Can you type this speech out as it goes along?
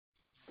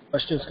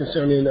Questions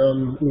concerning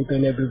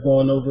anything that we've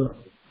gone over?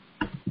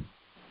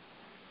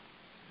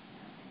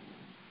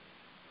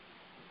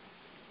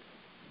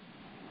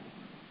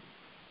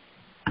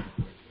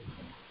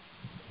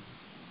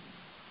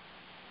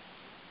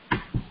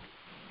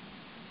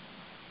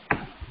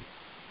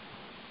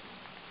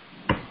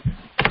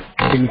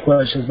 Any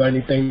questions about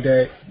anything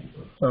that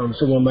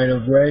someone might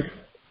have read,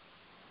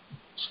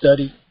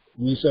 studied,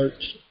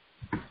 researched?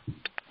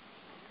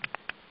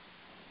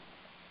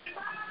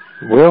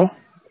 Well,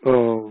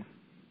 we're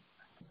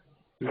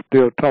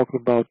still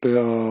talking about we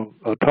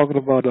were talking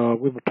about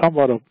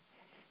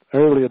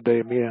earlier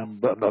day. Me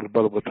and another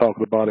brother were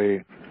talking about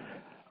a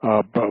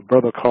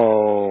brother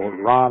called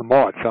Ron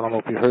March. I don't know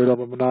if you heard of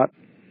him or not.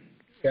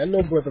 Yeah, I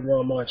know Brother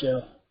Ron March.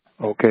 Yeah.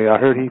 Okay, I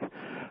heard he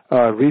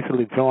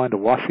recently joined the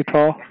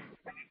Washita.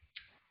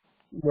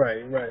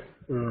 Right.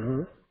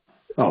 Mm-hmm.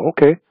 Oh,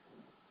 okay.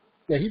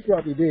 Yeah, he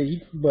probably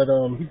did. But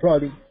he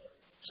probably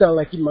sounded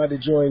like he might have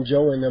joined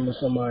Joe and them or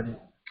somebody.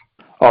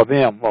 Oh,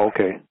 them. Oh,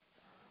 okay.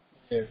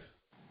 Yeah.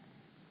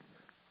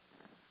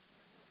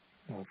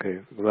 Okay.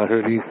 Well, I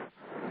heard he's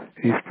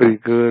pretty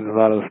good. A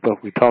lot of the stuff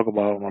we talk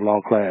about in the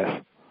law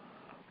class.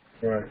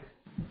 Right.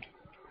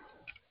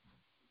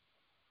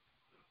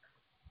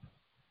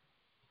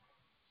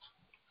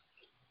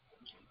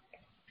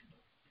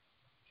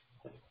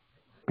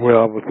 Well,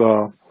 I was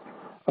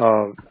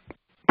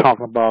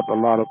talking about a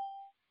lot of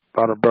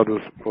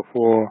brothers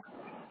before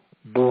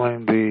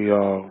doing the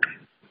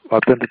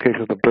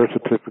authentication of the birth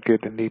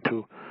certificate. They need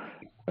to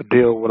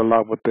deal with a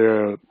lot with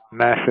their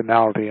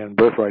nationality and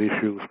birthright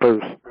issues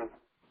first.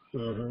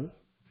 Mm-hmm.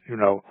 You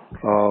know,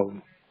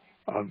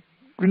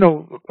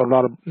 a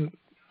lot of,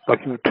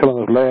 like you were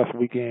telling us last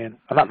weekend,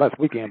 not last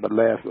weekend, but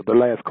the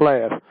last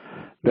class,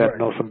 that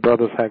Right. some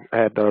brothers had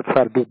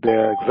tried to do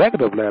their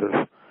executive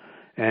letters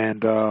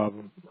and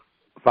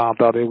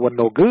found out they wasn't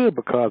no good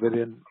because they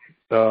didn't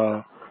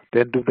do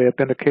the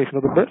authentication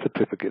of the birth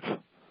certificates.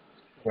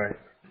 Right.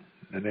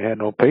 And they had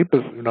no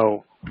papers,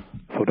 so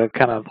that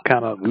kind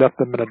of left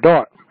them in the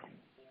dark.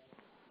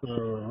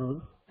 Mm-hmm.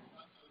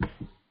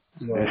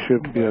 It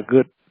should be a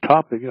good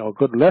topic, a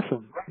good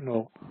lesson,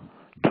 to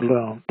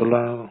learn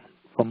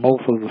from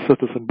most of the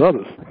sisters and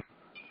brothers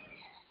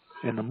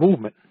in the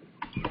movement.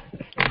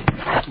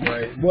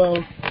 Right.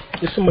 Well,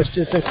 there's so much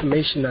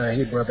disinformation out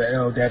here, Brother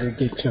L, that it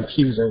gets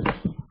confusing,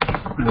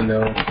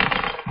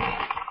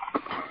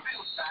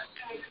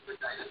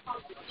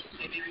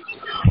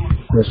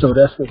 And so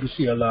that's what we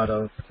see a lot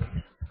of.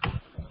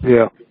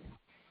 Yeah.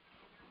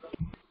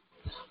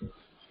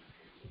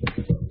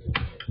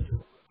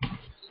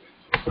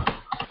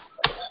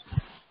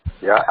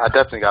 Yeah, I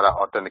definitely got to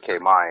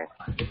authenticate mine.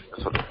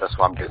 That's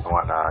what I'm getting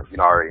one,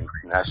 already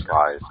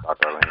nationalized out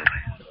there.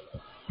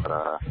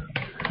 But,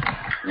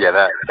 yeah,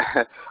 that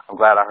I'm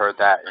glad I heard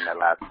that in that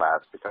last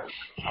class because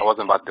I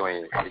wasn't about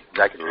doing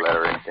executive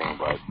letter or anything,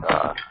 but,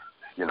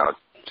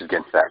 just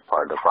getting to that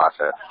part of the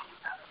process.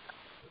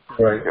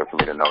 Right. Good for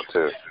me to know,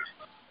 too.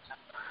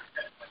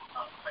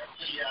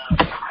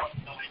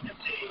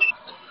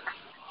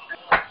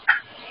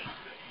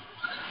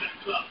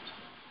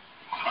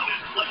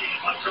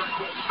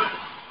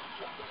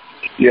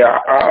 Yeah,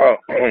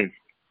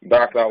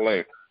 Dr.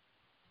 Alim.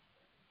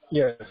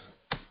 Yes.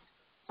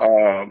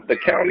 The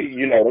county,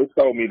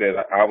 they told me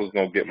that I was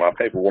going to get my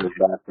paperwork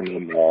back from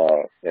them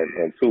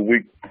in 2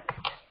 weeks.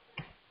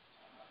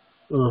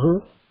 Mm-hmm.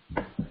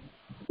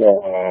 So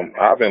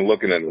I've been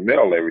looking in the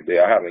mail every day.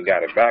 I haven't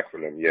got it back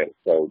from them yet.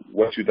 So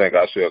what you think,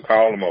 I should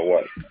call them or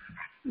what?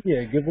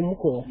 Yeah, give them a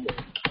call.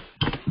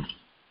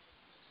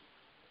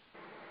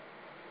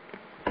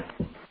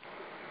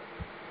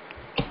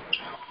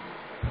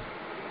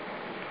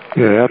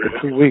 Yeah, after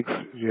 2 weeks,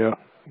 yeah,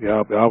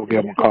 I will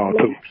give them a call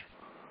too.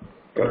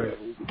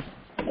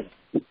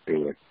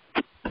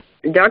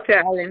 Dr.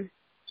 Allen.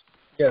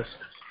 Yes.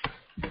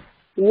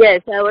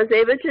 Yes, I was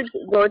able to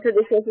go to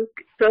the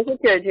Social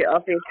Security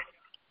office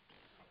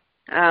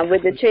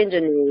with the change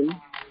of name.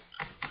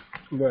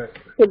 Right.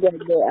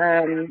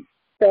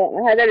 So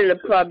I had a little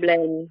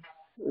problem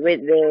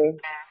with the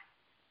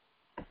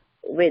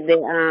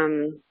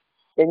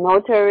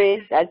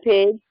notary that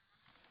page,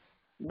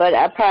 but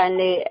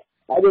apparently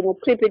I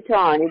didn't clip it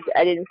on.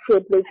 I didn't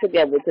staple it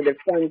together to the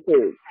front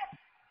page.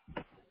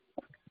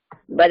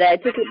 But I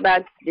took it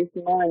back this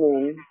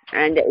morning,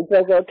 and it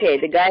was okay.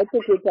 The guy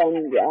took it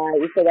and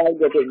he said I'll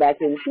get it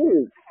back in 2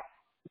 weeks.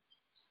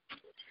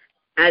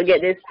 I'll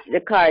get the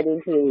card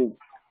in 2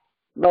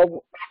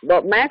 weeks.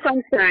 But my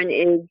concern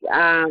is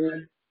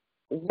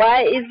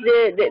why is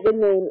the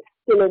name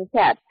still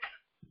intact?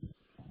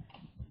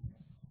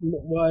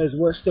 Why is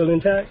what still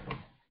intact?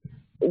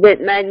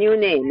 With my new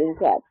name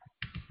intact.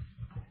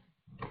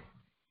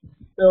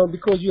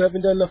 Because you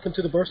haven't done nothing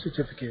to the birth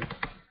certificate.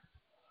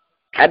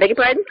 I beg your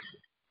pardon?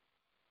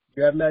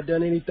 You have not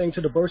done anything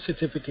to the birth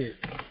certificate.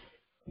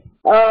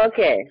 Oh,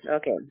 okay.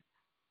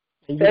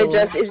 And So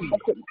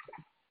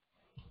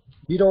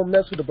you don't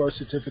mess with the birth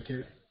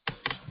certificate.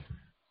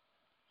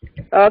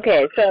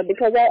 Okay, so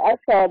because I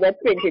saw they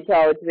print it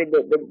out with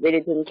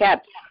it in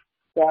caps,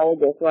 so I was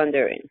just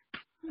wondering.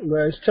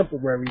 Well, it's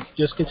temporary.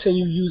 Just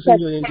continue using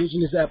your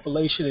indigenous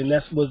appellation, and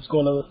that's what's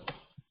gonna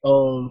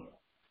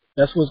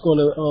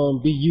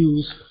be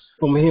used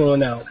from here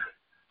on out.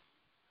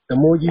 The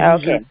more you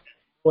use Okay. it,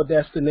 or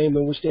that's the name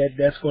in which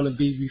that's going to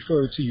be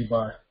referred to you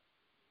by.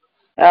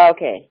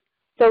 Okay.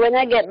 So when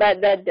I get back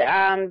that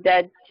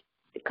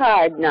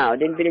card now,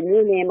 there'll be the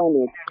new name on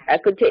it. I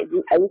would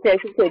say I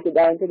should take it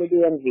down to the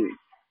DMV.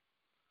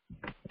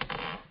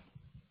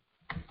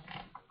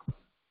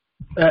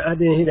 I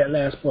didn't hear that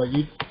last part.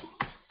 You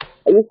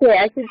say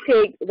I should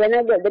take, when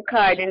I get the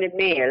card in the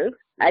mail,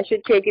 I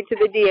should take it to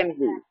the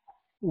DMV.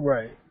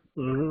 Right.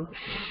 Mm-hmm.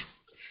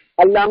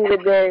 Along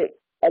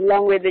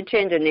with the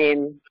change of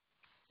name.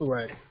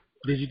 Right.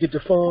 Did you get the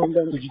form?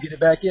 Did you get it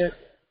back yet?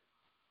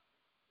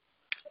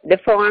 The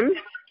form?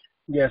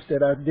 Yes,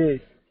 that I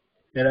did.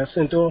 That I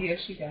sent off?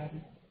 Yes, you got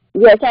it.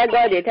 Yes, I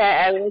got it.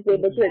 I was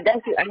able to,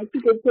 I took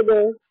it to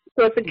the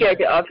Social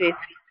Security office.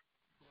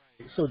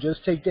 So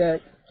just take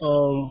that,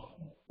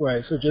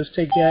 right, so just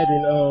take that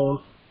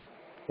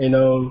and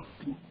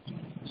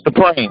the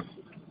plane.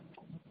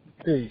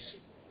 please.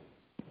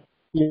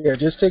 Yeah,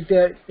 just take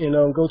that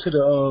and go to the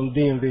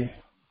DMV.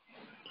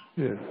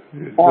 Yes.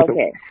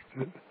 Okay.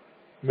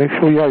 Make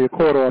sure you have your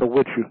court order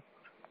with you.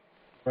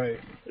 Right.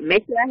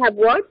 Make sure I have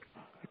what?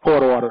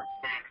 Court order.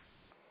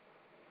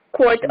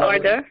 Court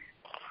order?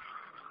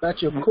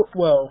 Not your court,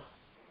 well,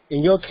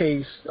 in your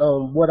case,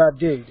 what I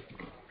did.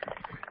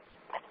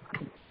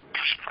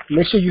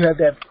 Make sure you have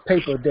that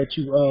paper that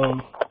you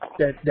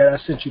that I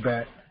sent you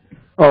back.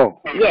 Oh.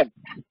 Yes.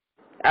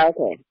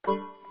 Okay.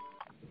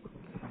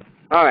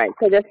 All right.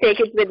 So just take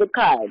it with the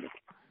card.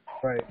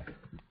 Right.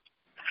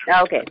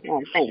 Okay.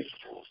 Oh, thanks.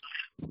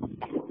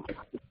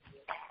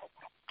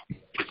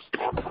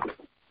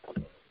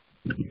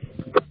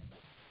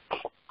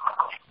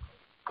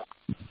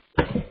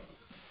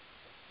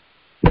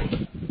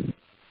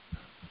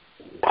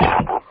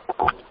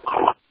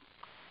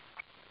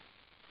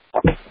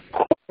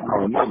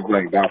 Another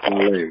blank, Dr.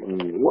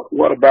 Alim.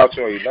 What about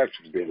your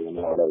electric bill and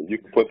all that? You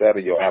can put that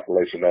in your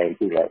appellation name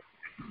too, right?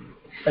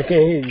 I can't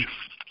hear you.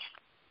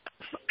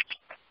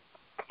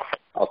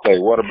 I'll say,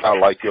 what about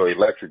like your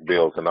electric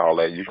bills and all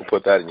that? You can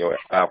put that in your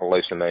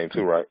appellation name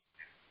too, right?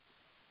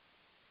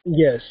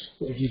 Yes,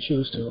 if you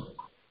choose to.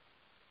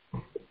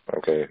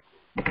 Okay.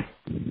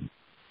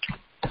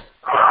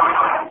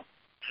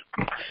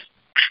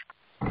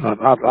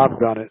 I've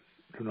done it.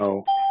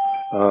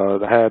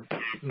 I had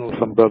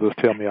some brothers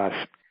tell me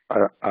I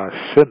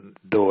shouldn't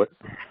do it.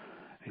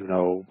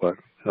 But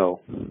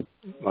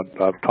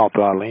I've talked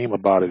to Alim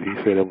about it. He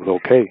said it was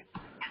okay.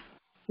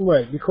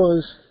 Right,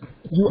 because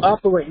you're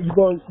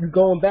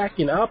going back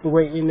and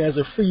operating as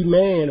a free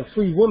man, a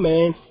free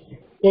woman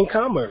in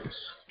commerce.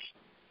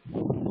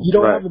 You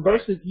don't have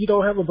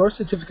a birth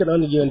certificate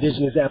under your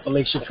indigenous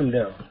appellation from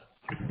them.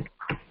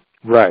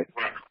 Right.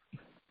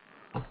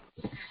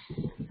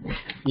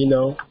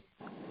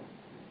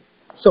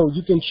 So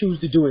you can choose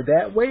to do it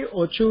that way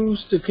or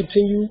choose to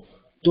continue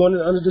doing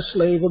it under the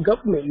slave or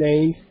government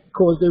name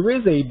because there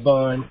is a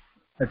bond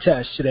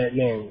attached to that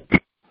name.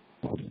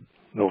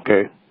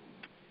 Okay.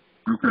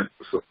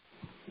 So,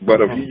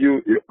 but if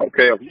you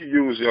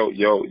use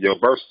your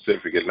birth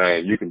certificate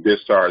name, you can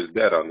discharge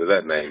that under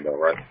that name though,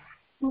 right?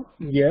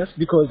 Yes,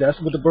 because that's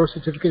what the birth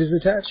certificate is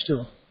attached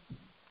to.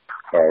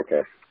 Oh,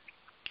 okay.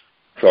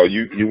 So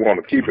you want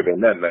to keep it in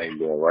that name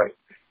though, right?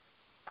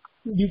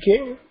 You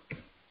can.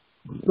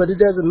 But it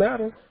doesn't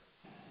matter.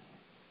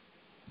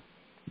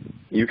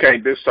 You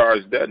can't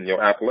discharge that in your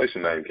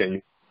appellation name, can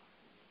you?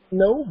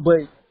 No,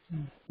 but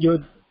your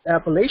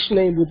appellation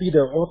name will be the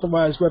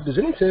authorized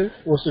representative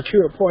or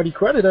secured party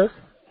creditor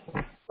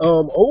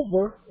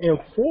over and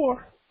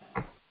for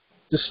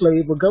the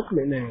slave or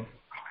government name.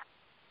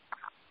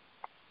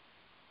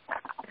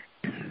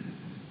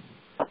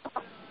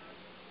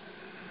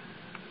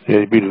 Yeah,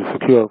 you'd be the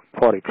secured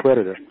party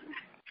creditor.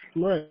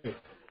 Right.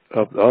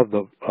 Of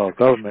the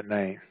government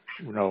name.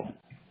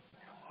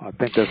 I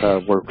think that's how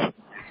it works.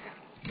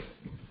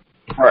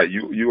 Right,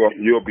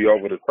 you'll be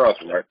over the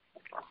trust, right?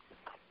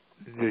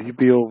 Yeah, you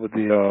be over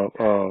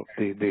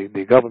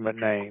the government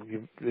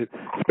name,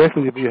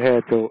 especially if you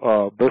had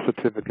your birth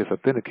certificates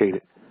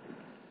authenticated.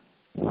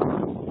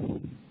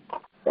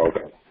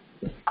 Okay.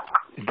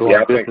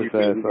 Doing business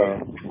as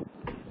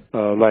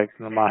like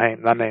my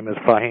name is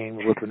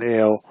Fahim with an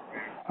L.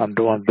 I'm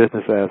doing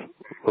business as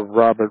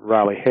Robert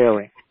Riley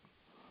Herring,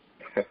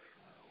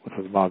 which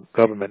is my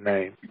government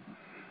name.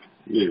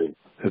 Yeah.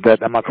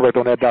 Am I correct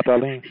on that, Dr.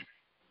 Alim?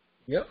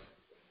 Yep.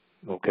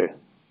 Okay.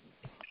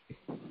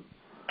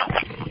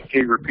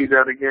 Can you repeat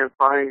that again,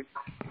 Fahim?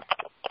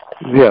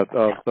 Yeah,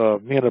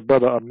 me and the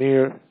brother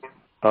Amir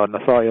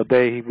Nasar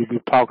El-Bey, he will be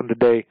talking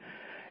today,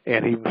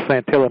 and he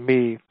was telling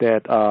me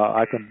that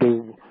I can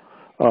do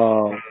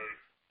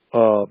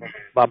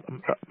I'm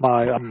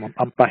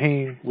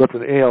Fahim with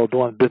an L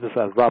doing business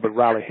as Robert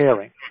Riley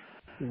Herring.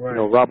 Right.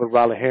 Robert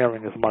Riley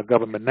Herring is my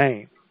government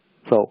name.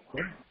 So,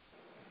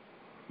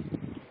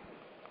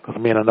 because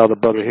me and another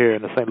brother here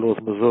in the St. Louis,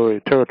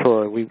 Missouri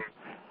territory, we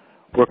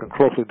working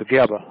closely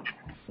together.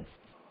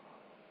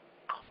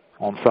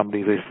 on some of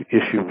these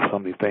issues,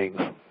 some of these things.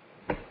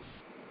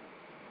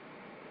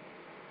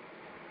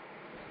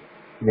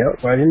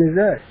 Yep, right in his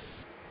act.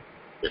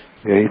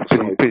 Yeah, he's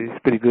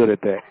pretty good at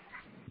that.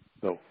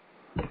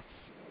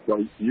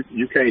 So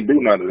you can't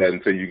do none of that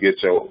until you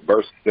get your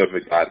birth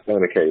certificate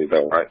authenticated,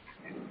 though, right?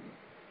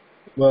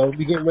 Well,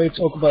 we're getting ready to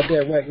talk about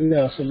that right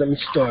now, so let me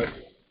start.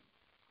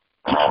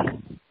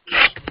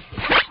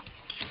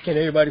 Can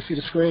everybody see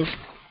the screen?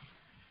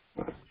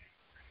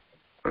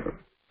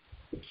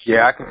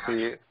 Yeah, I can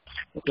see it.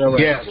 All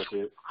right. Yes.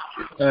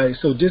 All right,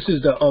 so this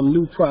is the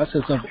new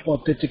process of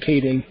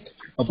authenticating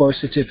a birth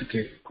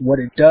certificate. What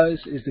it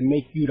does is to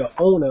make you the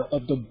owner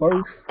of the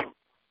birth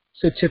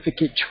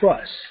certificate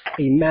trust,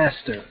 a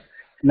master,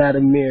 not a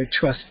mere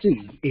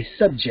trustee, a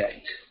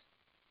subject.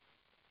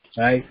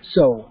 All right,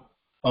 so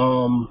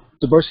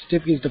the birth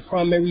certificate is the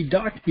primary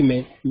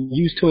document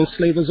used to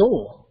enslave us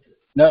all.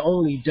 Not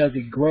only does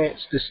it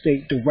grant the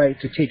state the right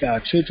to take our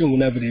children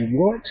whenever they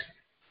want,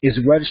 it's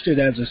registered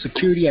as a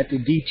security at the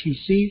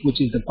DTC,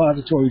 which is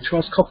Depository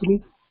Trust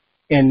Company,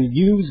 and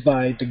used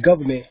by the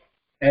government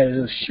as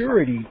a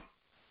surety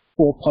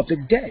for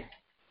public debt.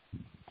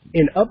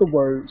 In other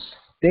words,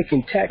 they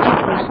can tax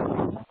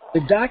the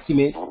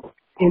document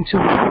into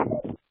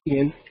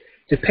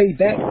to pay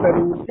back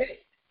federal debt.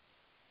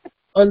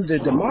 Under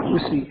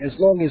democracy, as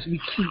long as we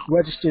keep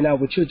registering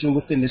our children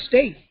within the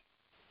state,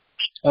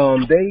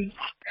 they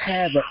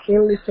have an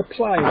endless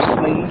supply of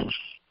slaves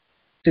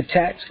to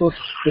tax for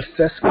the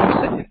fiscal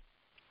incentive.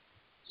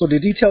 So the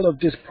detail of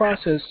this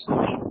process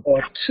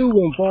are too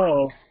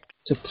involved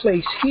to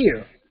place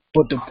here,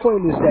 but the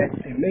point is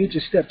that a major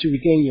step to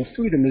regain your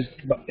freedom is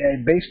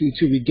basically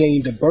to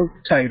regain the birth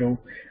title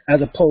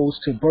as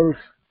opposed to birth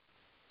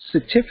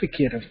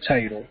certificate of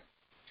title.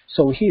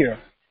 So here,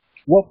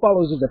 what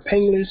follows is a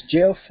painless,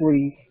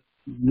 jail-free,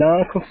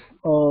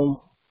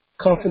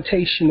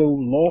 non-confrontational,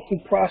 lawful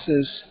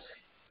process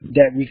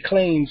that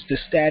reclaims the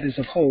status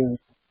of whole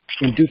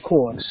in due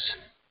course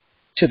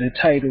to the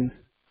title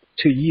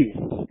to you,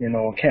 in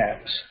all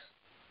caps.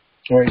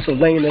 All right, so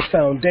laying the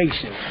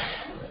foundation.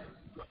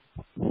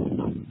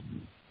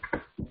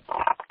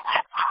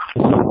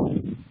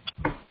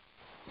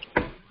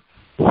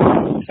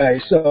 All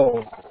right,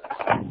 so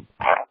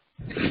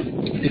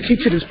the key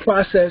to this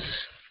process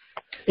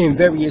in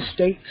various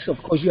states, of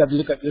course, you have to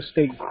look at your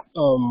state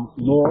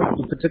law,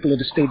 in particular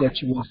the state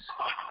that you was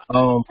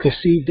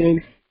conceived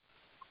in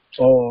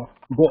or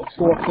brought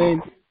forth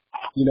in.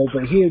 You know,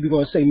 but here we're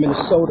going to say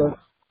Minnesota.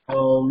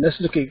 Let's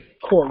look at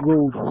Court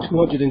Rule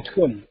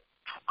 220.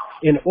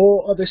 In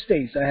all other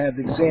states I have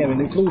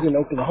examined, including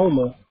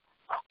Oklahoma,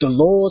 the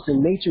laws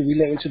in nature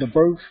relating to the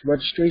birth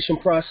registration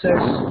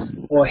process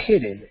are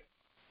hidden.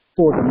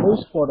 For the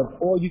most part, of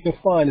all you can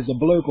find is a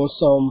blurb on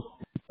some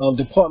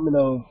Department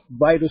of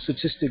Vital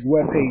Statistic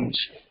webpage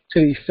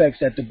to the effects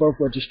that the birth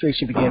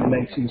registration began in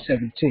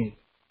 1917.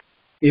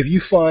 If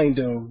you find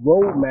a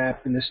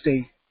roadmap in the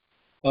state,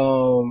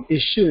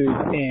 it should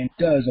and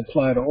does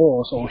apply to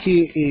all. So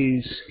here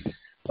is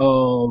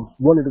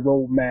one of the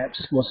road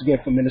maps, once again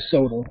from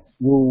Minnesota,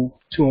 Rule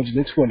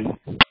 220.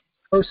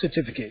 Birth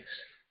certificates.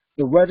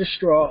 The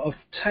registrar of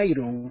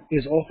title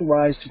is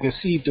authorized to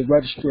conceive the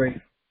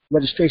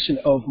registration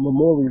of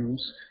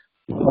memorials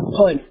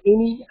upon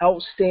any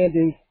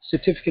outstanding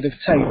certificate of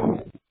title.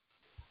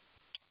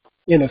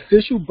 An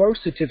official birth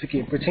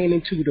certificate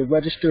pertaining to the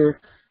registered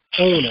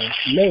owner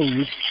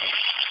named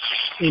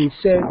in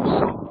said,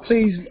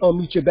 please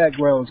unmute your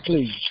backgrounds,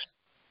 please.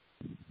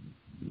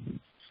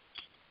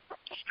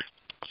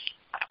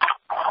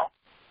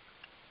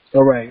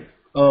 All right.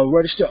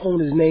 Registered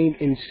owner's name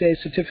in said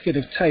certificate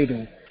of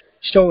title,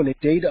 showing the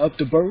date of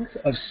the birth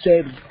of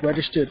said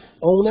registered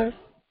owner,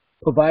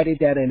 provided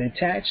that an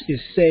attached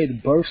is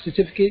said birth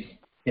certificate,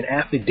 an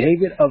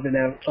affidavit of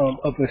a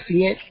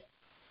fiant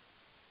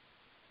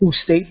who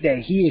state that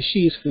he or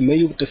she is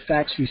familiar with the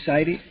facts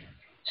recited,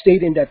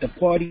 stating that the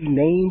party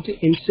named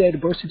in said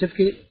birth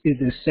certificate is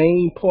the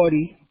same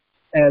party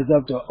as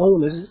of the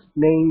owner's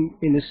name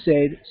in the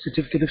said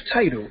certificate of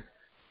title,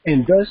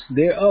 and thus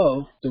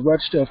thereof the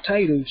register of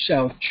title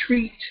shall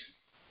treat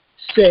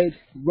said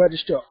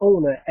registered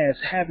owner as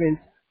having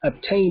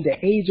obtained the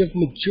age of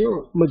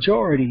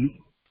majority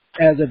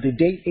as of the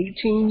date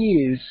 18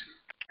 years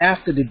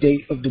after the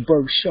date of the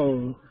birth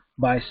shown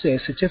by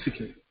said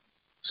certificate.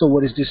 So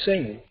what is this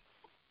saying?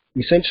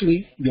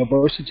 Essentially, your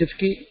birth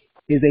certificate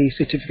is a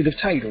certificate of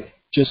title,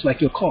 just like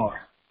your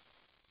car.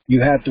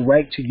 You have the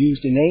right to use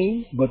the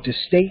name, but the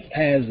state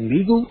has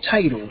legal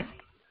title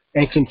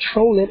and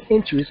controlling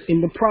interest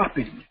in the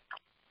property.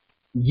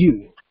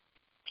 You.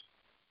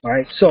 All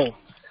right, so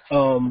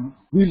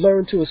we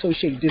learn to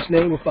associate this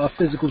name with our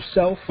physical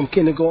self from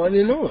kindergarten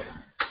and on.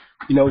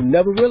 You know,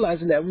 never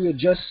realizing that we are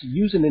just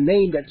using the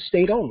name that the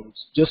state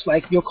owns, just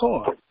like your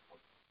car.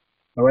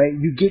 All right,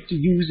 you get to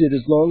use it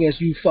as long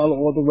as you follow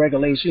all the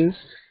regulations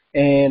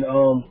and,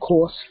 of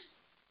course,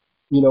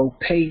 you know,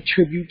 pay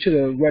tribute to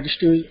the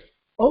registered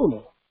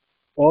owner.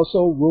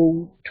 Also,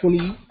 Rule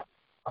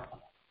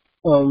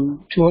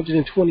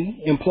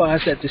 220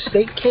 implies that the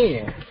state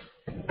can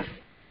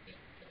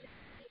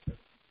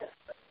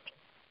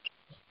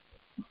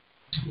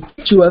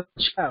you as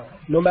a child,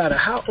 no matter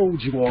how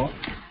old you are,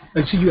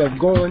 until you have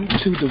gone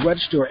to the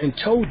register and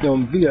told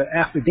them via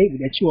affidavit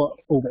that you are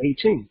over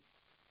 18.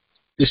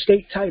 The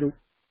state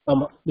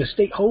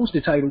holds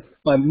the title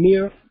by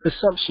mere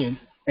assumption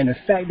and the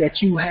fact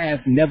that you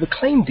have never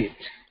claimed it.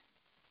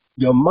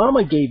 Your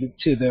mama gave it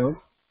to them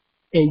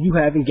and you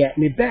haven't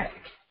gotten it back.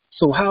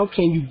 So how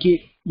can you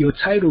get your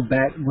title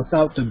back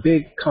without the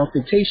big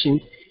confrontation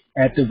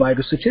at the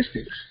vital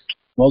statistics?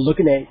 Well,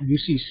 looking at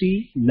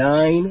UCC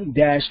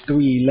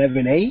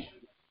 9-311A,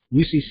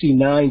 UCC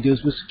 9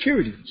 deals with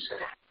securities.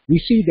 We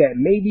see that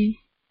maybe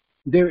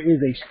there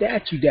is a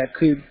statute that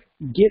could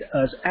get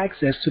us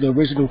access to the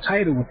original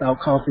title without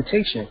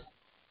confrontation.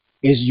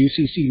 Is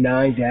UCC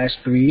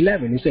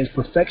 9-311. It says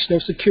perfection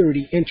of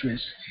security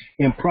interests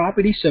in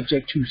property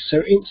subject to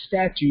certain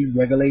statutes,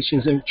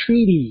 regulations, and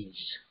treaties.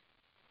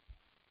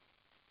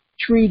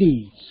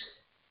 Treaties.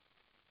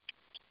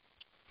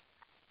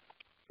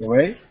 All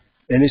right?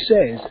 And it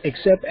says,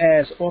 except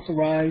as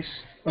authorized,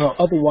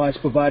 otherwise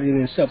provided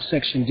in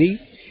subsection D,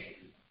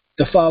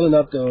 the filing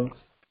of the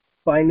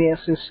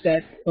financing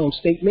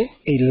statement,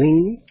 a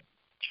lien,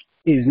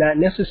 is not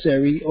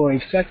necessary or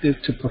effective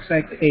to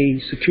perfect a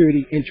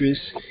security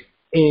interest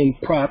in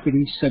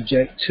property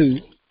subject to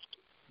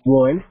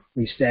 1.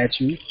 A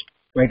statute,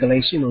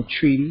 regulation, or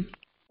treaty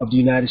of the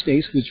United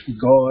States which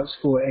regards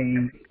for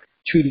a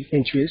security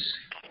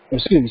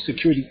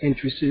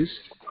interests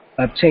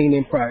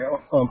obtaining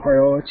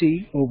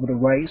priority over the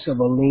rights of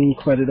a lien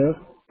creditor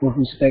with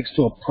respect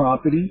to a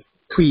property,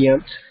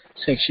 preempt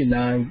section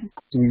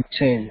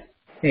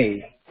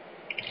 9-10A.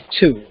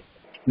 2.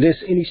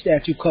 Lists any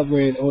statute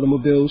covering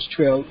automobiles,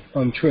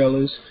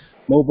 trailers,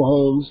 mobile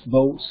homes,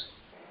 boats,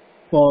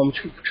 farm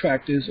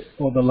tractors,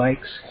 or the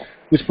likes,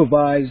 which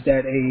provides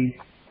that a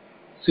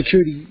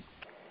security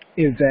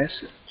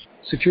interest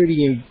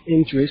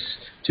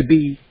to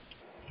be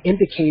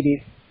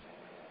indicated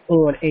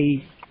on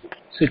a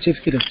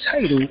certificate of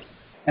title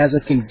as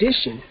a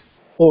condition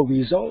or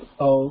result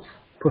of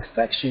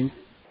perfection,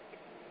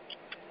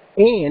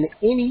 and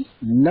any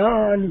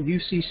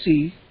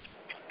non-UCC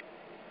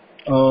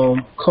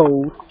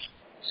code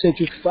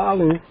central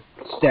filing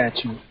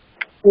statute,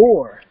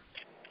 or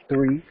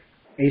 3,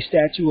 a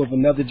statute of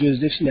another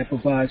jurisdiction that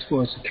provides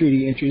for a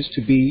security interest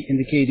to be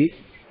indicated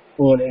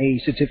on a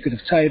certificate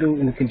of title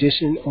in a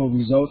condition or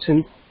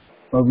resulted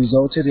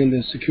in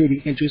the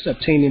security interest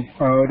obtaining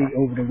priority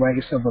over the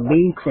rights of a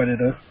lien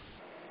creditor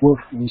with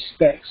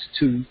respects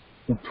to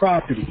the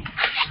property.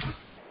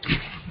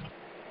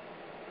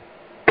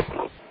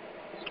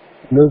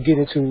 We'll get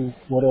into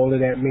what all of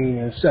that means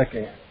in a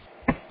second.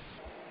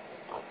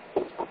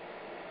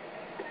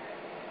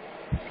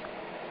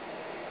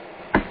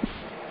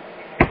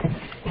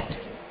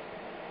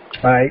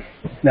 Alright,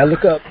 now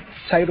look up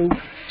Title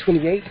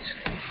 28,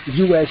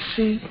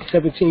 USC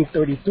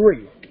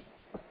 1733.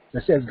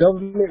 It says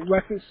government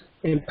records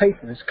and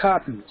papers,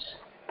 copies,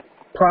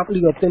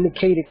 properly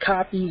authenticated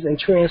copies and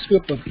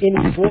transcript of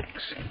any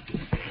books,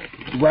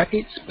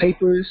 records,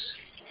 papers,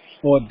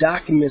 or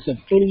documents of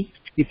any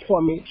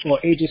department or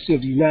agency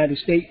of the United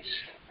States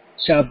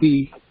shall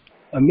be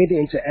admitted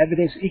into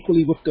evidence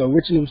equally with the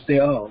originals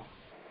thereof.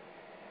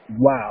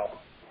 Wow.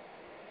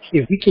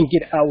 If we can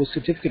get our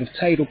certificate of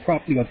title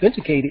properly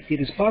authenticated, it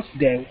is possible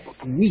that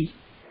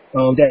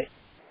that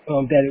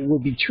it will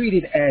be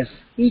treated as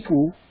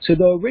equal to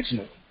the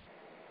original.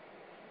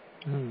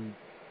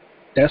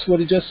 That's what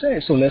it just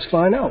said. So let's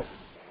find out.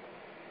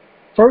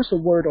 First, a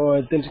word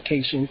on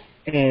authentication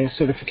and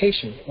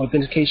certification.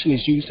 Authentication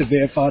is used to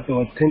verify the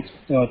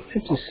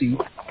authenticity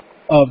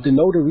of the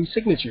notary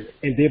signature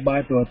and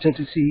thereby the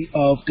authenticity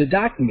of the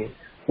document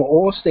for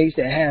all states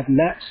that have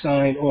not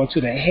signed on to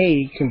the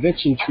Hague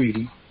Convention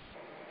Treaty.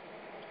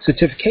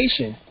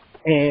 Certification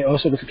and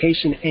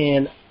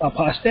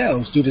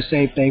apostilles do the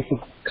same thing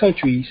for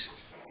countries.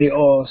 They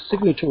are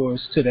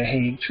signatories to the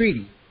Hague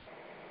Treaty.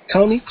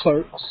 County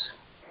clerks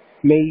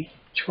may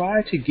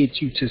try to get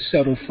you to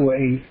settle for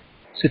a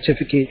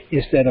certificate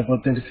instead of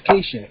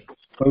authentication.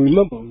 But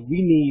remember,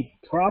 we need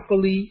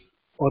properly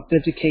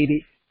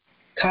authenticated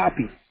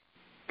copy.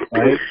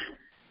 Right?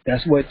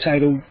 That's what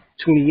Title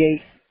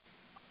 28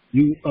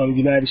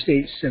 United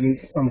States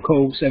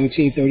Code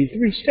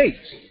 1733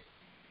 states.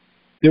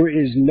 There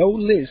is no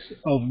list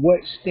of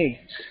what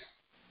states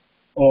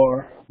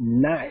are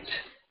not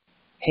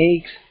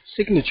Hague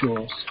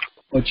signatories,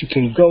 but you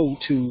can go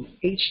to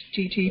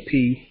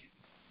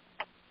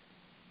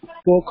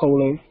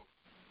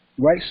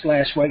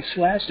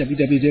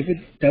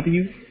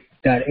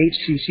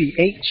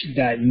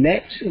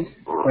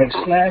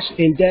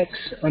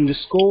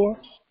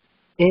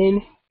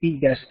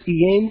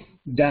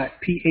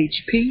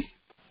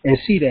and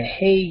see the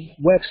Hague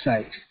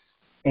website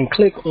and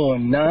click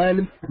on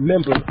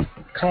non-member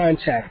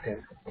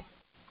contacting.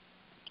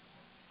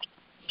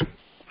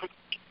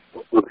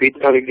 Repeat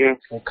that again.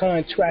 So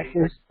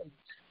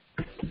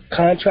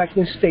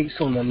contracting states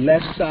on the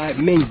left side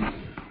menu.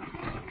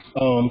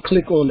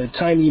 Click on the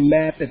tiny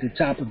map at the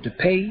top of the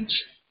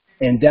page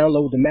and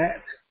download the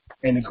map.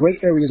 And the gray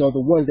areas are the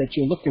ones that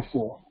you're looking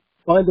for.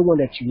 Find the one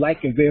that you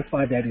like and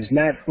verify that is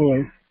not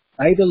on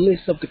either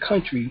list of the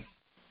country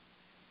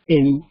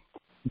in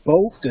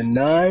both the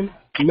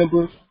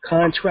non-member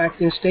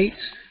contracting states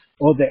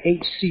or the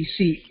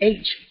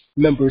HCCH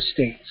member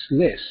states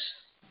list.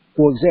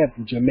 For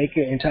example,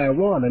 Jamaica and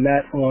Taiwan are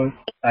not on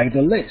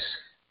either list.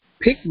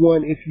 Pick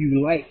one if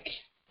you like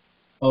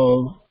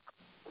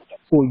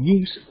for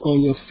use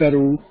on your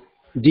federal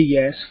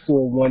DS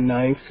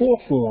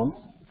 4194 form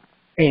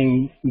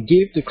and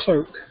give the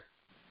clerk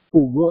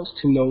who wants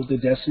to know the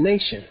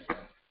destination.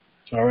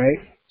 All right.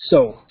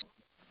 So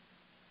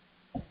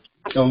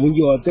when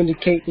you're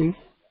authenticating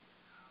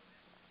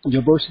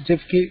your birth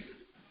certificate,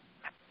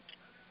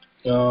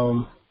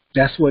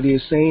 that's what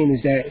it's saying,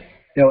 is that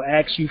they'll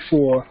ask you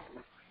for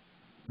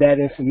that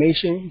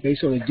information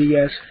based on the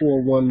DS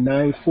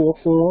 4194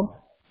 form,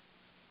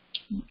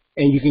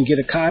 and you can get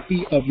a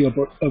copy of your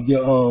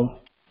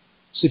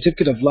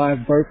certificate of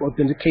live birth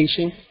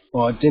authentication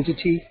or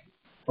identity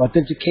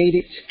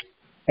authenticated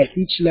at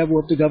each level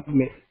of the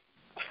government: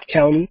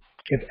 county,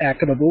 if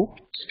applicable,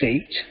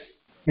 state,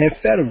 and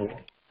federal.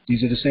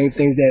 These are the same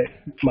things that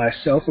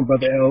myself and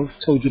Brother L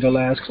told you the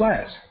last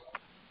class.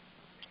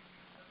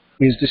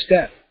 Here's the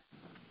step.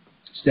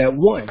 Step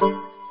 1,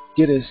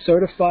 get a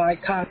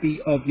certified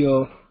copy of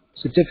your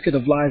certificate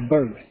of live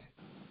birth,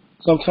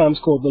 sometimes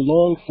called the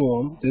long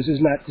form. This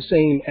is not the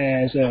same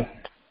as an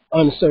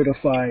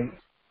uncertified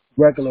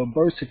regular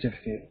birth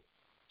certificate.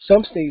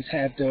 Some states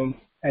have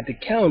them at the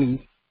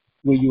county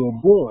where you were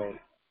born.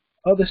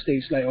 Other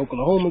states, like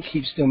Oklahoma,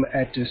 keeps them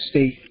at the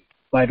state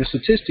vital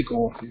statistic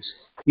office.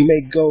 You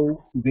may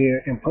go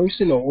there in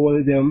person or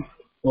order them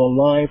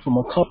online from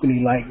a company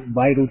like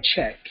Vital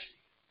Check,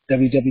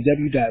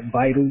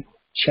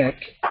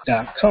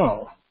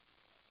 www.vitalcheck.com.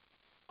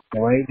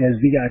 All right, that's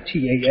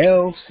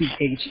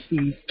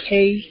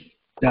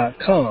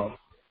VITALCHEK.com.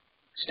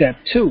 Step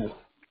 2,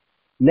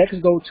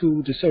 next go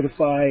to the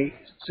certified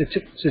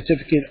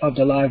certificate of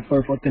the live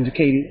birth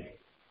authenticated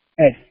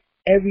at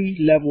every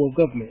level of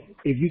government.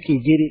 If you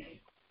can get it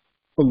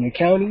from your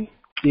county,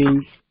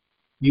 then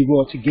you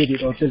want to get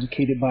it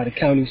authenticated by the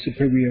county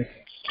superior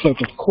clerk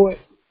of court,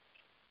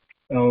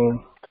 or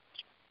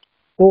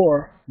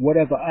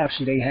whatever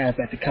option they have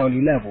at the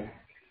county level.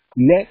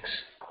 Next,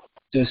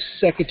 the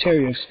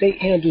Secretary of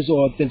State handles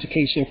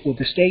authentication for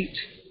the state.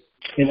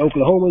 In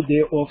Oklahoma,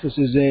 their office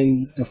is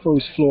in the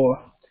first floor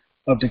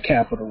of the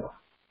Capitol.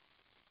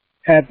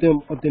 Have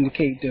them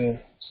authenticate the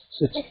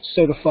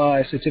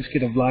certified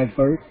certificate of live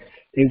birth.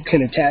 They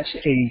can attach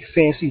a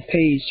fancy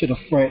page to the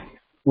front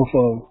with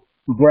a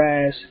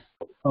brass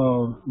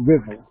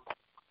rivet,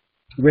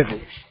 all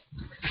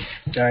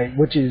right,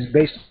 which is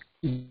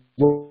basically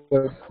what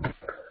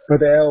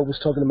Brother L was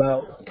talking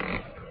about,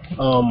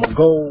 a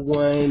gold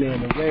one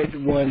and a red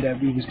one that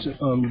we was you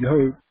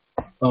heard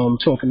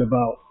talking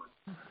about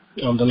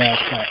the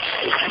last class.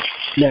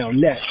 Now,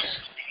 next,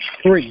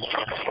 3.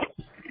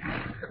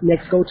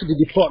 Next, go to the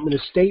Department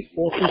of State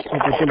Office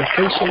of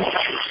Authentication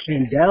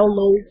and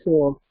download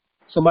form.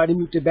 Somebody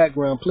mute their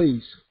background,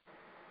 please.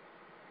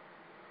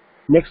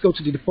 Next, go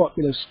to the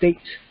Department of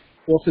State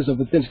Office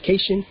of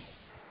Authentication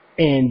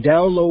and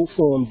download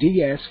form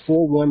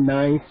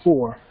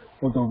DS4194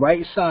 on the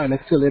right side and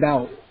fill it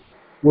out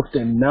with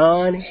the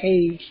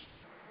non-Hague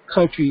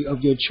country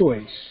of your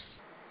choice.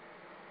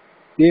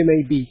 There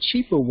may be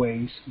cheaper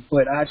ways,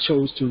 but I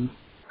chose to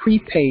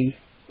prepay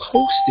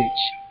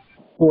postage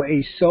for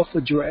a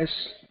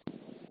self-addressed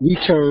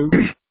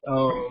return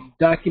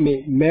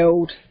document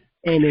mailed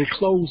and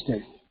enclosed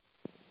in.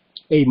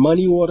 A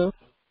money order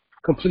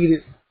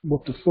completed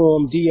with the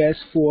form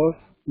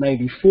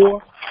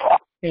DS494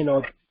 and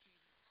a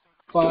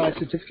certified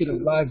certificate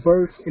of live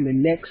birth in the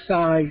next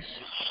size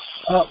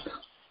up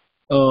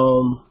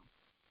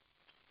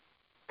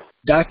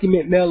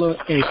document mailer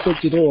and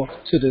sent it off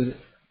to the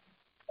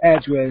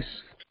address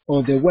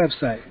on their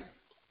website.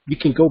 You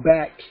can go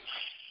back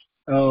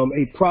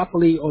a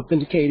properly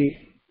authenticated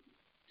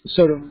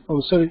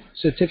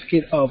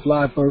certificate of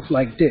live birth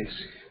like this: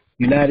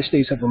 United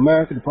States of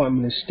America,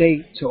 Department of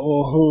State, to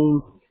all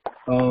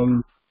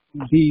whom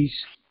these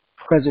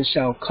presents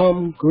shall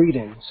come,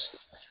 greetings.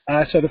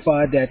 I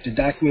certify that the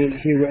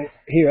document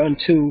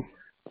hereunto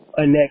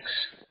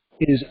annexed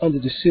is under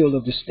the seal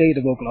of the state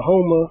of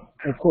Oklahoma,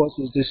 of course,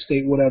 is this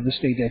state, whatever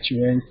state that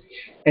you're in,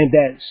 and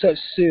that such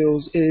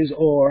seals is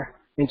or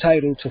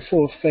entitled to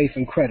full faith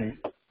and credit.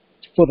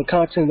 For the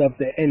content of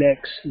the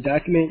NX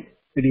document,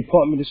 the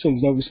department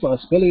assumes no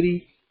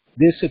responsibility.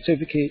 This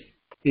certificate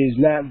is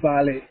not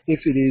valid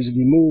if it is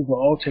removed or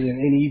altered in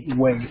any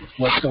way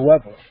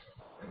whatsoever.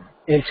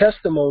 In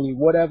testimony,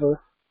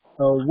 whatever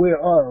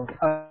whereof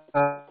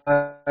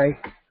I,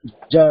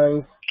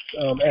 John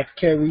F.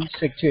 Kerry,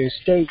 Secretary of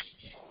State,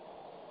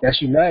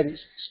 that's United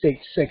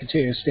States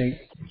Secretary of State,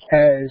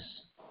 has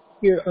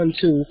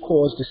hereunto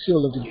caused the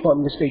seal of the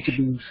Department of State to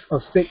be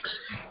affixed,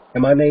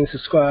 and my name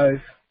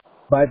subscribed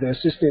by the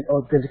Assistant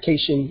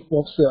Authentication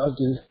Officer of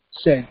the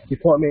said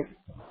department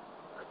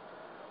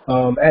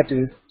at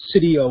the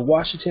City of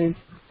Washington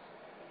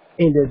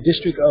in the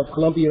District of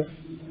Columbia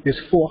this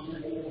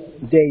 4th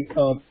they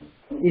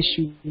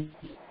issue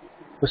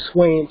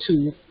pursuant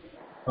to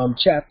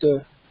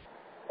chapter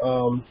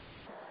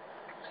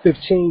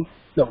 15,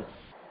 no,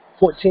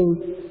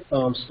 14,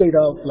 state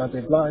of blah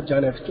blah blah,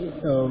 John F.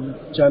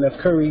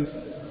 Curry,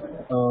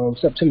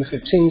 September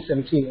 15,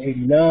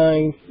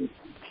 1789,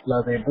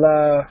 blah blah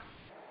blah,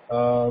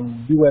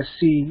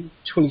 USC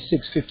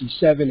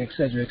 2657,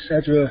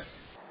 etc.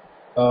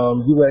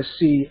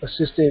 USC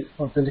Assistant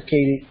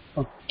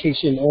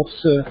Authentication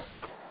Officer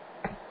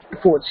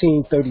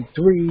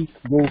 1433,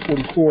 Rule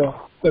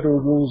 44,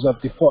 Federal Rules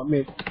of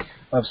Department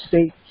of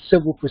State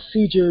Civil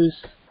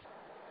Procedures.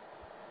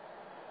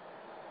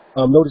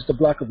 Notice the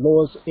block of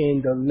laws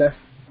in the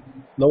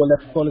lower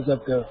left corners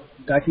of the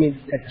document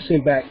at the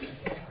send back,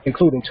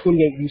 including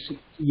 28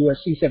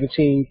 USC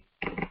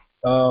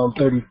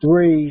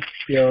 1733.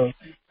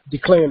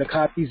 Declaring the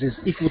copies is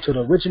equal to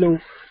the original.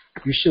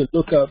 You should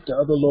look up the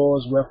other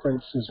laws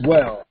reference as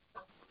well.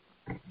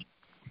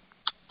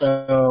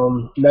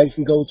 Now you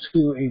can go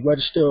to a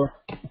register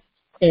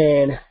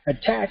and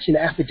attach an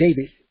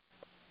affidavit,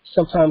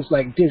 sometimes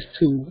like this,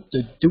 to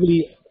the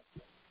duly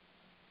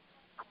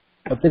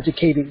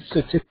authenticated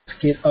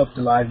certificate of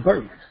the live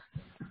birth,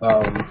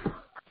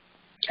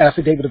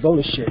 affidavit of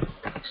ownership,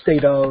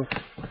 state of,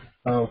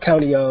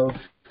 county of,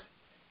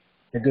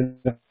 and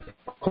then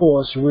of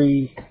course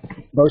read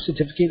birth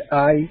certificate.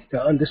 I,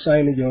 the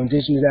undersigned of your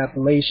indigenous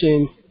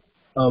appellation,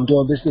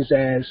 doing business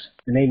as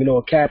the name in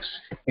all caps,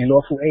 a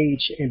lawful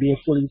age, and being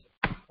fully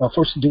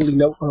first duly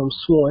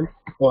sworn,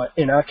 or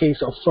in our case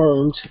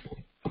affirmed.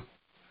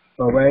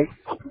 All right,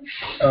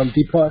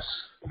 D plus.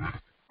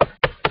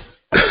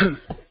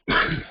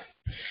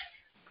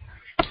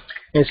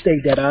 And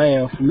state that I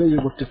am familiar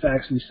with the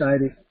facts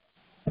recited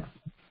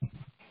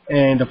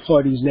and the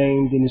parties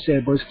named in the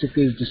said birth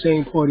certificate is the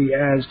same party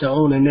as the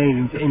owner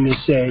named in the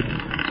said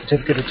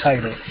certificate of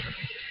title.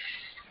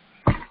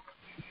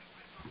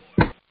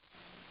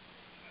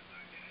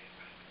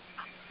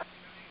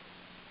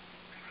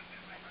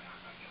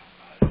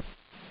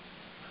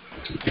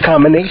 The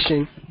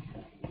combination,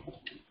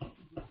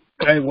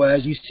 right, well,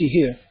 as you see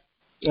here,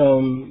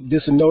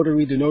 this a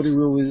notary, the notary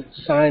will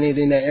sign it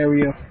in that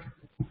area.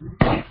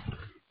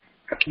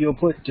 You'll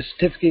put the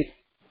certificate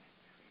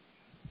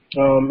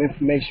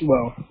information,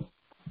 well,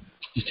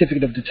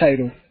 certificate of the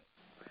title.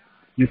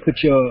 You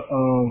put your,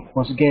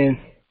 once again,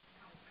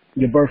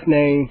 your birth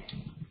name.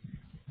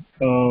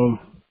 You'll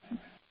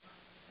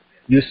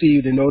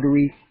see the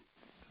notary.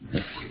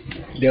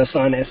 They'll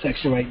sign that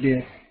section right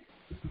there.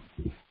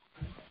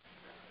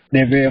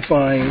 They're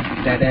verifying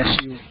that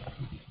that's you.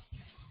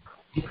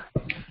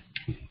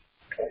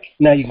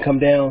 Now you can come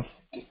down.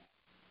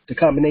 The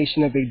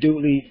combination of a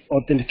duly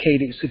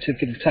authenticated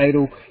certificate of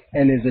title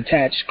and its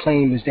attached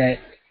claim is that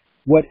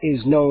what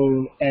is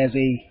known as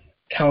a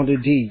counter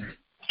deed.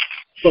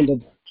 From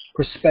the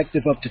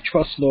perspective of the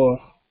trust law,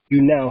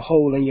 you now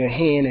hold in your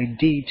hand a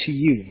deed to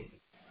you.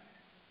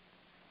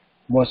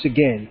 Once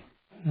again,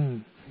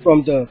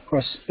 from the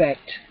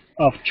perspective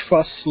of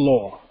trust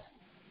law,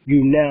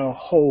 you now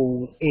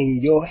hold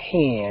in your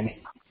hand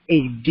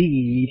a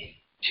deed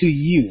to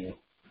you.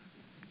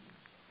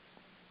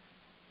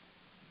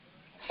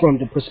 From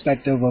the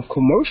perspective of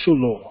commercial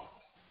law,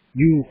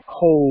 you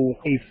hold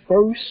a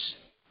first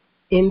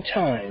in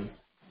time,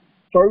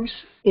 first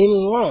in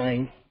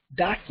line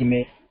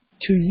document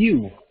to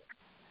you.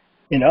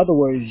 In other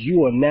words,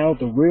 you are now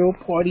the real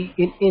party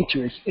in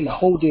interest in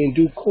holding in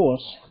due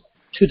course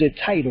to the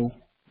title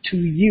to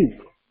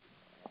you.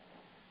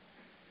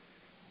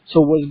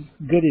 So what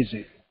good is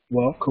it?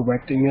 Well,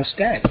 correcting your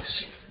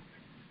status.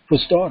 For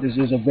starters,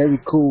 it's a very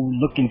cool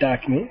looking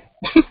document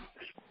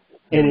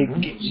and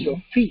it gets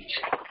your feet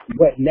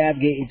wet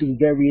navigating through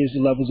various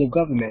levels of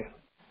government.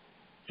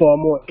 Far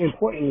more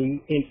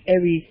importantly, in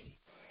every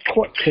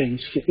court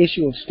case, the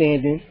issue of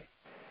standing,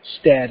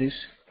 status,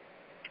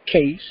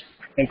 case,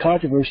 and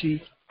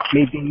controversy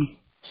may be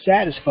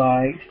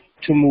satisfied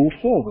to move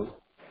forward.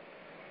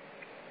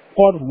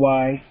 Part of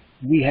why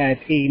we have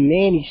a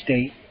nanny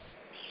state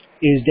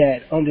is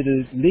that under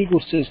the legal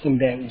system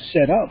that was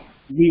set up,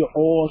 we are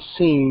all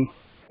seen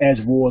as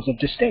wards of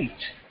the state.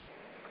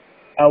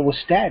 Our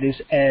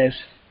status as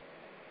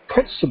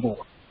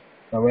principal,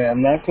 all right,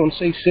 I'm not going to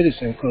say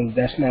citizen because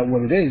that's not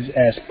what it is,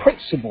 as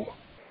principal,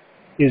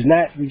 is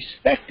not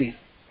respected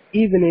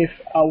even if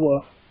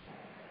our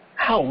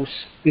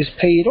house is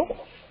paid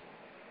off.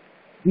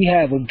 We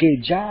have a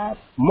good job,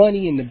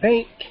 money in the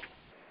bank,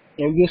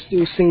 and we're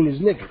still seen as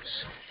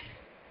niggas.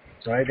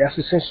 All right, that's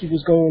essentially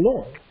what's going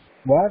on.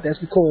 Why? That's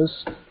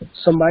because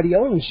somebody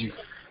owns you.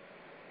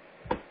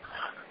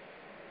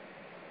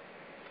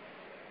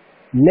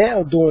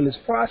 Now, during this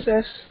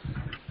process,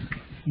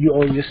 you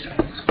own yourself.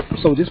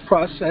 So this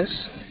process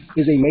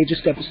is a major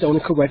stepping stone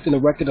in correcting the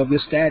record of your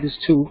status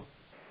to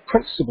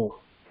principal,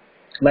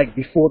 like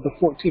before the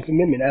 14th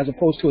Amendment, as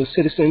opposed to a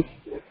citizen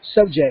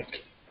subject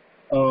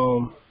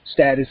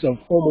status of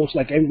almost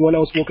like everyone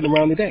else walking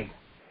around today.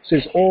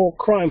 Since all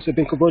crimes have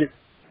been converted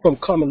from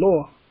common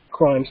law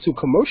crimes to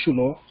commercial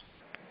law,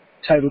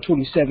 Title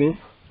 27,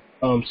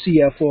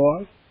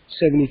 CFR,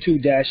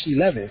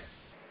 72-11.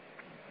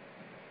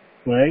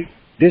 Right?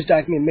 This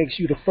document makes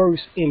you the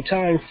first in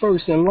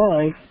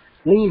line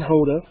lien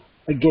holder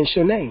against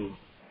your name.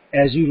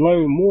 As you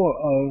learn more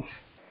of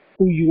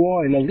who you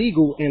are in a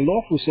legal and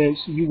lawful sense,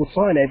 you will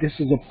find that this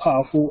is a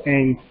powerful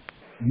and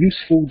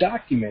useful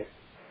document.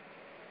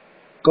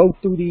 Go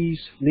through these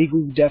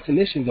legal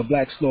definitions of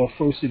Black's Law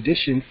First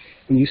Edition,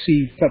 and you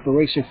see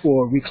preparation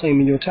for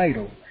reclaiming your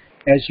title.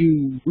 As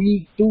you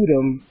read through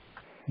them,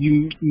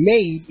 you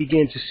may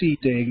begin to see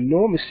the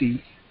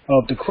enormity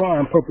of the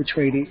crime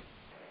perpetrated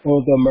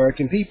on the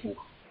American people.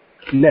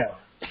 Now,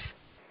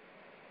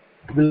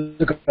 we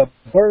look at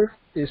birth.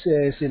 It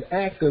says an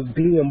act of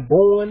being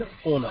born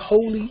on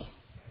wholly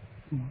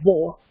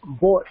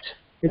brought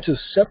into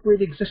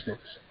separate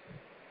existence.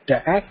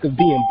 The act of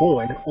being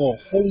born or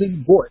wholly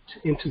brought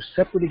into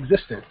separate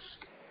existence.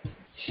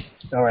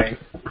 All right.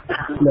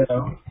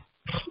 Now,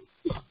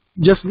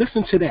 just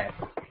listen to that.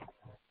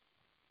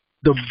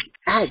 The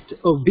act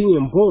of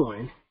being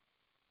born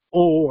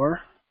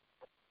or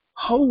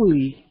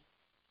wholly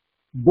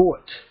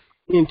brought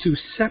into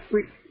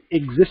separate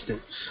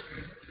existence.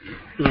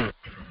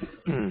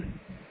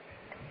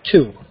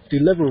 2.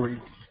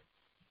 Delivery.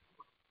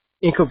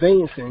 In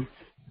conveyancing,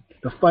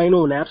 the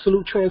final and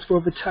absolute transfer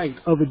of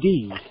a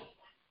deed,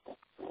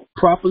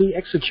 properly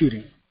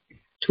executed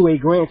to a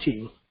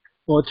grantee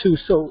or to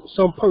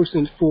some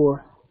person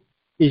for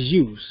his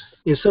use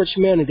in such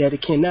manner that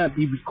it cannot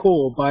be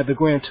recalled by the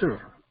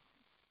grantor.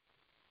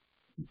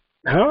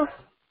 Huh?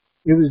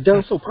 It was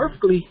done so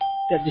perfectly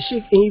that the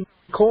shit ain't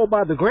called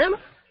by the grantor?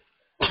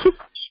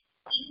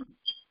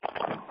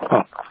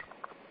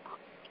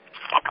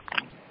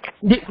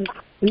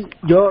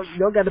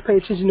 Y'all got to pay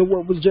attention to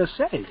what was just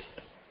said.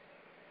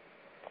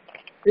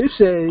 It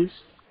says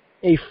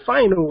a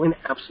final and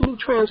absolute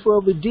transfer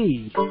of a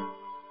deed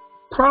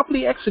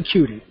properly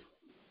executed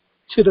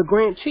to the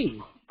grantee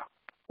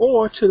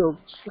or to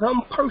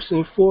some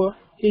person for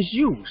his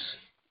use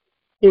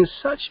in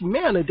such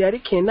manner that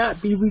it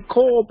cannot be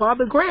recalled by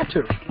the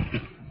grantor.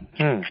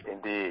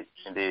 Indeed.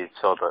 Indeed.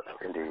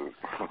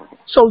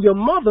 So your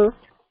mother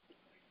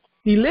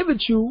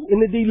delivered you in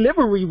the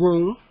delivery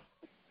room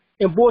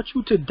and brought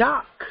you to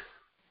dock.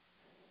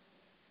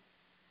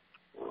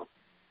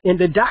 And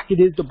the docket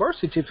is the birth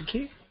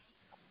certificate,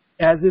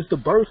 as is the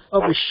birth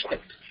of a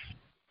ship.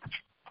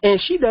 And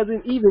she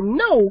doesn't even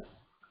know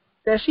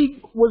that she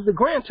was the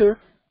grantor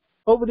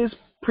over this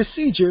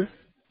procedure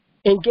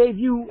and gave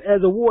you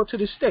as a award to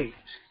the state.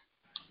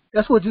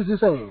 That's what this is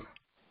saying.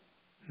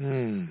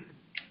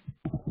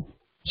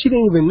 She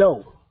didn't even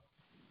know.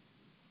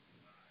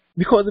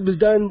 Because it was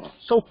done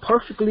so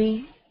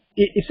perfectly,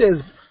 it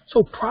says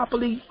so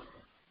properly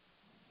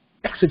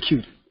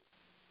executed.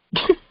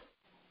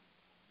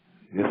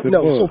 Yes, it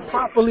was. So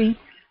properly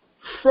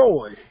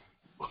fraud.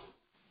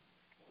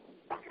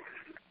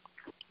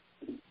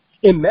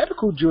 In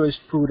medical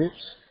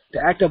jurisprudence, the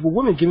act of a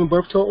woman giving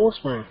birth to her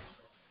offspring.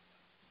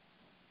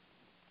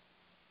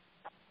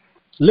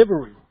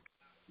 Livery.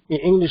 In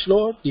English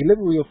law, the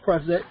livery of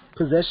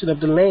possession of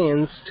the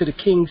lands to the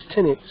king's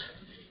tenants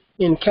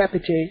in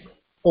capite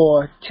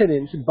or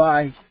tenants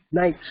by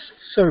knights'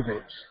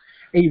 servants.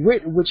 A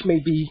writ which may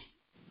be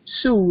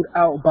sued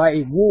out by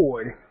a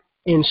ward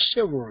in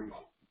chivalry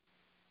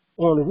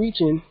on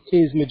reaching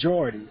his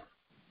majority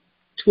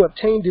to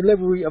obtain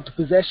delivery of the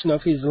possession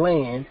of his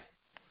land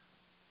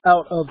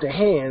out of the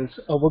hands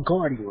of a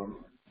guardian.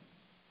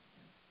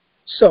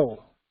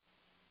 So,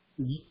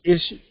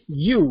 it's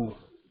you,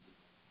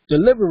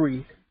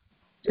 delivery.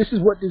 This is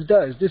what this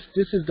does. This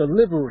is the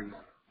livery.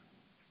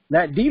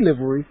 Not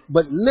delivery,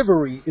 but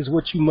livery is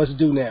what you must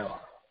do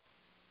now.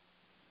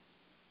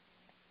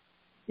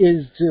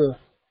 Is to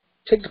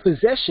take the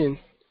possession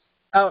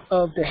out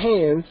of the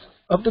hands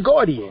of the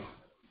guardian.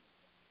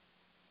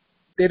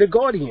 They're the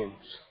guardians.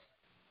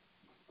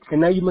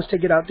 And now you must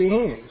take it out their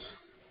hands.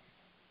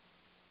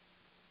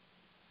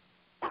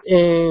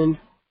 And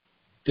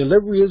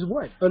delivery is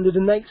what? Under the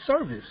night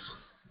service.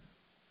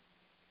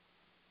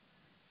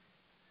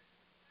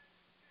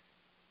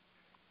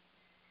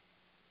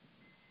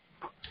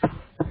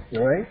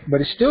 All right?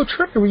 But it's still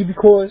trickery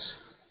because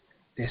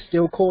they're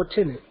still called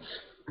tenants.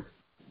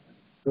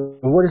 And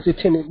what is a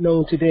tenant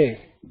known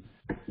today?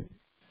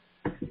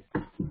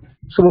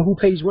 Someone who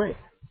pays rent.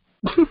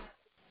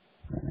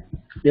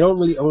 They don't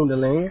really own the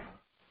land.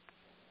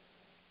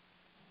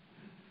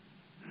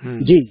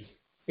 D.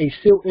 A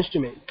sealed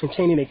instrument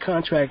containing a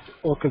contract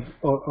or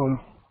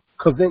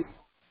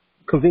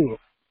convenience.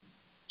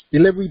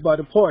 Delivery by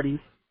the party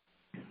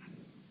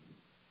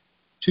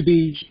to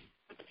be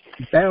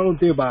bound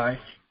thereby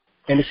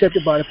and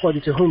accepted by the party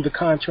to whom the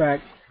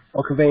contract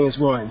or conveyance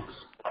runs.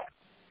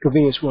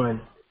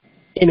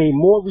 In a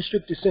more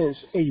restricted sense,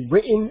 a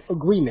written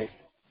agreement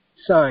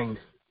signed,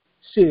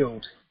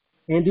 sealed,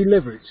 and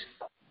delivered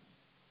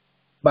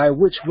by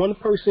which one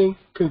person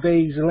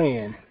conveys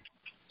land,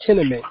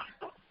 tenement,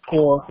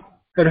 or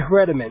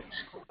hereditaments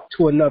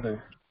to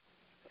another.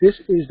 This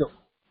is the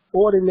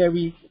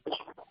ordinary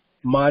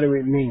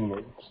moderate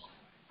means.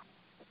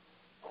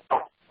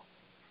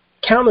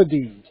 counter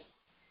deed,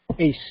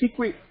 a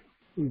secret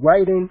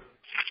writing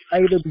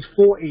either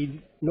before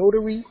a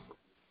notary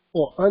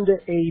or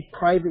under a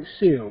private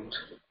seal,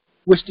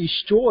 which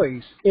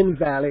destroys,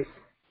 invalid,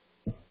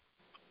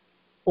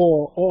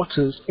 or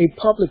alters a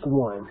public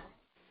one.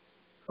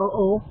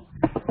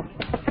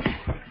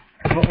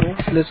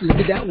 Let's look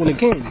at that one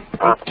again.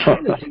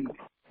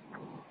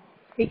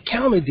 A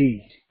counter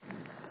deed,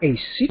 a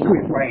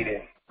secret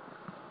writing,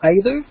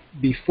 either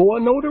before a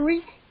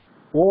notary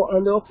or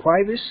under a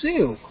private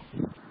seal,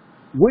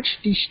 which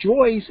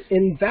destroys,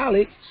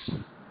 invalidates,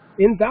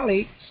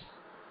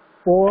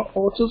 or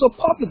alters a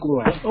public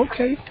one.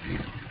 Okay.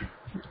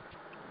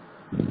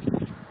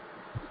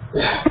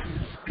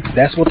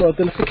 That's what the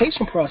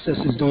authentication process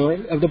is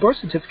doing of the birth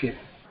certificate.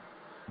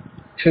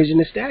 Changing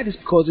the status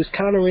because it's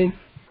countering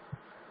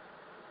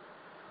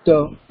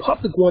the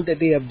public one that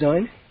they have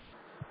done,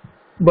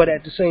 but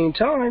at the same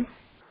time,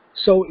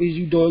 so is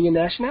you doing your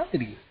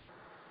nationality.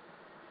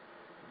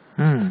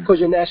 Because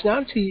your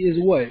nationality is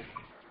what?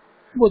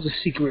 It was a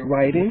secret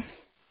writing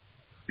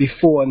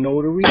before a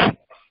notary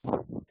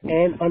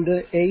and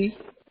under a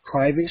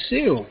private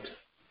seal.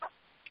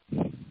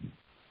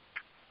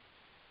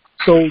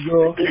 So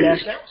your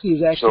nationality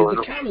is actually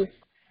the counter.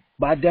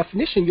 By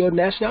definition, your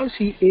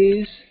nationality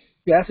is,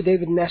 your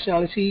affidavit of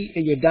nationality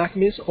and your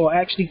documents are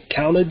actually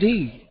counter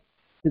deed.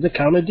 It's a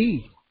counter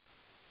deed.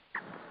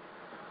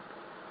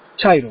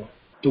 Title.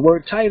 The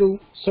word title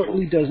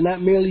certainly does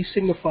not merely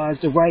signify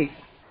the right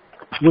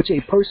which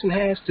a person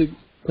has to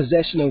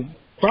possession of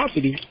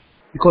property,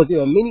 because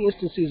there are many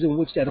instances in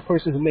which that a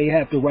person may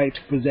have the right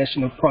to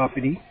possession of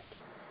property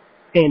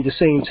and at the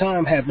same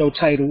time have no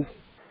title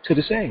to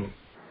the same.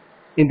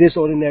 In this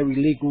ordinary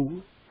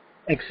legal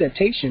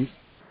acceptation,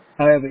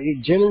 however,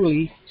 it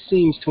generally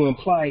seems to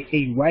imply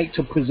a right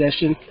to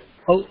possession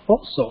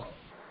also.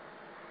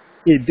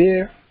 It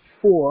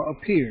therefore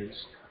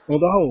appears, on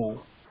the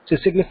whole, to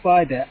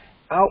signify the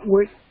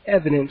outward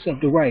evidence of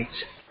the right,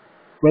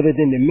 rather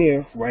than the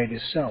mere right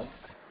itself.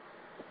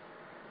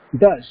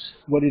 Thus,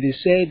 what it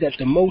is said that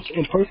the most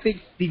imperfect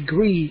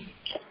degree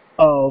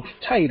of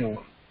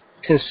title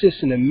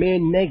consists in a mere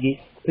naked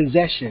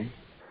possession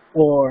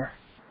or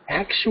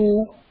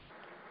actual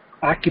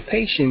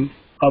occupation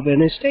of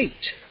an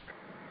estate.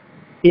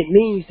 It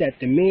means that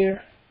the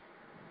mere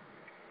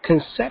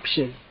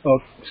conception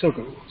or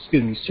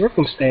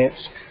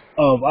circumstance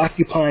of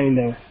occupying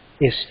the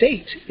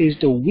estate is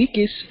the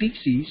weakest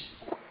species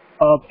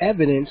of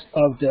evidence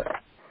of the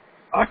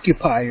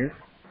occupier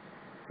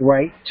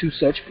right to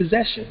such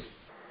possession.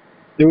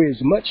 There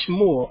is much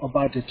more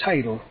about the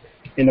title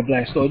in the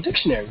Black's Law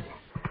Dictionary,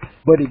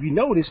 but if you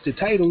notice, the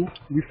title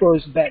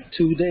refers back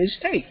to the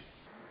estate.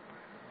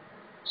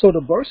 So the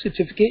birth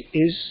certificate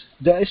is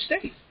the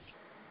estate.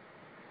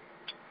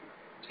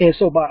 And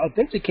so by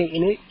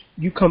authenticating it,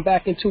 you come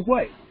back into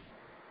what?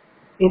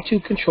 Into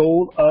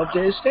control of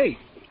the estate.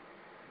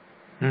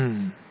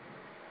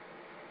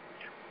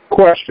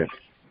 Question.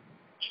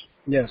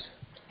 Yes.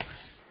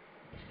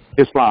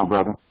 It's fine,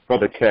 brother.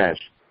 Brother Cash.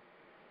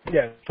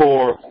 Yeah.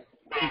 For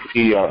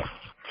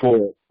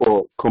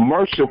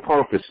commercial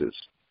purposes,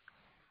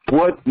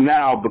 what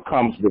now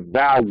becomes the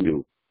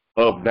value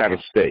of that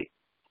estate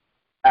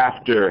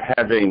after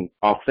having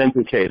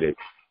authenticated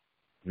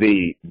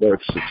the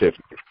birth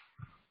certificate?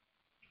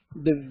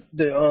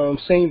 The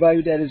same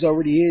value that it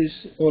already is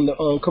on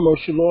the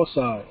commercial law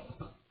side,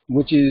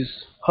 which is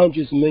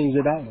hundreds of millions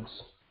of dollars.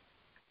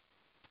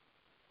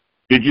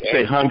 Did you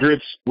say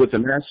hundreds with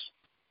an S?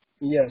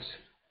 Yes.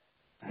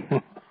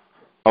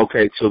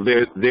 Okay, so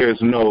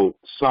there's no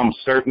sum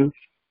certain?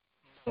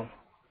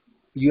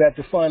 You have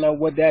to find out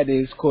what that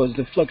is, because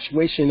the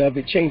fluctuation of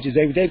it changes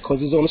every day because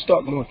it's on the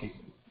stock market.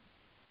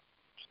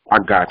 I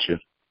got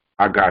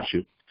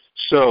you.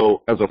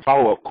 So, as a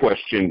follow-up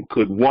question,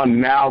 could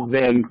one now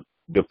then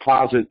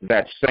deposit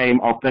that same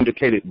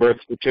authenticated birth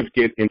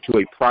certificate into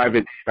a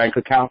private bank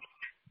account?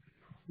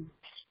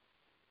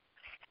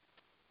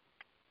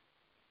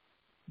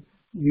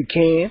 You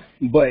can,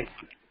 but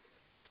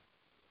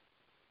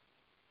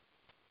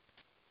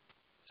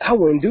I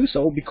wouldn't do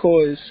so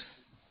because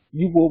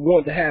you will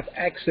want to have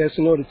access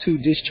in order to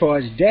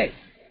discharge debt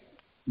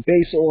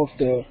based off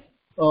the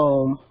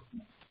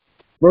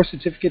birth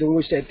certificate in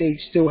which that they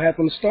still have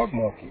in the stock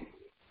market.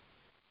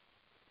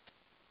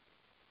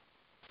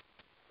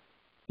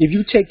 If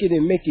you take it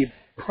and make it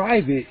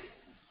private,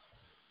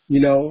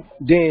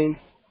 then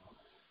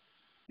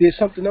there's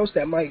something else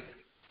that might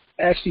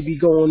actually be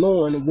going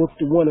on with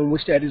the one in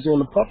which that is on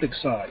the public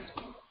side.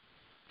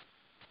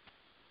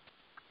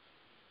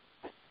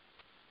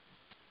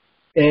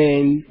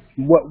 And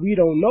what we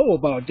don't know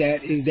about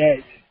that is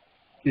that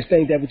there's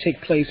things that would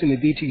take place in the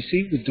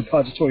DTC, the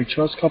Depository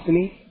Trust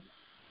Company,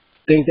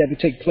 things that would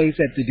take place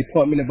at the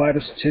Department of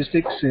Vital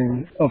Statistics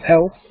and of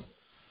Health,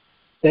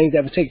 things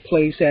that would take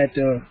place at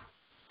the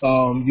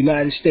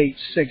United States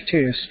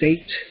Secretary of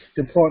State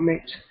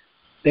Department,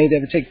 things that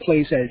would take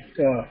place at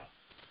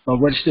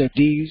Register of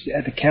Deeds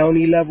at the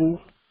county level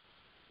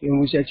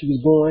in which that you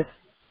was born.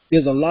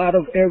 There's a lot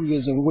of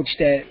areas in which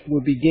that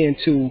would begin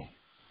to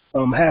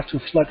have to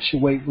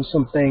fluctuate with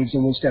some things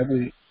in which that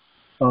would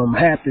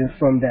happen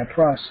from that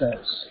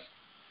process.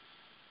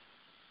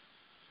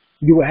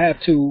 You would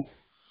have to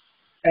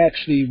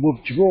actually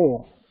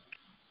withdraw,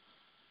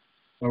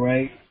 all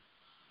right,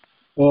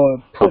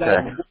 or put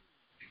out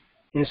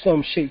in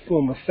some shape,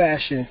 form, or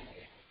fashion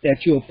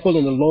that you're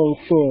pulling a loan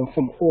firm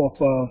from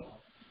off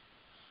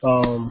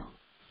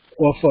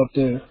of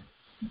the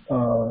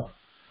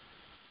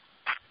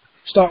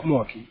stock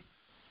market,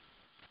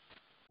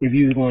 if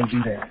you were going to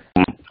do that.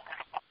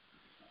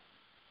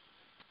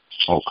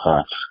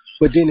 Okay.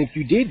 But then if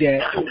you did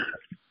that,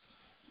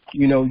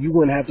 you know, you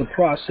wouldn't have the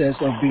process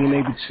of being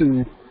able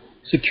to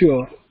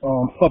secure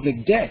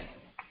public debt.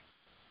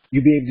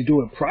 You'd be able to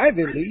do it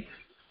privately,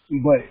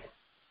 but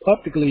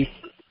publicly,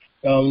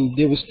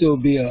 there would still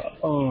be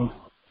an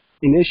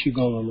issue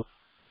going on.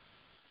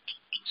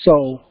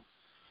 So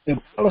the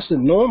balance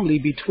normally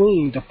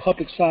between the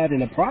public side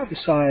and the private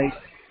side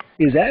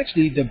is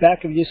actually the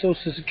back of your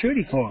Social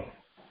Security card.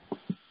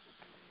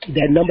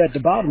 That number at the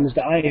bottom is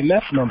the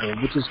IMF number,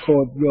 which is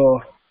called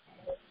your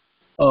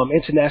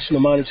International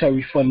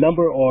Monetary Fund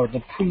number, or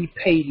the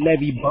prepaid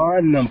levy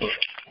bond number.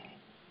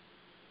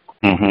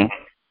 Mm-hmm.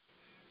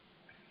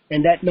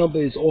 And that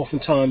number is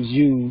oftentimes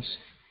used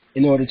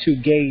in order to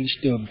gauge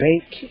the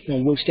bank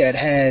in which that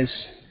has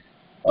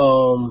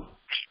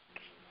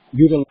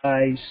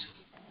utilized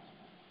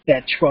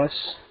that trust,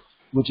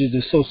 which is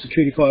the Social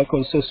Security card,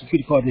 because the Social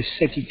Security card is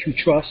set to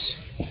trust.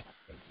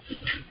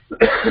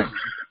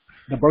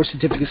 The birth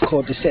certificate is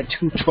called the set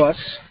to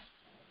trust,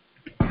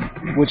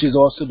 which is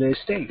also the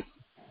estate.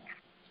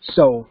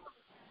 So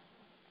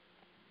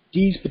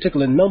these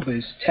particular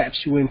numbers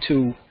taps you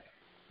into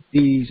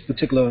these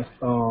particular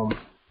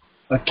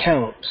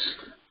accounts,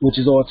 which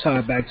is all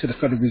tied back to the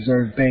Federal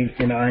Reserve Bank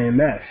and the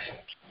IMF.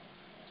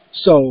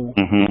 So,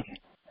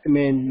 I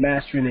mean,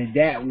 mastering it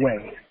that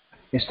way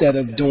instead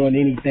of doing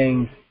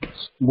anything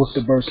with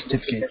the birth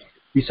certificate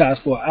besides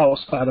for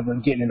outside of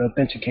getting it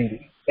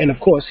authenticated. And of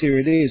course, here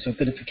it is,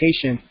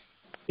 authentication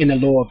in the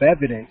law of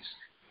evidence,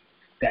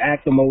 the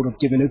act or mode of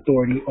giving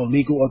authority or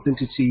legal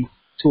authenticity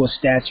to a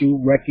statute,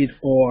 record,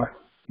 or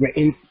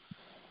written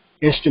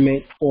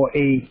instrument, or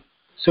a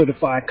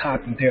certified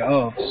copy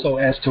thereof, so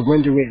as to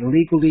render it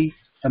legally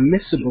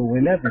admissible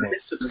in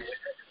evidence.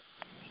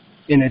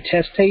 An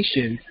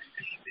attestation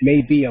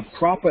may be a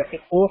proper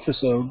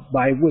officer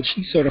by which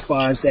he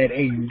certifies that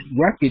a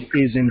record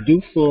is in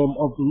due form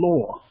of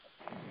law,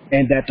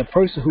 and that the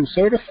person who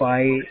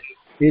certifies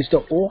it is the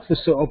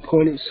officer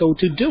appointed so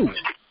to do.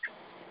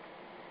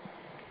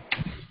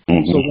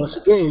 So once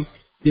again,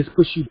 this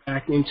puts you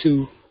back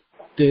into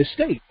the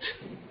estate.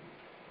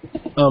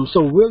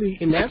 So really,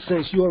 in that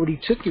sense, you already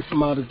took it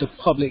from out of the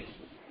public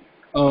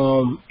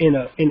in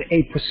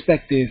a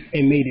perspective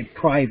and made it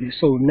private.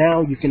 So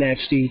now you can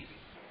actually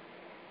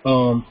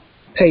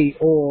pay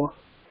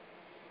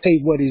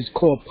what is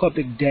called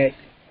public debt,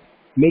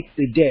 make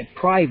the debt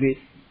private,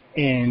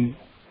 and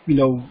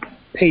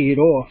pay it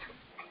off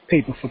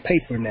paper for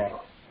paper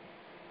now.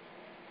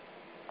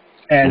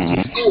 As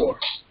before,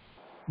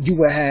 you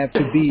would have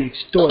to be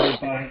extorted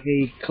by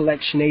a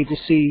collection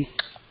agency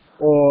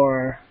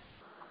or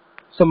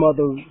some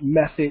other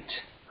method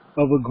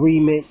of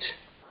agreement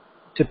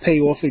to pay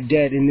off a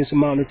debt in this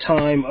amount of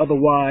time.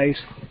 Otherwise,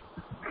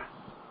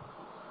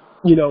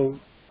 you'll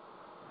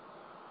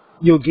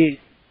get,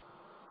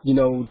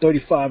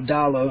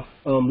 $35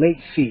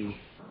 late fee,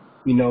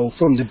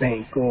 from the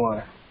bank,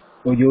 or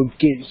you'll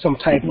get some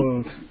type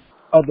of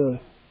other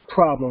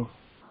problem,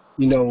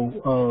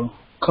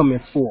 coming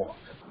forth.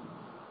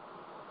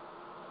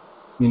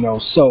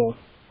 So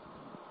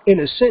in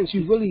a sense,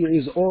 you really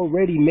is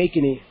already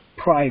making it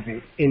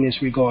private in this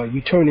regard.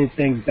 You're turning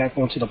things back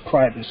onto the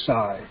private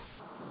side.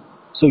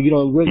 So you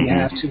don't really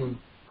have to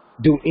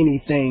do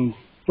anything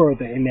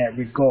further in that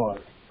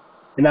regard.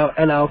 And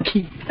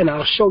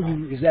I'll show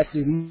you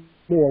exactly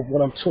more of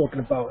what I'm talking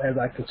about as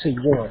I continue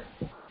on.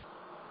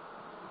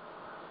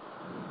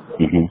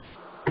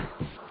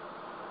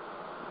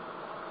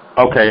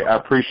 Okay, I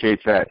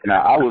appreciate that.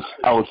 Now, I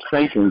was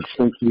thinking,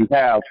 since we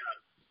have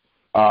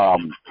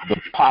the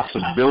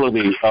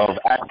possibility of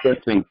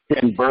accessing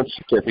 10 birth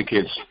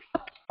certificates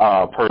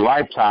per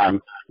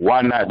lifetime,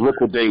 why not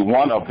liquidate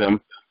one of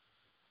them,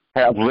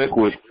 have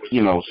liquid,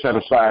 set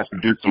aside to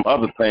do some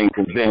other things,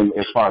 and then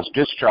as far as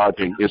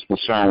discharging is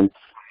concerned,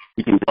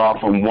 you can draw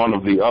from one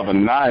of the other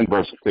 9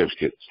 birth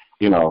certificates,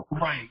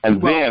 Right.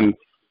 And then...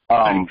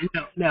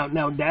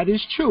 Now, that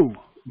is true.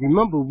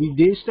 Remember, we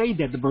did say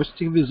that the birth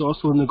certificate is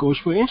also a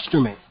negotiable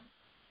instrument.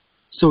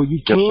 So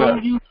you can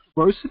use the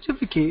birth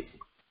certificate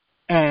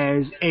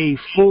as a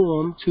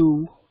form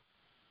to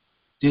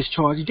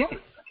discharge debt.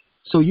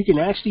 So you can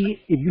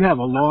actually, if you have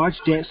a large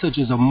debt such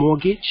as a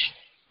mortgage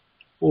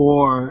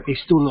or a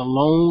student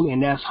loan,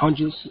 and that's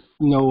hundreds,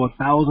 or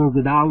thousands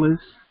of dollars,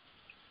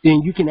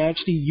 then you can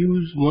actually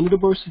use one of the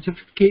birth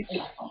certificates,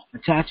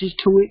 attach it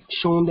to it,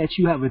 showing that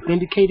you have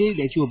authenticated,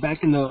 that you are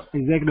back in the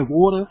executive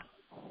order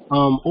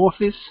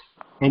office,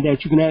 and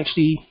that you can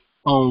actually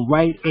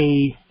write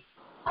a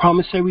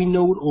promissory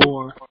note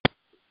or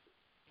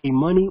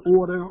money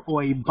order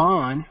or a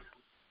bond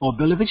or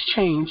bill of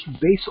exchange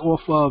based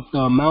off of the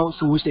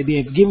amounts in which they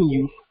have given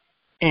you,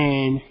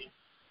 and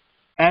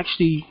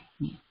actually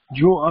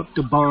draw up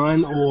the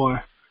bond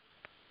or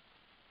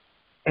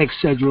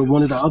etc.,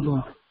 one of the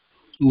other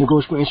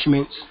negotiable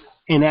instruments,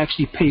 and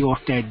actually pay off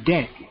that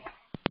debt.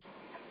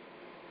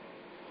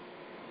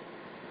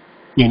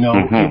 You know,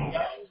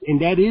 and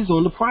that is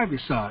on the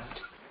private side.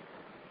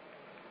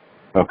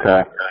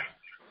 Okay.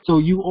 So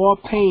you are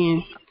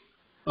paying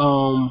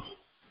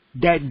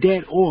that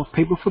debt off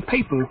paper for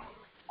paper,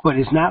 but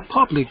it's not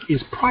public,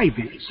 it's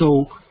private.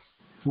 So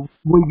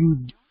when you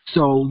do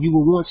so, you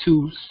will want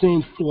to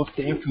send forth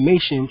the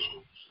information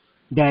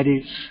that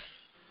is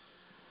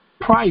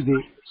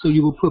private. So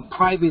you will put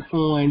private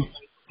on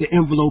the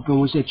envelope in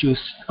which that you're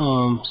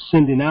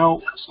sending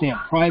out,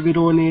 stamp private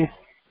on there.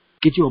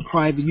 Get you a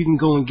private. You can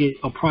go and get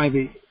a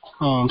private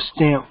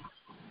stamp.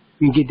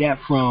 You can get that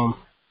from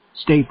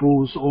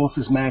Staples,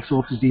 Office Max,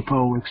 Office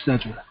Depot,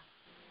 etc.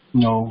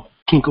 You know,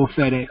 Kinko,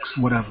 FedEx,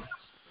 whatever.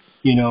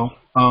 You know,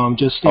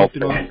 just stamp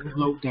it on an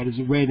envelope that is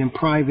read in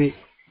private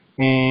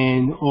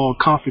or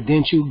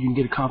confidential. You can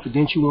get a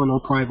confidential one or a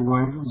private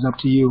one. It's up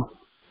to you.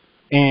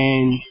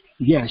 And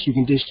yes, you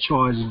can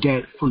discharge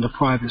debt from the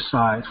private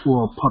side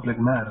for a public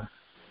matter.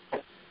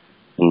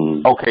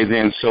 Okay,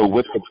 then, so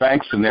with the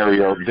bank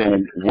scenario,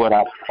 then what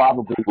I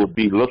probably would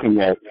be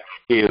looking at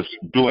is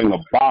doing a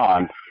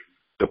bond,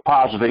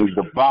 depositing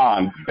the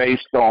bond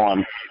based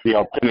on the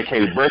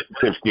authenticated birth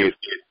certificate.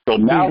 So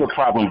now the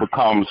problem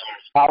becomes,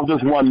 how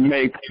does one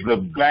make the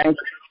bank,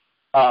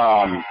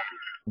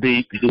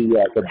 the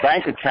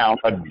bank account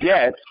a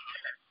debt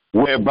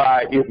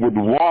whereby it would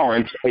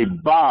warrant a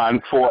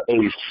bond for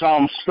a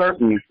sum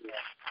certain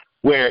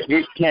where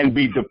it can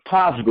be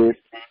deposited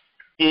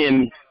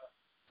in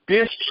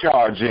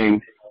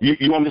discharging?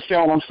 You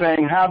understand what I'm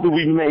saying? How do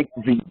we make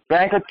the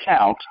bank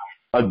account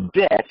a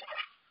debt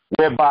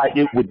whereby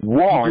it would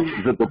warrant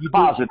the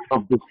deposit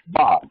of this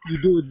bond?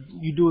 You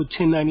do a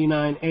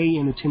 1099A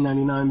and a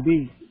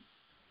 1099B.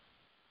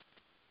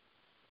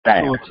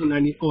 Damn. Or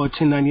a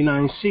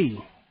 1099C,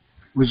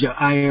 which your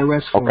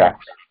IRS forms. Okay.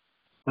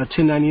 A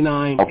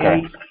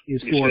 1099A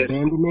is for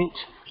abandonment,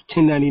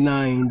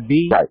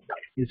 1099B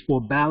is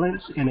for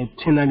balance, and a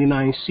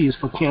 1099C is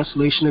for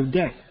cancellation of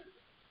debt.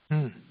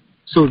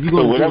 So if you're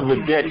going whatever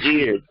the debt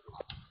is.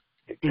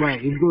 Right,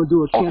 if you're going to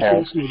do a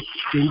cancellation,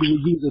 then you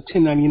would use a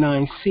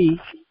 1099C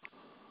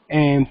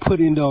and put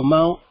in the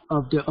amount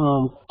of the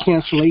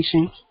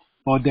cancellation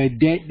or the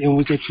debt in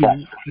which that you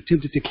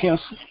attempted to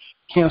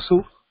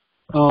cancel.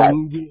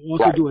 You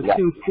also do a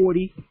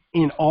 1040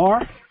 in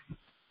R.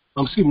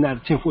 Excuse me, not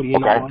a 1040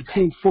 in R, a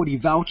 1040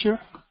 voucher.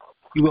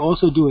 You will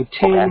also do a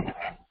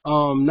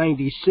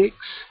 1096,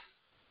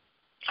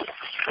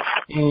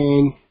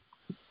 and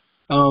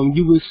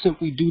you will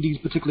simply do these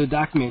particular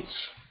documents.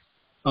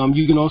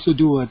 You can also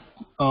do an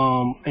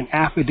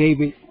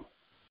affidavit,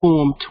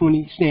 form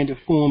 20, standard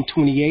form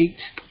 28,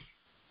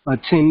 a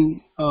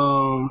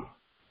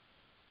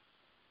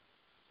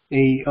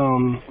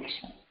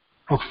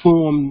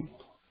form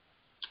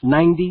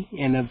 90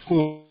 and a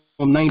form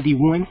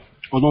 91,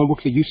 along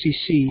with the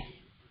UCC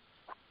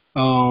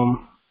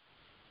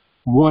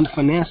one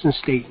financing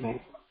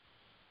statement.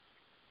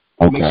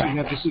 Make sure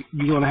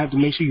you're going to have to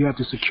make sure you have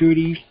the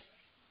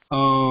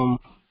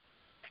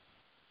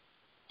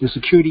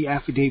security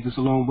affidavits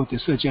along with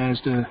it, such as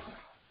the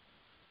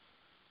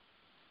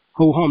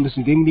whole harmless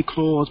indemnity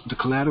clause, the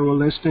collateral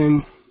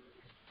listing,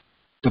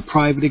 the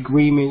private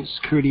agreement,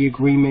 security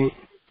agreement.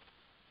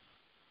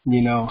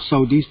 You know,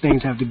 so these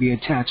things have to be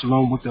attached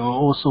along with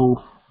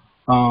also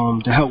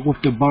to help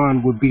with the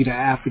bond would be the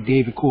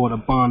affidavit called a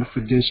bond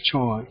for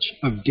discharge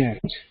of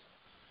debt.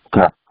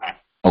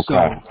 So,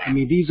 I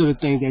mean, these are the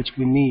things that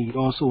you would need.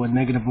 Also, a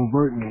negative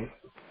avertment.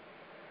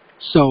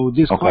 So,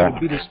 this quite a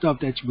bit of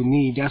stuff that you would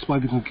need. That's why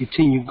we're going to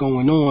continue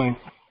going on.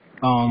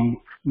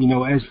 You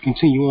know, as we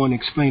continue on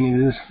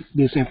explaining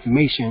this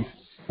information,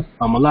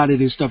 a lot of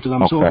this stuff that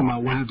I'm talking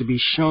about will have to be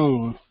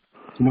shown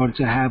in order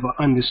to have an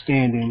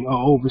understanding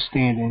or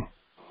overstanding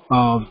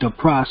of the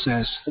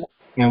process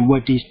and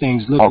what these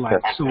things look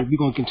like. So we're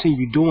going to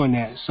continue doing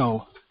that.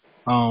 So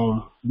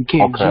we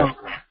can't jump,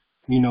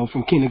 you know,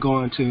 from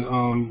kindergarten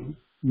to,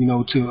 you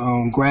know,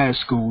 to grad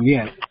school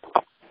yet.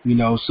 You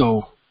know,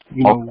 so,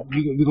 you know,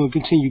 we're going to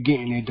continue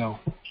getting it, though.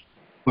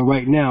 But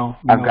right now,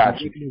 you know,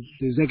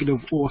 the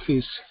executive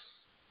office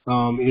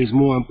is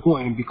more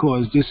important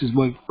because this is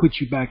what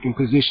puts you back in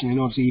position in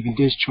order to even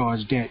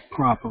discharge debt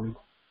properly.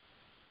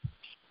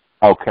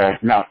 Okay.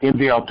 Now, in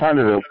the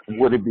alternative,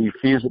 would it be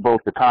feasible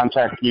to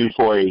contact you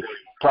for a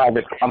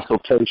private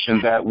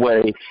consultation? That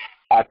way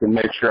I can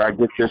make sure I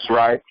get this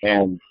right.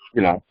 And,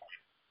 you know,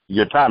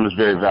 your time is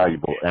very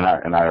valuable, and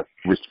I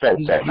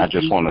respect that, and I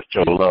just want to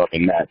show love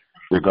in that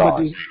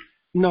regard.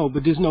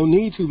 But there's no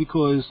need to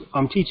because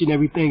I'm teaching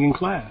everything in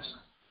class.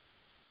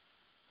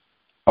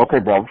 Okay,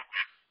 brother.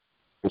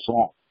 It's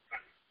on.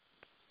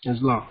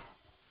 It's long.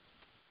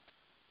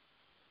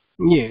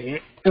 Yeah.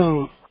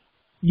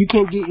 you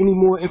can't get any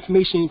more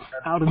information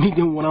out of me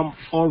than what I'm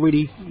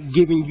already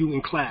giving you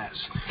in class.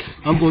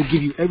 I'm going to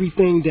give you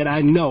everything that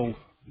I know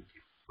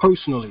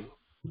personally,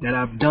 that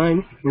I've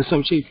done in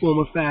some shape, form,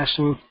 or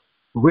fashion,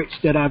 writs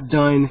that I've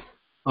done,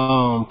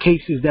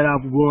 cases that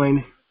I've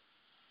won.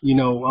 You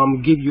know, I'm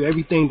going to give you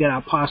everything that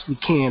I possibly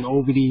can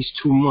over these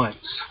 2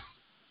 months.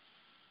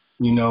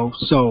 You know,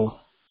 so,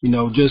 you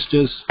know, just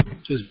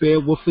bear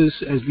with us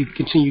as we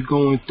continue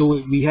going through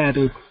it. We had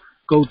to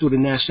go through the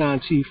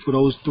nationality for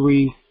those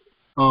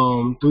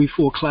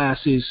 4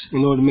 classes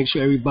in order to make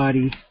sure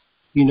everybody,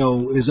 you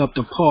know, is up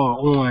to par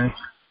on,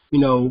 you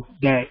know,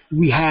 that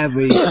we have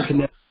a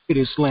connection to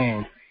this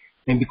land.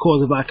 And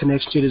because of our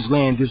connection to this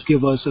land, this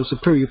gives us a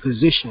superior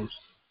position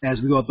as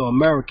we are the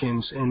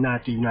Americans and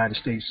not the United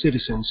States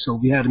citizens. So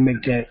we had to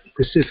make that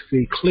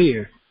specifically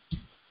clear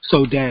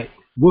so that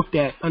with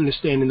that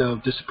understanding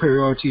of the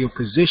superiority of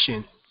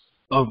position,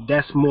 of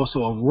that's more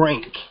so of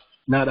rank,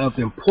 not of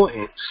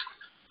importance,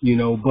 you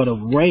know, but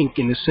of rank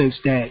in the sense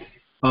that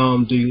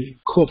the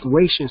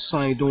corporation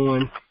signed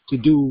on to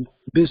do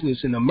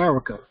business in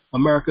America.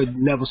 America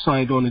never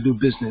signed on to do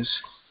business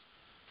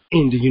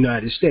in the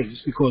United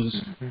States because,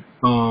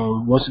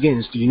 once again,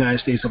 it's the United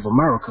States of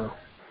America.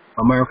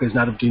 America is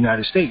not of the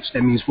United States.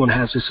 That means one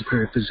has a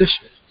superior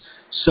position.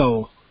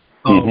 So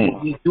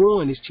what we're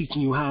doing is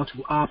teaching you how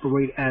to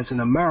operate as an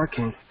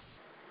American,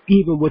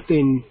 even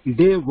within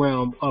their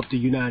realm of the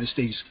United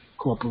States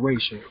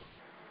corporation.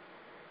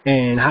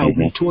 And how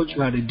we taught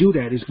you how to do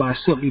that is by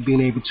simply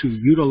being able to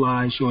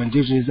utilize your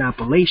indigenous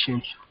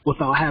appellation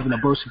without having a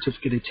birth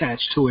certificate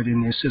attached to it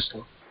in their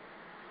system.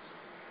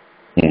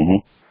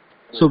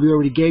 So we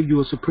already gave you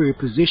a superior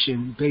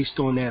position based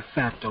on that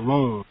fact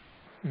alone.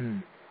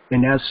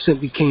 And that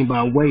simply came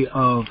by way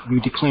of you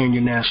declaring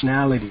your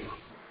nationality.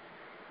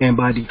 And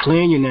by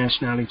declaring your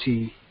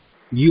nationality,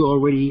 you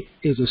already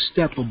is a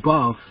step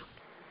above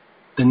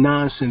the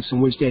nonsense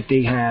in which that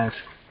they have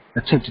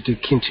attempted to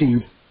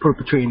continue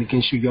perpetrating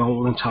against you your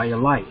whole entire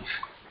life.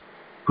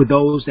 For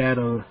those that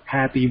are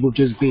happy with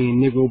just being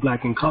Negro,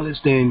 Black, and colors,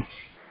 then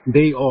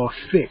they are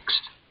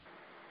fixed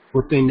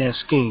within that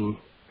scheme,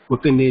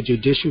 within their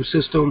judicial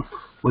system,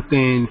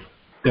 within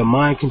their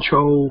mind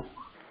control,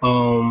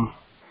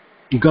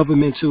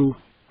 governmental,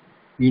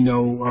 you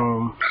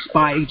know,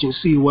 spy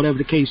agency, whatever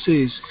the case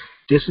is.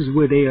 This is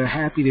where they are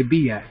happy to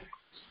be at.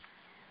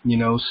 You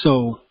know,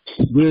 so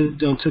we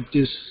done took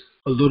this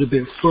a little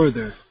bit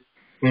further.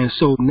 And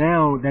so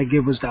now that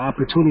gives us the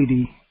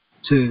opportunity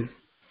to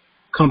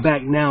come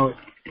back now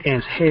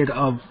as head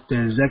of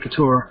the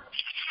executor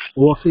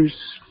office.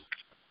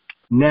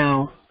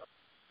 Now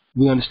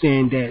we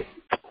understand that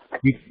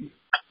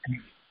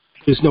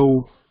there's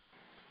no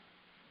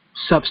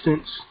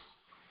substance,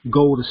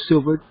 gold or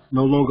silver,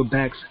 no longer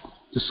backs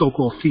the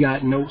so-called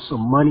fiat notes or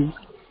money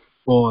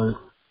or,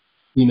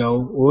 you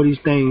know, all these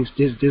things.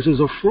 This is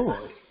a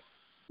fraud.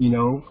 You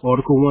know,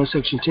 Article 1,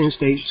 Section 10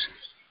 states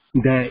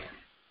that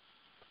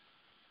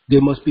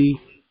there must be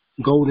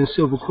gold and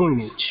silver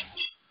coinage.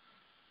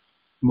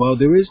 Well,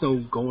 there is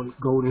no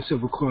gold and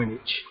silver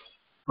coinage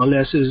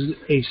unless it's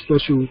a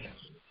special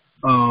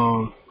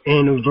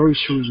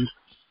anniversary,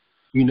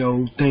 you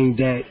know, thing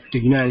that the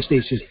United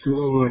States is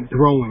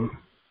throwing,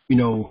 you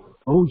know,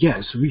 oh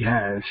yes, we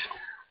have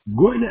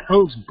 1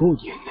 ounce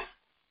bullion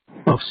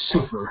of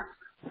silver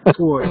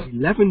for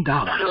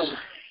 $11.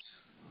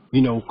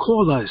 You know,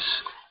 call us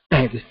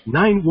at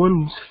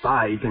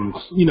 915, and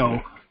you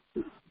know,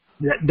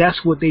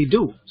 that's what they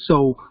do.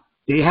 So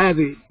they have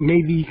it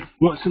maybe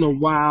once in a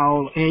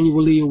while,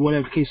 annually, or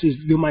whatever the case is.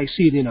 You might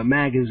see it in a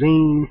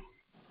magazine,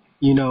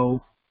 you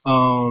know.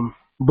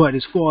 But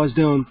as far as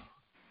them,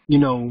 you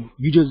know,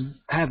 you just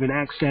having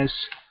access,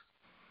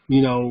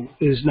 you know,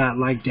 is not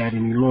like that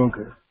any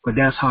longer. But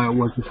that's how it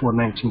was before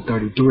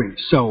 1933.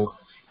 So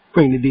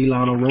Franklin D.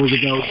 Delano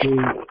Roosevelt did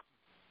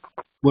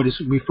what is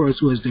referred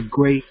to as the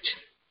Great,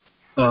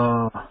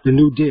 the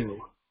New Deal.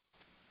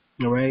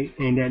 All right,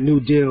 and that New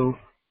Deal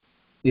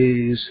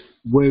is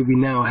where we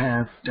now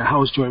have the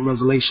House Joint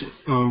Resolution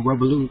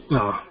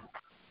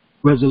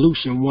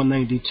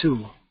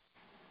 192,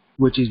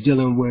 which is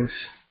dealing with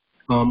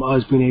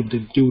us being able to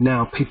do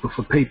now paper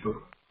for paper,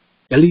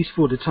 at least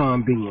for the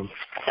time being.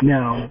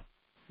 Now,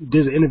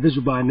 there's an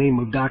individual by the name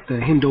of Dr.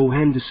 Hendo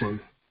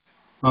Henderson,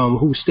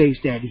 who states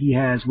that he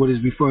has what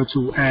is referred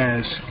to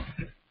as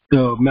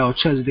the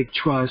Melchizedek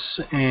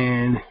Trust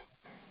and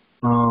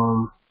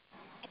the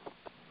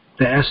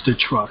Esther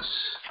Trust.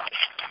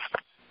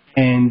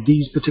 And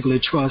these particular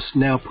trusts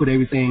now put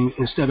everything,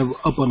 instead of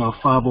up on a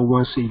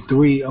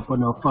 501c3, up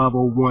on a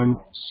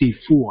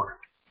 501c4,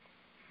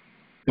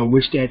 in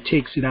which that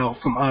takes it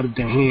out from out of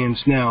the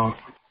hands now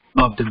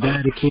of the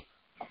Vatican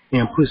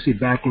and puts it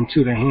back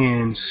into the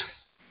hands,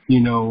 you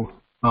know,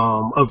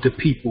 of the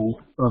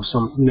people of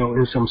some, you know,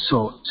 in some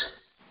sort.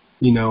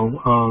 You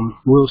know,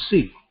 we'll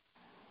see.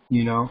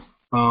 You know,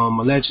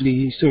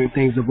 allegedly certain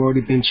things have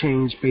already been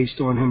changed based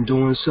on him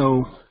doing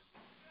so.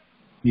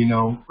 You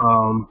know,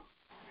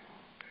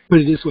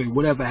 put it this way,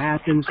 whatever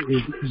happens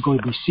is going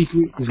to be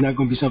secret. It's not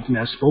going to be something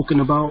that's spoken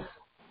about.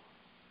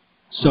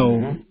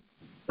 So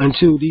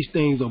until these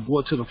things are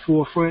brought to the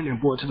forefront and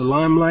brought to the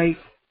limelight,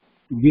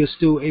 we are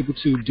still able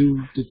to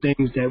do the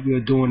things that we are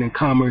doing in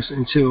commerce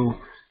until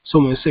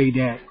someone say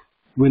that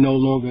we're no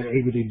longer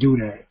able to do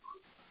that.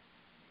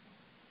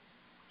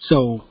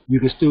 So you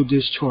can still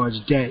discharge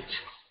debt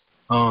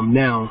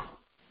now,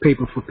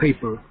 paper for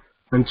paper,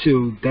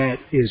 until that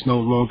is no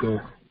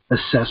longer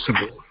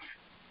accessible.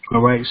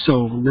 All right,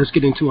 so let's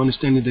get into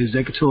understanding the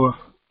executor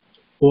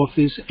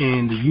office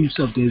and the use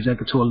of the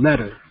executor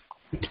letter.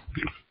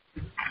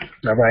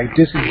 All right,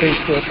 this is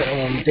based off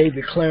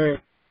David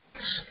Clarence.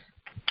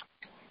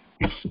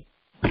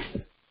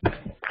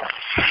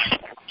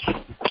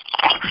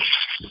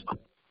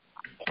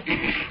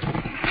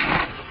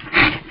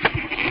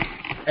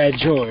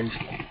 Adjourned,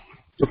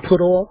 to put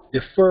off,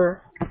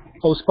 defer,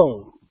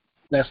 postpone.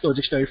 Last Law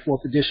Dictionary,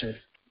 4th edition.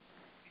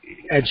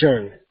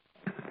 Adjourn.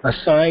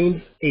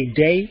 Assign a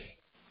day,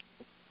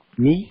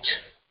 meet.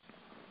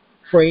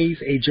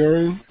 Phrase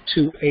adjourn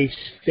to a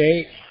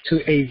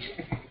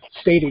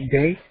stated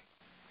day.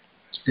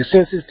 The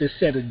census to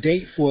set a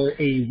date for a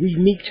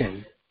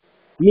re-meeting,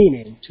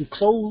 meaning to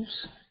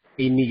close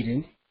a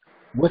meeting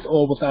with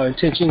or without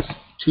intentions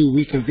to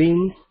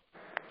reconvene.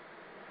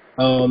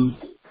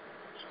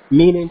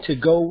 Meaning to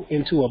go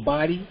into a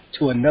body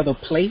to another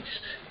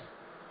place.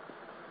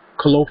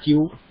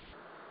 Colloquial.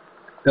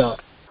 The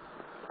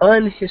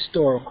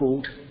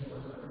unhistorical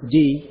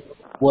D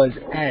was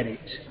added,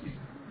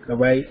 all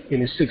right,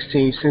 in the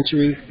 16th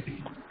century.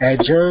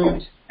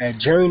 Adjourned,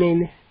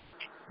 adjourning,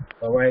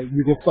 all right.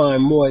 You can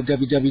find more at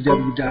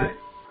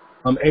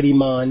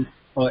www.eddieman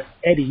or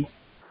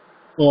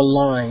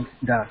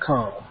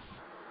eddieonline.com,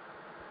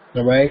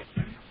 all right.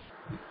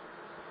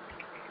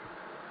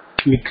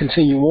 We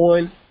continue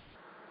on.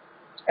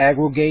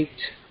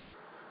 Aggregate.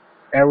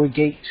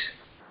 Arrogate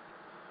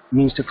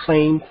means to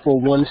claim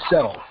for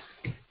oneself.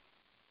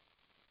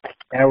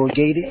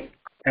 Arrogated,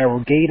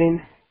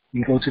 arrogating,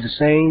 you go to the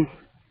same.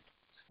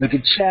 Look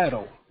at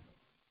chattel,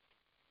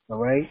 all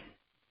right?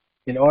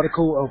 An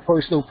article of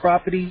personal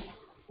property,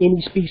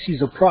 any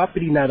species of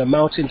property not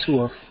amounting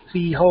to a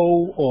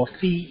freehold or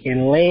fee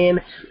in land.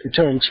 The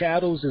term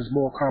chattels is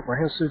more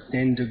comprehensive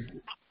than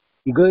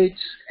the goods,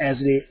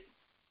 as it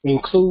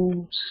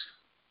includes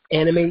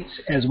animates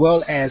as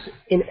well as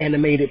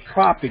inanimated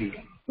property.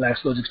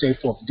 Last Law Dictionary,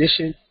 4th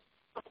edition.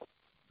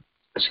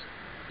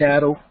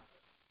 Chattel.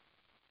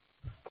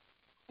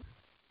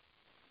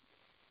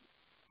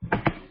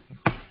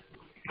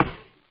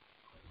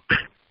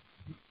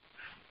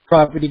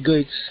 Property,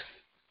 goods,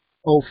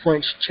 Old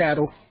French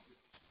chattel.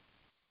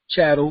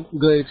 Chattel,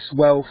 goods,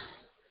 wealth,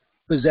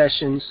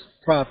 possessions,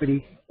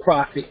 property,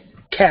 profit,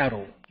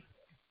 cattle.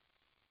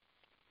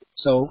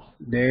 So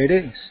there it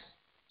is.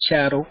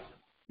 Chattel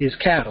is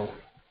cattle.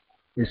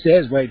 It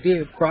says right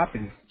there,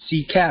 property.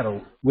 See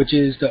cattle, which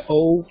is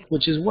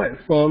what?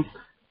 From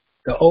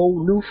the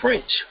old New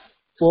French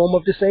form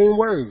of the same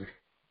word.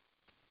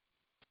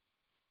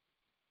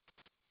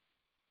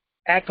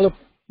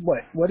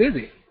 What is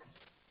it?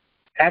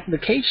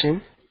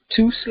 Application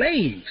to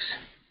slaves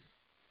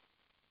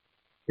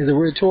is a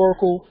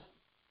rhetorical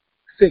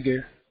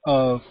figure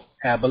of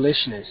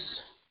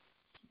abolitionists.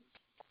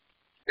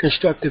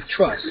 Constructive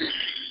trust.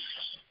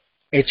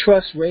 A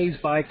trust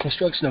raised by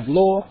construction of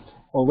law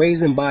or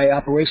raised by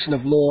operation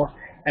of law,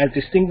 as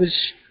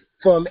distinguished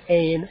from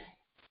an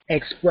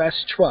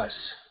express trust,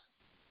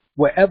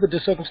 wherever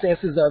the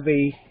circumstances of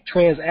a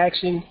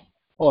transaction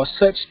are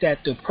such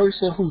that the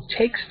person who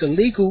takes the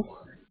legal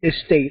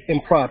estate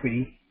and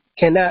property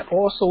cannot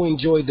also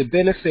enjoy the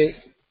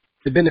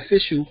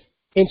beneficial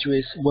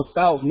interest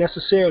without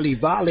necessarily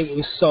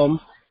violating some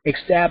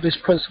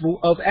established principle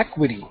of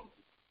equity.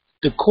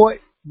 The court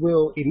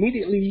will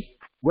immediately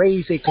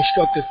raise a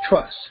constructive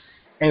trust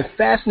and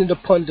fasten it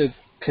upon the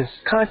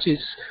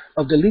conscience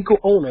of the legal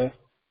owner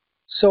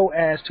so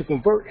as to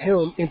convert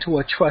him into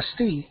a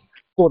trustee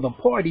for the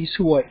parties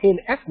who are in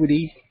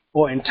equity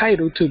or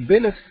entitled to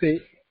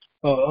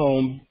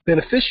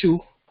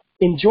beneficial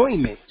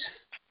enjoyment.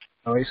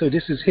 All right, so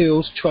this is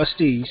Hill's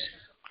Trustees,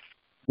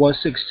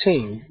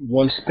 116,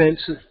 1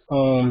 Spence,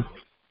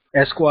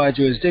 Esquire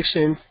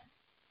Jurisdiction,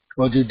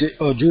 or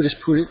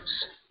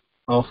Jurisprudence,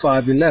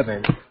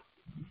 511.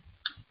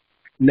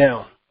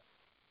 Now,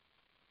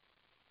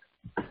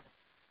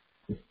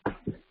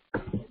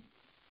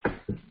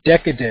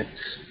 decadence,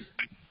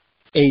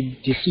 a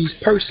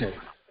deceased person,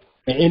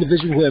 an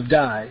individual who have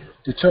died.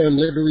 The term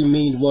literally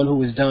means one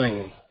who is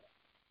dying.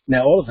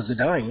 Now, all of us are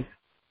dying,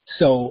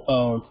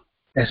 so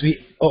as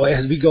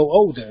we grow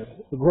older,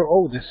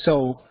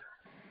 so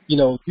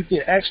you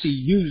can actually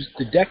use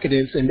the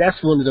decadence, and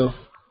that's one of the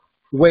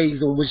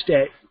ways in which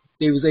that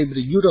they was able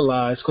to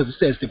utilize, because it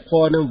says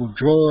departing,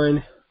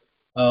 withdrawing.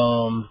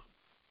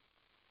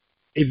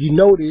 If you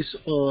notice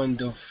on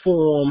the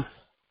form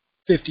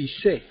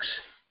 56,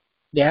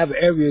 they have an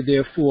area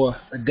there for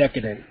a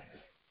decadent.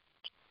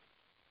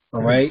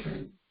 All right.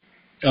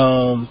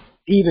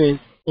 Even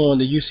on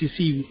the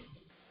UCC,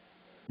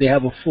 they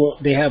have an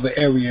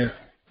area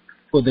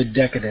for the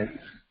decadent.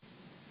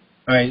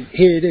 All right.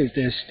 Here it is.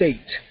 The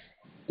estate.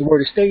 The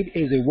word estate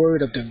is a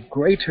word of the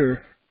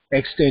greater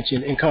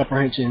extension and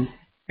comprehension.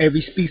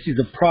 Every species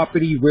of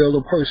property, real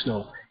or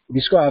personal. It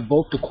describes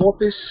both the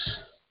corpus,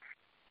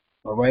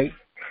 all right,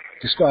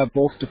 describe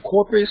both the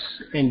corpus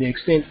and the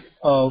extent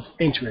of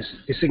interest.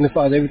 It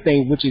signifies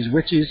everything which is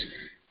riches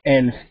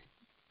and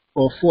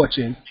or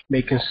fortune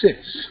may consist.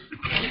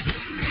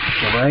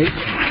 All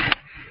right?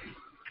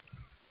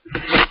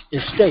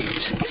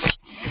 Estate,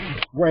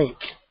 rank,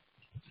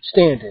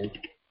 standing,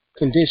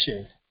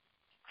 condition.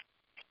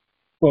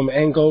 From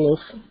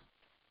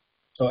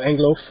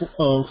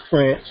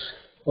France,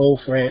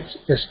 Old France,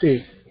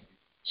 estate.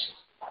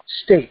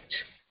 State,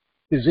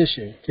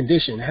 position,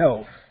 condition,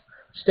 health,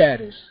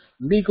 status,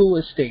 legal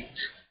estate,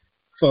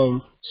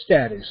 from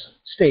status,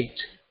 state,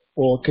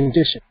 or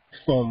condition,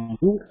 from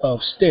root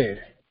of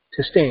stead,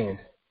 to stand,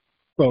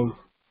 from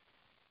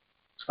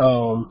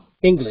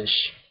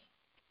English,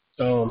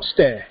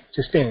 stead,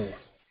 to stand.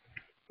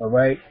 All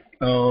right.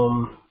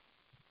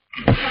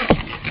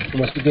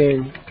 Once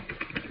again,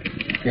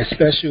 they're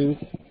special,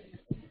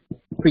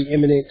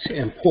 preeminent,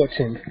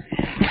 important.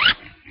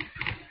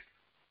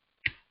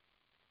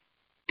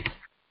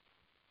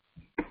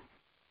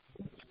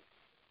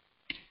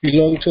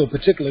 Belong to a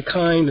particular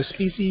kind of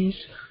species,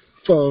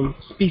 from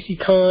species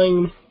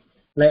kind,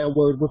 Latin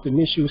word with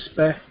initial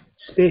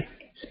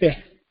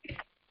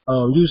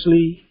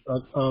usually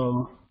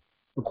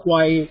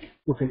acquired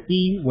with an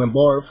E when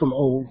borrowed from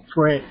Old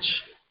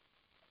French,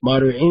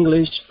 modern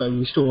English, by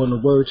restoring the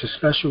word to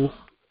special,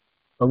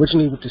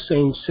 originally with the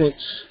same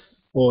sense,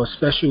 or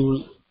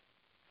special,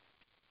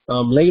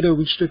 later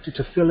restricted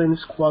to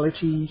feelings,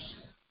 qualities,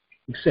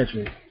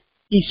 etc.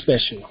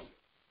 E-special.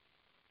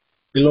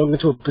 Belonging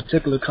to a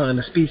particular kind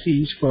of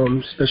species,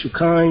 from special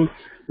kind,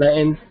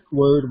 Latin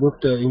word with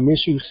the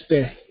initial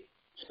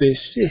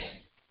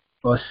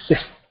or se.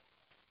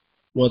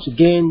 Once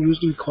again,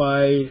 usually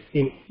required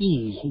in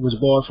E, was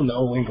borrowed from the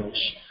Old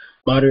English.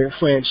 Modern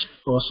French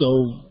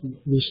also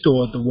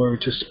restored the word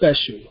to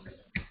special.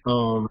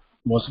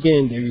 Once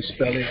again, they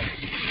respell it.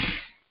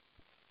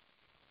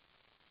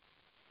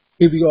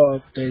 Here we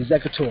are, the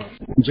executor.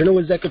 General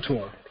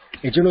executor.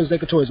 A general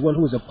executor is one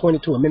who is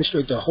appointed to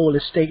administrate the whole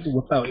estate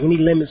without any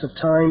limits of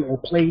time or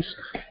place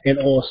and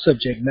all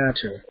subject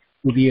matter.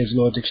 Reviews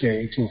Law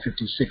Dictionary,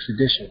 1856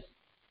 edition.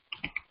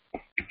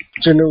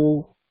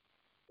 General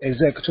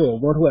executor,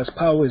 one who has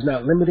power is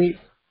not limited,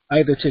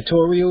 either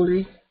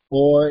territorially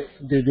or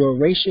the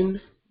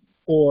duration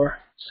or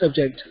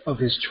subject of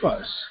his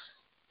trust.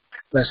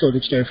 That's Law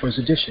Dictionary, first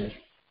edition.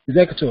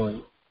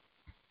 Executor,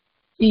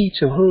 he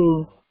to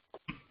whom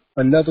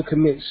another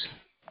commits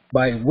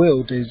by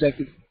will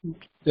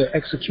the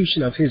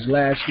execution of his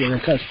last will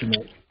and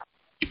testament.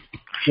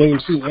 William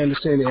C.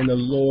 Anderson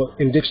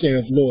in Dictionary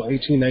of Law,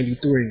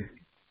 1893.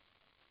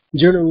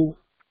 General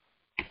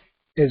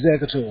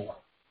executor,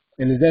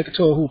 an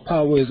executor whose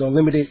power is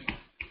unlimited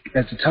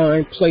as to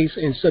time, place,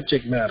 and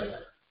subject matter.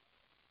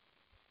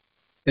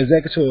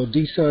 Executor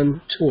de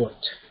sun tort.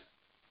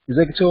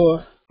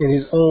 Executor in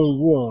his own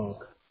wrong.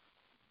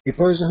 A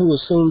person who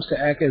assumes to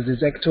act as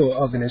executor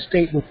of an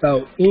estate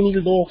without any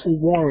lawful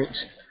warrant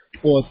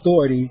or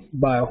authority,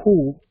 by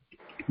who,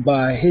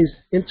 by his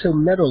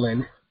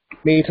intermeddling,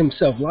 made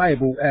himself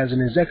liable as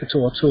an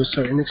executor to a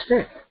certain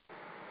extent.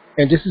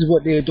 And this is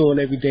what they're doing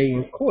every day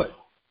in court.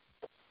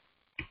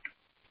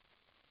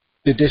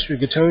 The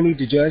district attorney,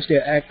 the judge,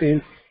 they're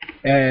acting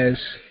as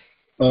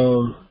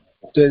the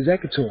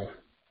executor.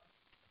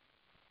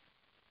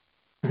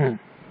 Mm-hmm.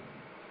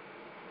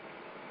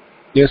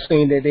 They're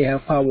saying that they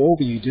have power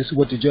over you. This is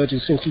what the judge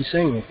is essentially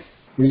saying.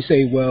 When you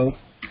say, well,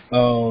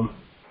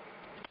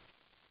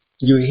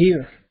 you're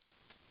here,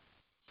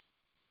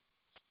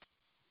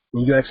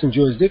 and you ask him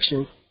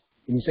jurisdiction,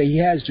 and you say he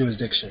has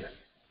jurisdiction.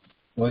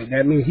 Well,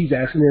 that means he's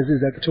acting as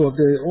executor of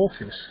the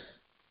office,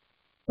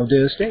 of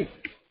the estate.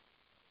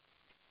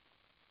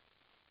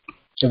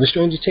 If a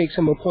stranger takes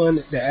him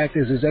upon to act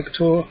as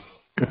executor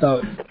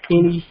without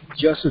any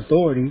just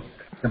authority,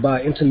 and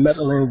by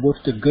intermeddling with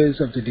the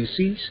goods of the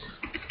deceased,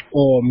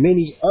 or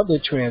many other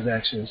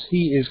transactions,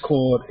 he is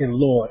called in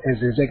law as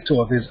the executor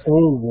of his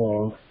own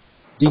wrong,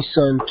 de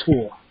sun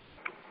tort.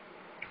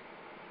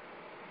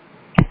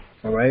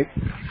 All right.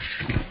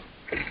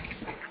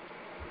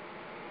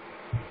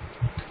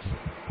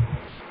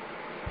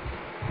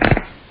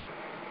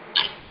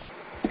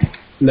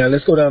 Now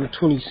let's go down to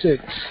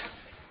 26.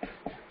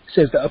 It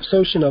says the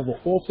assertion of an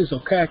office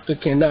or character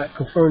cannot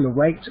confirm the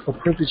right or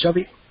privilege of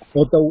it,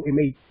 although it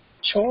may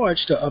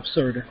charge the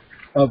usurper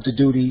of the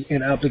duty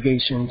and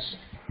obligations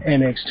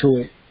annexed to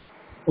it.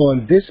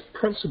 On this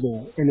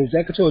principle, an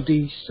executor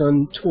de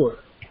sun tort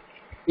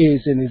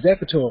is an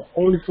executor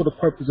only for the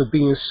purpose of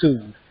being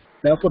sued,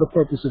 not for the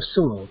purpose of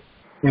suing.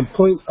 In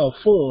point of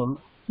form,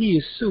 he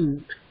is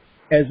sued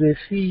as if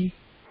he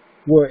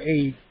were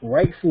a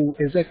rightful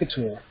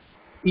executor.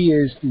 He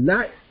is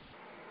not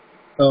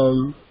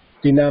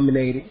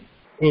denominated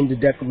in the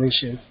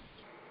declaration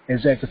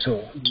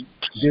executor.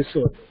 This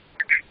sort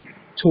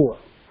tort.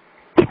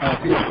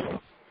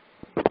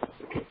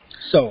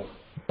 So,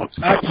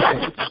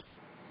 occupant.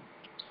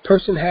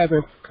 person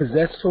having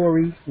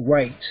possessory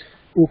rights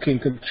who can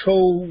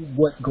control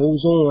what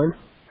goes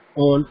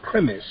on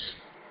premise,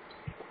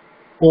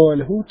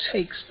 on who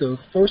takes the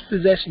first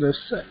possession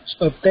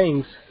of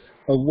things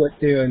of what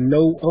there are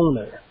no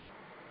owner,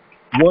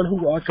 one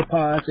who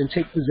occupies and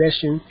takes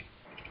possession,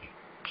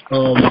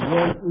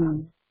 one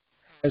who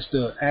has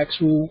the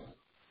actual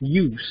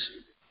use,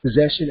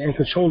 possession, and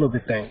control of the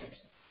thing.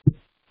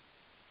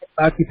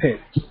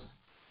 Occupant,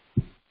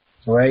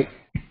 right?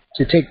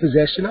 To take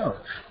possession of.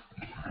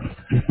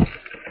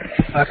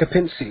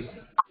 Occupancy,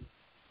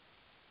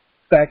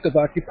 fact of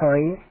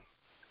occupying,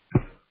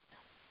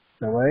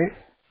 all right?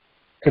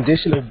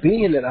 Condition of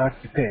being an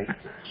occupant.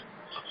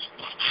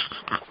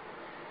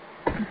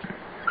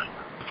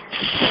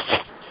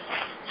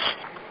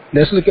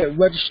 Let's look at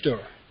register.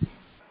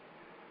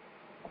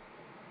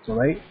 All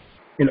right?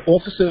 An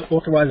officer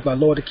authorized by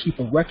law to keep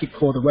a record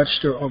called a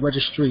register or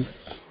registry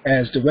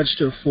as the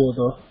register for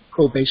the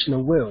probation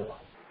of will.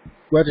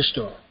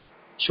 Register,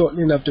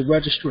 shortening of the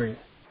registry.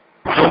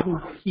 One who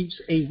keeps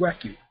a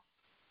record.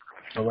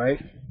 All right?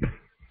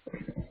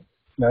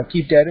 Now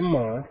keep that in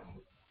mind.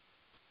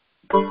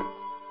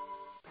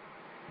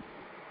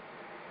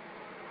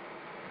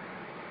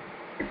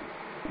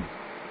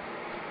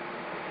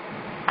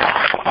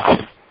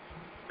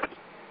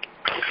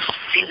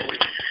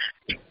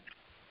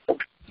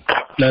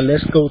 Now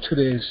let's go to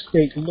the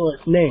state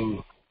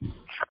name.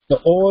 The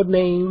all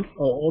name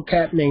or all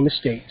cap name of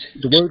state.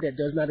 The word that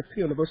does not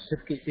appear on the birth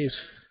certificate is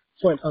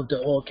front of the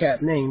all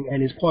cap name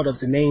and is part of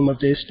the name of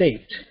the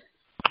estate.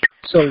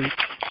 So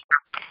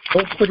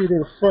don't put it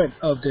in front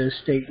of the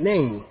estate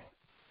name.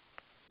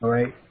 All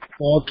right,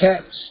 all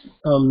caps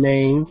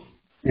name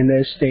in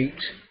the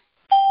estate,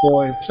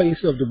 or in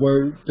place of the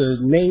word, the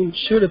name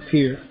should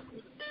appear.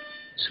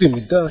 Excuse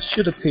me, the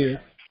should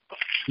appear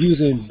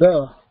using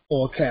the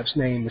all caps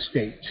name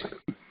estate.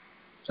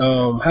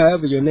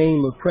 However, your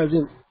name is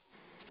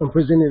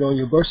presented on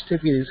your birth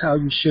certificate is how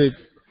you should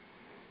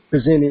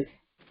present it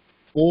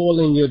all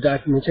in your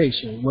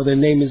documentation. Whether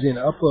the name is in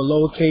upper or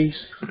lowercase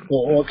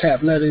or all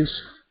cap letters,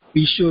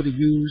 be sure to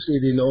use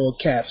it in all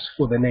caps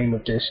for the name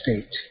of the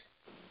estate.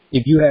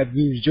 If you have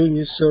used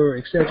junior, sir,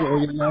 etc.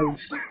 all your life,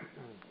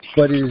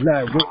 but it is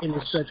not written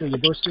as such on your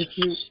birth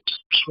certificate,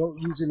 don't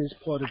use it as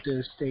part of the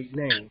estate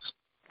name.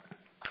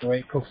 All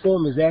right,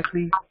 conform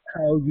exactly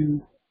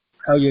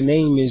how your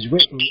name is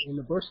written in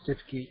the birth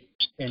certificate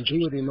and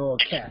do it in all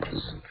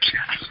caps.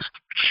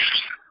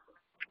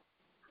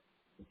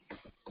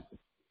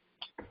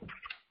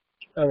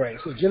 All right,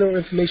 so general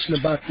information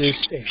about the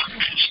estate.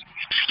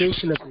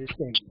 Creation of the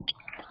estate.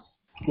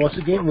 Once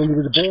again, when you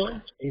were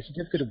born, a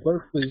certificate of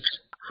birth was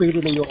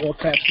created in your all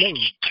caps name,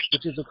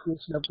 which is a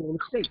creation of your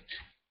estate.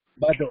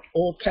 By the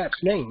all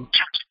caps name,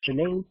 the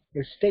name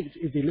estate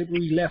is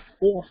deliberately left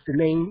off the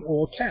name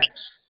all caps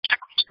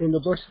in the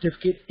birth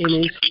certificate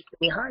and it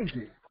hides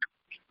it.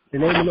 The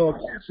name in all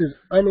caps is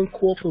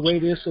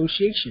unincorporated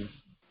association,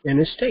 an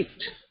estate.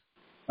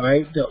 All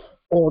right, the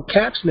all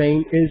caps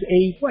name is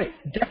a what?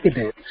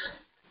 Decadence.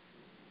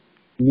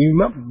 You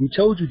remember, we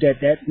told you that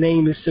that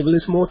name is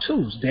civilis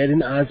mortuus, dead in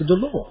the eyes of the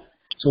law.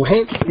 So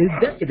hence,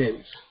 it's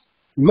decadence.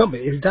 Remember,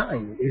 it's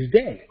dying, it's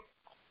dead.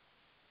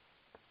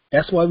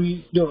 That's why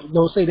we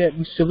don't say that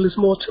we civilis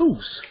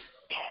mortuus.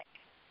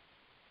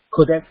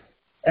 Because that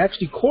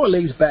actually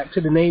correlates back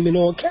to the name in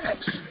all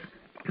caps.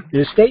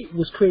 The estate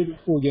was created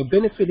for your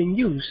benefit and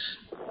use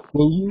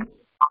when you,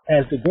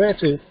 as the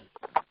grantor,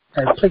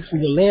 has placed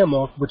your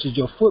landmark, which is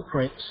your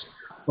footprints,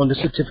 on the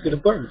certificate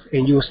of birth,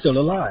 and you are still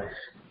alive.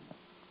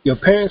 Your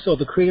parents are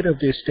the creator of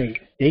the estate.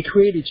 They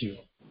created you.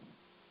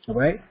 All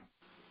right?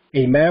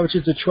 A marriage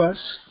is a trust.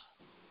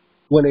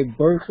 When a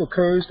birth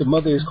occurs, the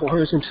mother is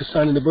coerced into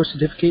signing the birth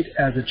certificate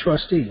as a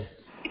trustee.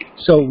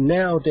 So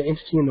now the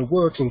entity in the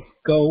world can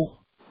go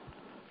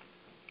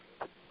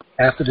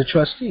after the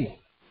trustee.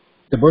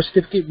 The birth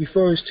certificate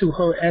refers to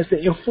her as the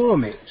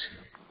informant.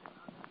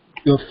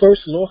 Your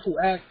first lawful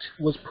act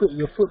was put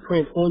your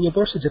footprint on your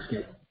birth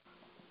certificate.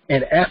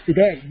 And after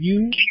that,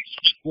 you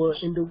were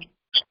in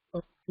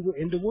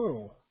the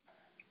world.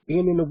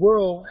 Being in the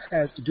world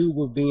has to do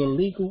with being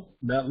legal,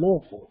 not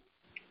lawful.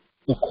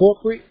 The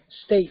corporate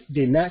state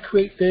did not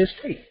create the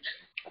estate.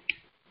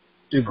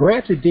 The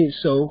grantor did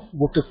so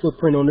with the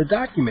footprint on the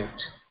document.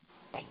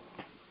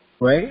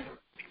 Right?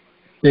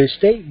 The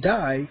estate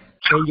died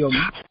and your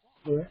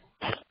mother,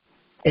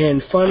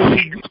 and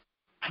finally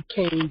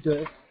became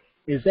the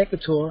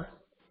executor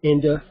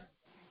in the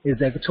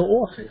executor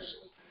office.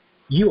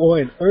 You are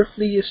an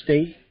earthly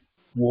estate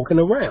walking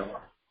around.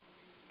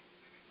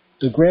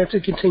 The grantor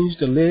continues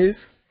to live,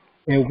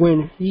 and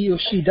when he or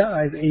she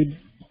dies, a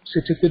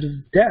certificate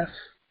of death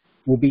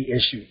will be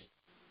issued.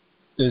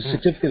 The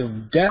certificate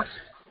of death,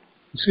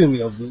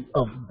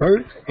 of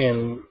birth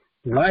and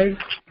life,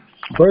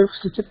 birth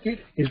certificate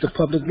is the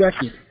public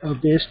record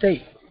of the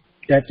estate,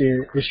 that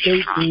the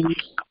estate is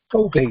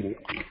probated.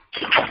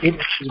 It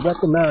is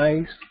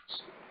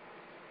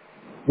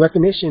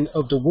recognition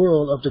of the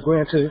world of the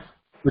grantor,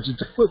 which is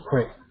the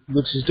footprint,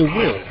 which is the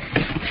will.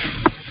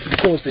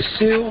 Because the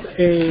seal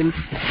and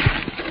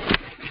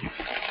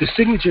The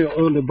signature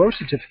on the birth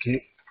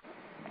certificate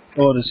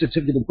or the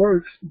certificate of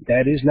birth,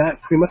 that is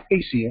not prima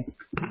facie,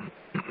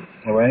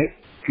 all right?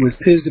 It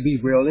appears to be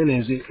real, and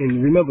is it?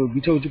 And remember,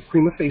 we told you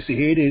prima facie.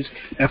 Here it is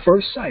at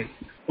first sight,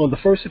 on the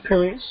first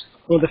appearance,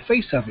 on the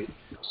face of it,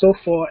 so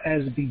far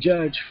as be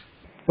judged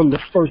from the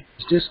first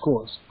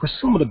discourse,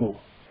 presumable,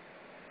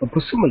 or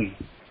presumably,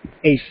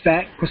 a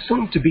fact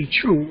presumed to be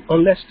true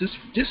unless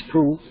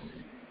disproved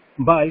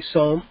by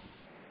some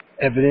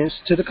evidence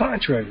to the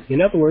contrary.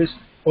 In other words,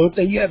 only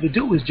thing you have to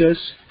do is just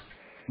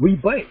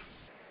rebut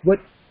what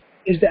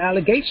is the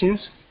allegations,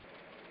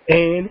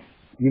 and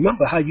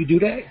remember how you do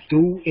that?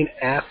 Through an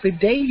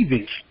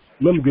affidavit.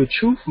 Remember, your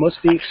truth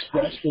must be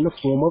expressed in the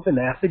form of an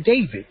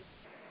affidavit.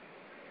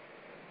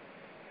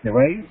 All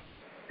right?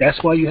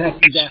 That's why you have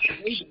these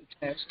affidavits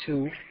attached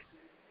to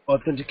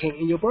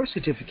authenticating your birth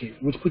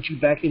certificate, which puts you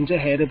back into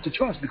head of the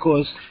trust,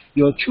 because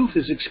your truth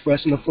is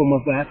expressed in the form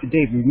of an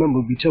affidavit. Remember,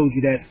 we told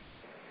you that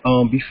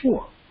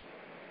before.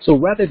 So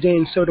rather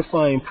than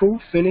certifying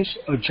proof, finish,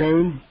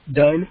 adjourn,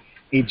 done,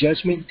 a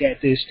judgment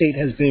that the estate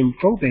has been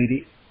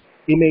probated,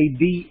 it may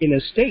be an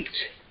estate,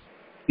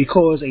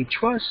 because a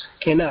trust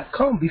cannot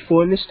come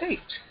before an estate.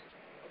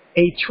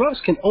 A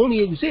trust can only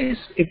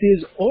exist if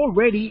there's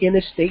already an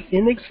estate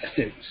in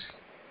existence.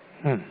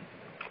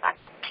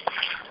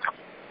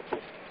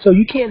 So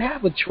you can't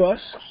have a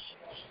trust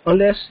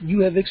unless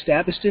you have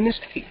established an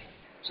estate.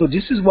 So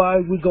this is why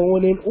we're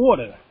going in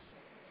order.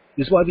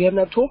 This is why we have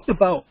not talked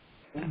about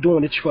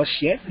doing the trust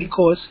yet,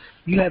 because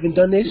you haven't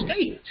done the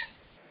estate.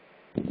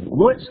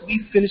 Once we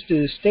finish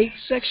the estate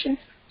section,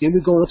 then we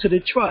go into the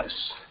trust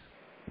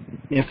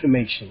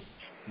information.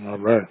 All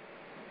right.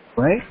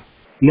 Right?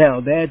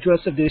 Now, the address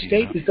of the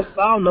estate is the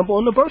file number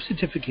on the birth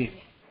certificate.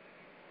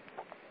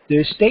 The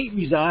estate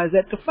resides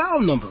at the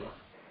file number.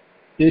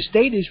 The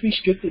estate is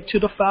restricted to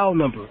the file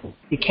number.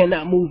 It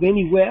cannot move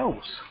anywhere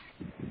else.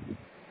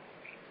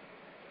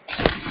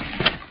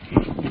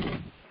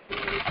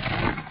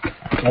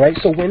 All right,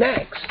 so when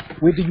asked,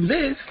 where do you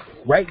live?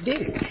 Right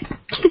there.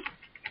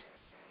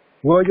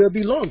 Where are your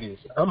belongings?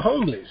 I'm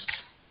homeless.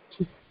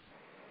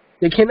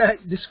 They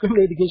cannot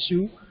discriminate against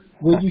you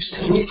when you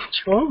say that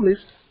you're homeless,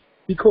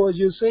 because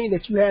you're saying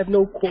that you have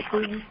no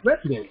corporate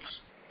residence.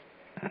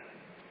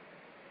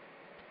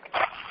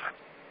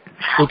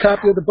 A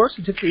copy of the birth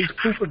certificate is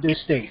proof of the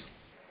estate.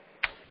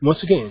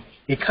 Once again,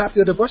 a copy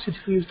of the birth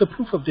certificate is the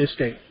proof of the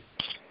estate.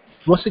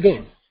 Once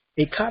again,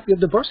 a copy of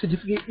the birth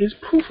certificate is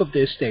proof of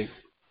the estate.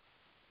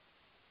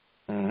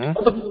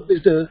 Other proof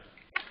is the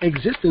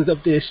existence of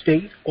the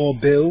estate or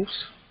bills,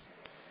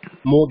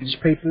 mortgage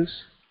papers,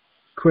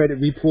 credit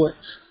reports,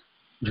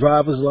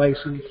 driver's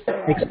license,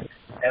 etc.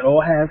 that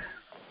all have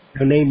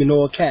your name in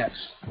all caps.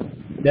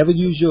 Never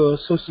use your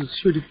social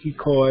security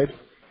card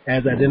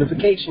as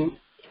identification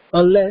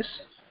unless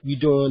you're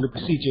doing the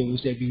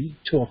procedures that we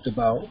talked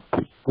about,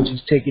 which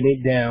is taking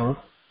it down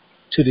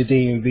to the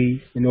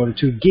DMV in order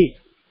to get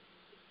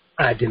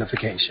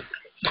identification.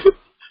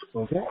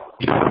 Okay?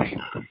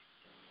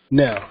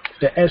 Now,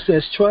 the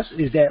SS Trust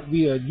is that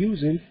we are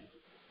using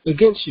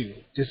against you.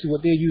 This is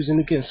what they're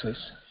using against us.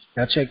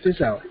 Now check this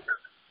out.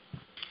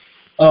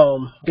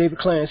 David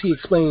Clarence, he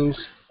explains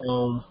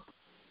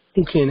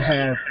who can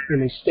have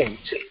an estate.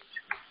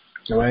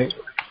 All right?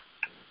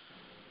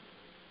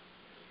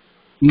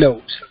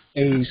 Note,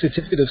 a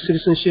certificate of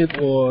citizenship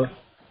or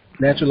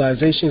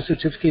naturalization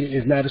certificate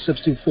is not a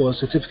substitute for a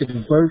certificate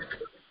of birth.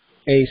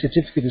 A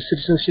certificate of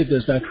citizenship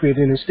does not create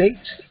an estate.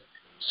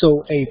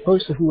 So a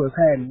person who has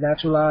had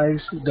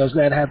naturalized does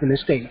not have an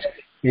estate.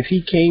 If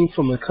he came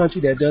from a country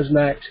that does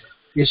not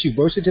issue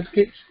birth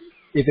certificates,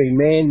 if a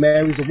man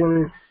marries a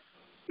woman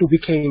who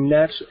became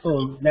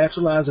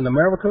naturalized in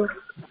America,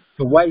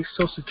 the wife's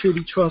Social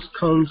Security trust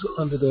comes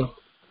under the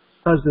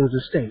husband's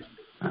estate.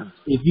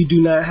 If you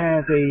do not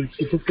have a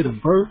certificate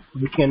of birth,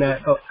 you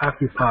cannot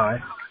occupy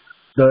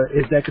the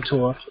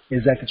executor,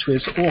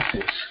 executrix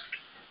office.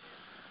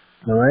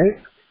 All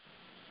right?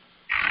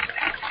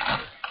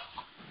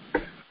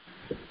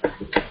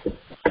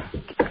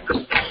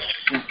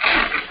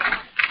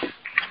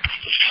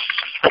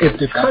 If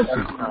the country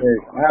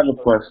I have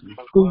a question.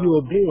 who you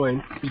are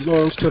born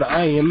belongs to the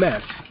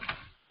IMF,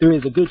 there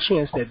is a good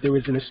chance that there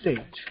is an estate.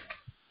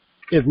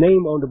 If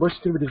name on the birth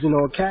certificate is in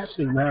all caps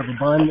and you have a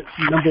bond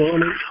number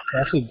on it,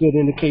 that's a good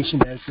indication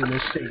that it's an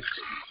estate.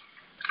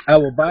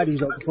 Our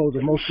bodies are composed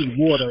of mostly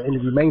water and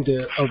the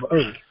remainder of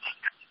earth.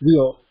 We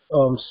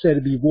are said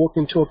to be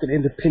walking, talking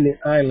independent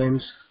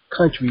islands,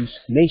 countries,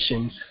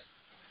 nations,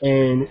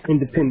 and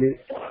independent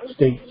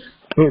states,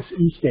 hence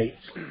e-states,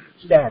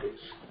 status.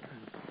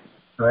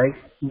 Right?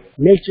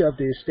 Nature of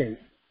the estate.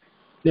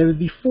 There would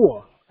be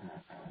four.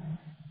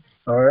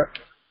 All right?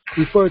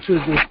 Refer to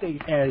the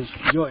estate as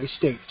your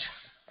estate.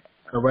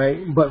 All right?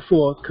 But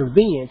for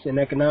convenience and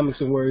economics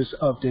and words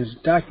of this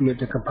document,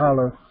 the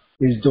compiler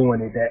is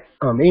doing it that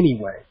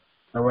anyway.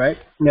 All right?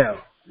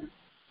 Now,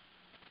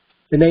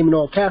 the name in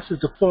all caps is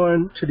the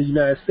foreign to the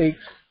United States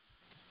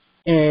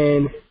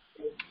and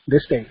the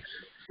states.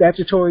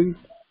 Statutory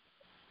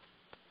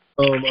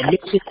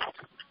omission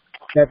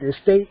that the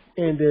estate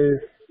and the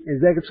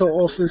executor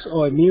office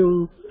are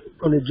immune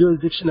from the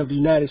jurisdiction of the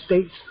United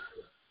States,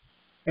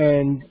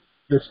 and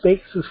the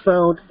states is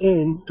found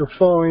in the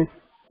Foreign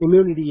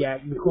Immunity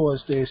Act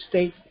because the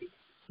state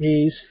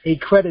is a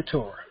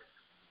creditor.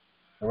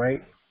 All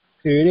right,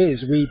 here it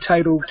is. Read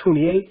Title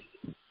 28,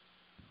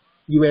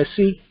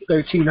 USC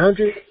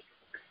 1300,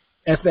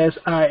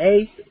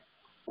 FSIA.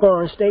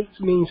 Foreign states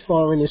means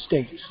foreign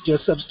estates.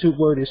 Just substitute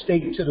word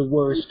estate to the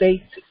word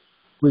state.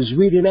 Was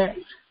reading that.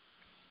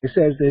 It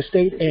says the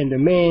estate and the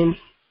man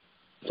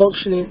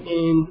functioning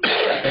in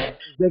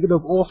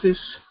executive office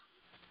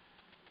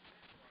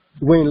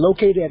when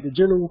located at the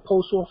General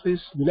Post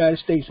Office, United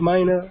States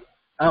Minor,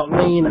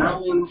 outlying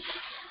islands,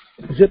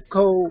 zip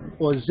code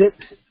or zip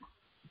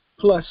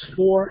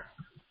 +4,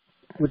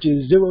 which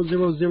is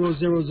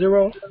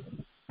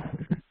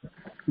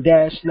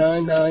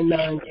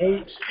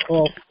 00000-9998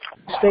 of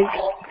states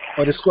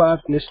are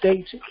described in the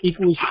states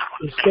equals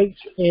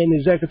estates and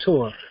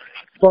executor.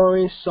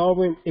 Foreign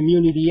Sovereign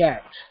Immunity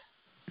Act,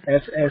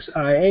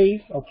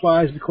 FSIA,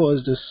 applies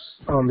because the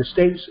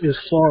states is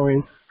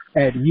foreign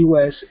at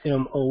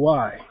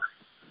USMOI.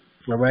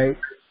 All right.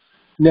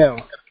 Now,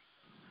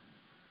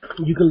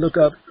 you can look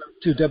up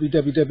to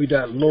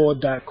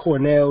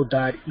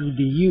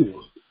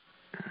www.law.cornell.edu.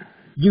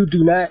 You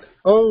do not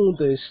own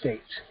the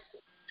estate.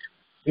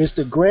 It's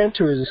the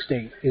grantor's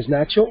estate. It's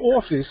not your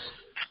office.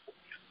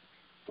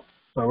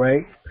 All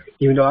right.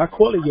 Even though I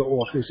call it your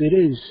office, it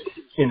is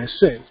in a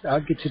sense.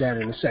 I'll get to that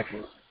in a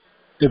second.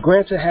 The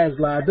grantor has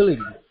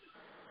liability.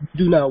 You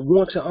do not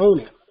want to own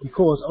it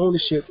because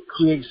ownership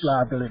creates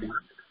liability.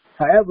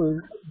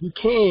 However, you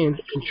can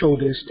control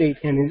the estate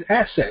and its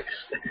assets.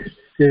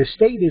 The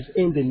estate is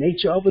in the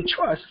nature of a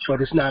trust,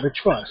 but it's not a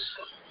trust.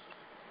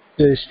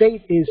 The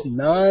estate is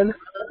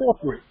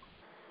non-corporate.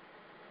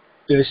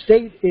 The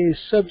estate is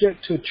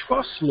subject to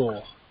trust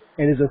law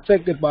and is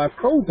affected by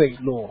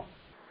probate law.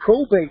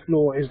 Probate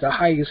law is the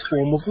highest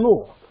form of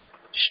law.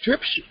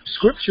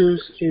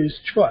 Scriptures is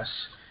trust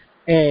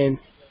and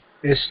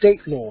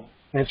estate law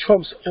and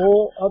trumps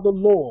all other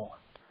law,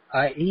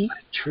 i.e.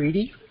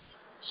 treaty,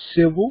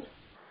 civil,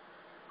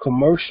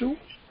 commercial,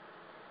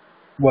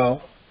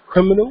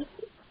 criminal,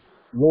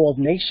 law of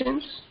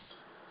nations,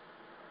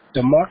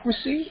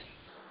 democracy,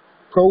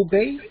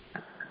 probate,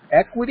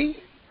 equity,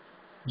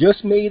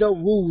 just made up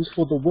rules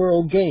for the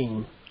world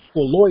game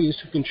for lawyers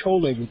to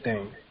control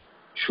everything.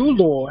 True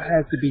law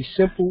has to be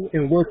simple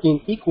and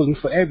working equally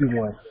for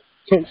everyone,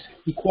 hence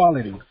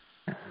equality.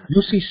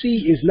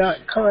 UCC is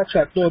not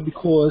contract law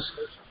because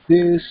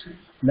there's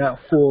not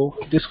full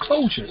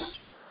disclosure.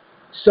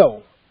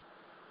 So,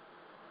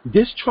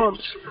 this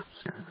trumps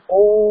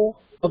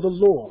all of the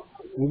law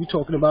when we're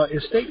talking about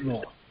estate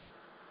law,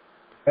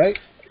 right?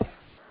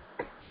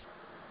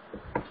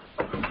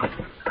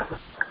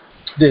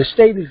 The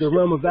estate is the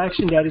realm of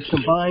action that is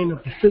combined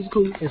of the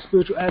physical and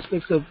spiritual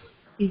aspects of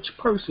each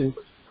person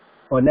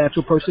or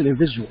natural person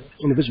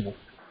individual.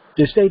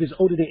 The estate is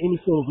older than any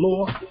form of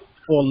law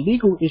or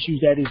legal issues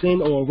that is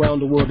in or around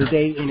the world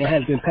today, and it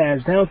has been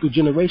passed down through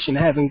generation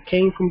having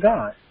came from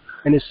God.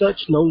 And as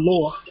such, no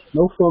law,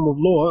 no form of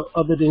law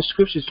other than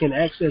scriptures can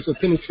access or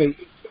penetrate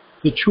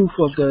the truth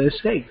of the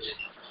estate.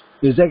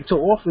 The executor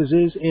office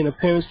is in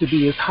appearance to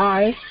be as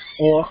high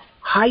or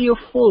higher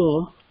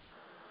form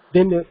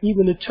than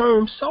even the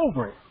term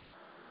sovereign.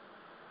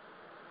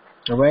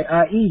 All right,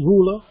 i.e.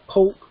 ruler,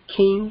 pope,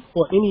 king,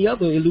 or any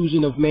other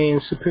illusion of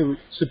man's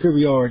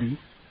superiority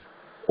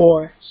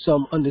or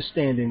some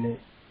understanding it.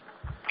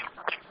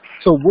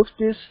 So with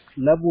this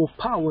level of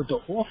power,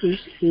 the office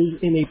is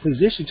in a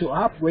position to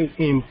operate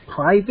in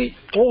private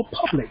or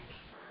public.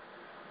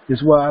 This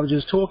is what I was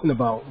just talking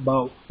about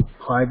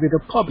private or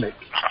public.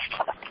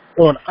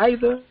 On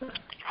either,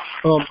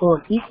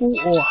 on equal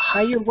or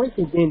higher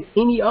ranking than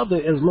any other,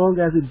 as long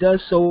as it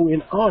does so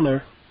in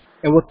honor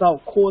and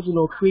without causing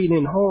or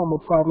creating harm or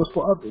problems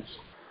for others.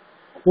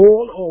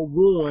 All are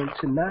warned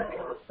to not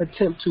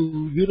attempt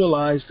to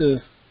utilize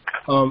the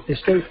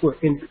estate for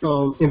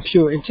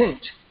impure intent.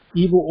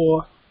 Evil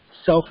or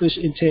selfish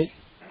intent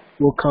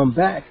will come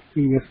back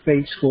in your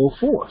face full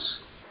force.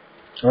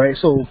 All right,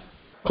 so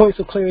points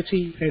of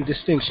clarity and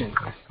distinction.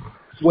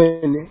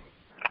 When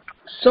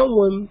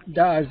someone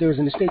dies, there is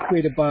an estate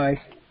created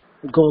by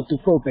going through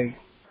probate.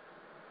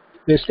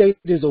 The estate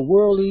is a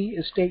worldly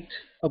estate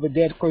of a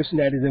dead person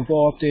that is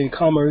involved in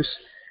commerce,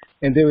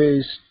 and there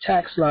is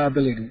tax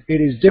liability. It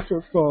is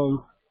different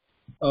from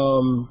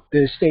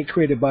the estate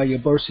created by your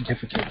birth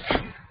certificate.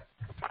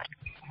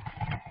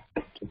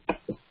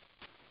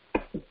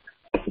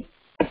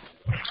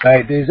 All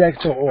right, the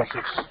executor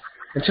office.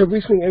 Until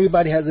recently,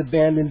 everybody has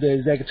abandoned the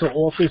executor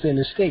office and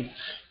the states.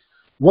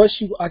 Once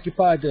you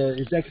occupy the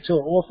executor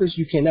office,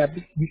 you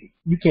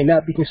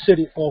cannot be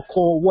considered or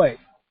called what?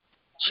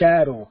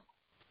 Chattel.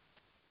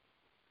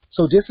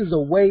 So this is a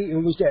way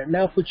in which that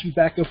now puts you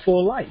back in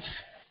full life,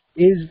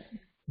 is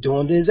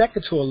doing the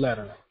executor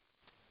letter.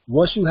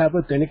 Once you have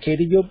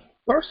authenticated your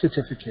birth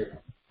certificate.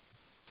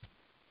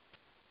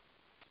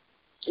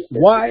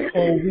 Why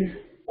are we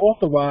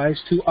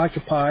authorized to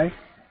occupy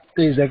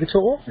the executor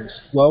office?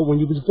 Well, when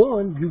you was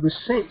born, you were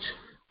sent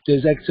the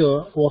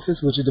executor office,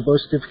 which is the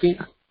birth certificate,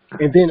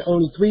 and then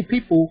only 3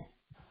 people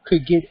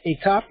could get a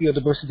copy of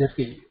the birth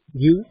certificate: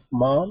 you,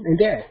 mom, and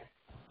dad.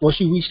 Once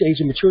you reached the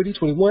age of maturity,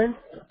 21,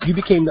 you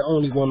became the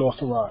only one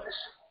authorized.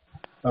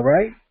 All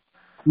right?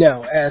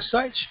 Now, as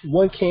such,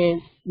 one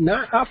can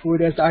not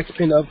operate as the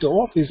occupant of the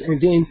office and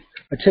then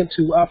attempt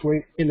to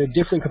operate in a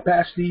different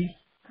capacity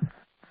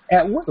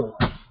at will,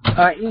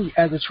 i.e.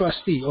 as a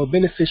trustee or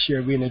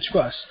beneficiary in a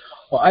trust,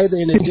 or either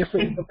in a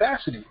different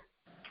capacity.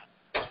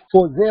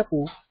 For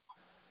example,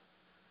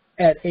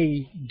 at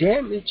a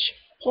damaged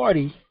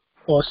party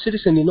or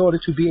citizen, in order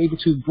to be able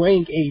to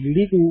bring a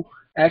legal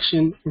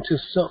action into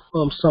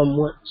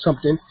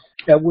something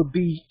that would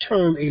be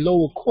termed a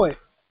lower court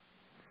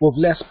with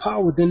less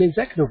power than the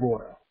executive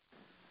order.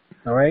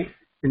 All right?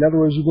 In other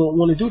words, you won't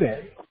want to do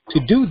that. To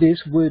do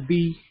this would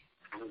be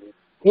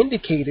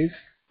indicative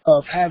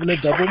of having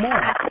a double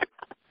mind.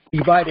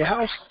 Divided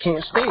house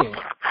can't stand.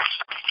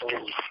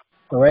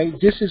 All right?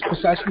 This is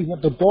precisely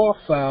what the bar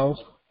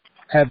files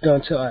have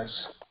done to us.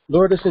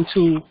 Lured us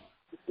into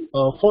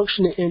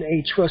functioning in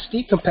a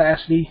trustee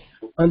capacity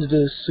under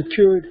the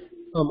secured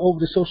over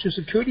the Social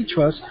Security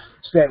Trust,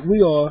 so that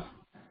we are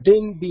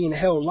then being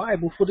held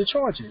liable for the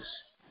charges.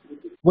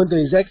 When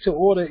the executive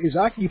order is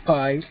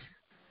occupied,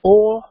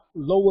 all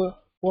lower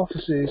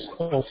officers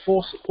or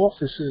false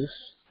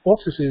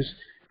officers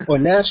are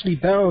naturally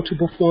bound to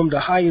perform the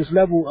highest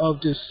level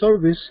of the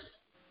service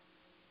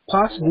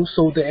possible,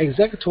 so the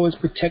executor is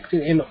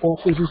protected and the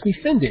office is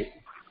defended.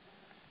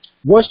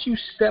 Once you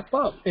step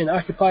up and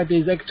occupy the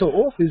executive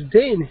office,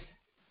 then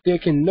there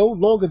can no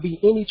longer be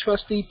any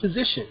trustee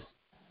position.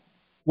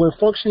 When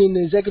functioning in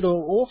the executive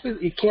office,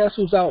 it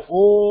cancels out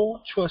all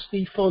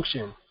trustee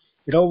function.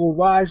 It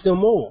overrides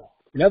them all.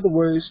 In other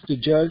words, the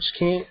judge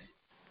can't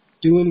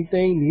do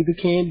anything, neither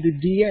can the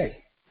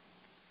DA.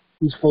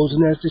 He's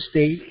posing as the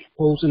state,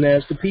 posing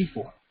as the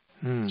people.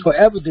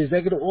 However, the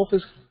executive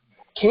office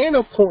can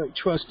appoint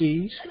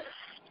trustees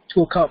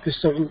to accomplish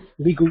certain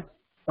legal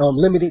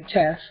limited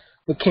tasks,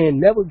 but can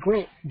never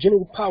grant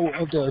general power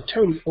of the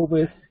attorney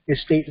over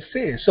estate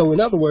affairs. So, in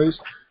other words,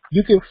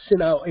 you can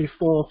send out a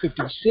Form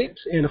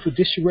 56 and a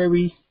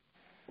fiduciary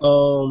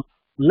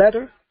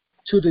letter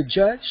to the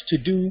judge to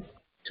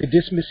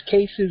dismiss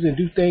cases and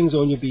do things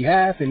on your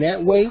behalf in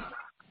that way.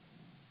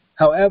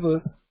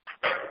 However,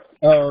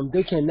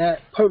 they cannot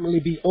permanently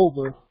be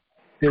over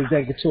the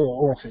executive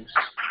office.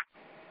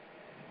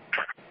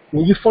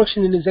 When you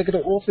function in the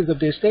executive office of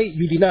the estate,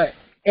 you deny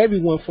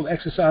everyone from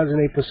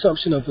exercising a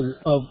presumption of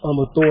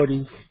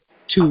authority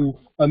to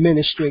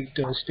administrate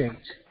the estate.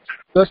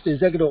 Thus, the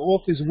executive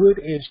office would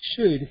and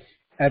should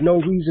have no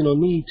reason or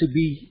need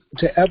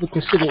to ever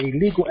consider a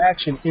legal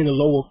action in a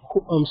lower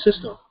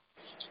system.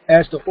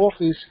 As the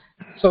office,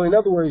 so in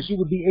other words, you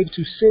would be able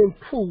to send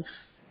proof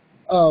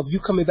of you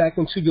coming back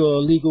into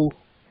your legal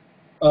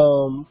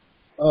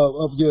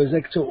of your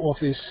executive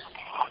office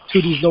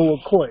to these lower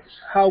courts.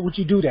 How would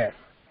you do that?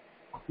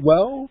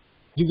 Well,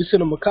 you would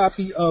send them a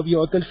copy of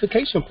your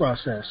authentication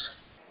process.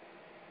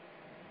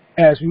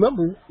 As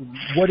remember,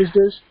 what is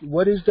this?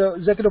 What is the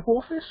executive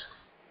office?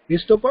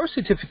 It's the birth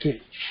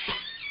certificate.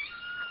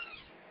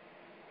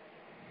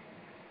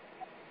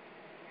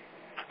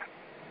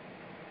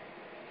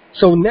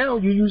 So now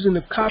you're using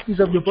the copies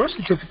of your birth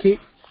certificate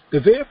to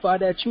verify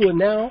that you are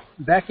now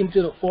back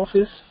into the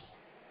office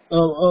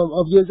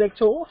of your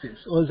executive office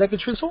or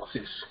executrix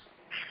office.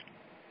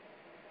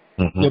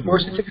 Your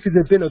birth certificate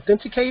has been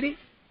authenticated,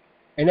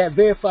 and that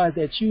verifies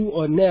that you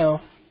are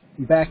now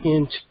back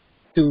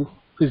into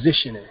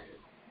positioning.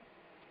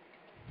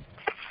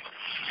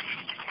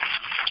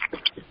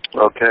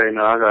 Okay,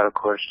 now I got a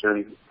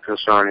question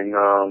concerning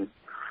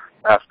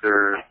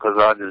because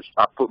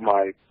I put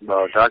my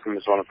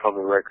documents on the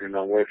public record and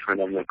I'm waiting for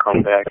them to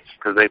come back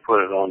because they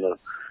put it on the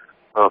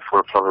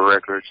for public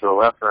record.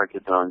 So after I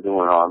get done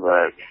doing all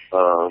that,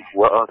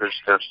 what other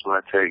steps do I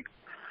take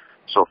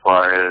so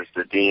far as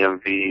the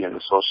DMV and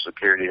the Social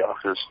Security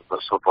office,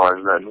 so far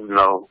as letting them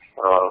know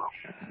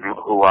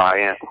who I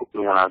am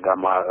when I got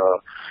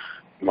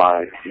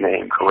my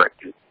name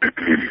corrected?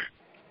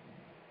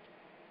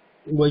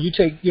 Well, you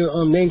take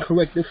your name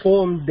corrected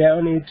form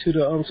down into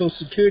the Social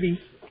Security,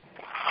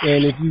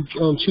 and if you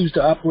choose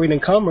to operate in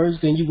commerce,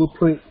 then you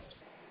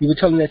would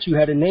tell them that you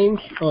had a name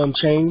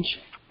change,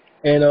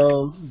 and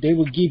they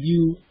will give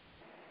you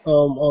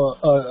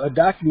a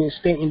document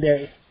stating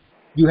that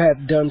you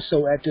have done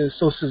so at the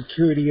Social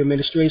Security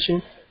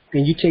Administration.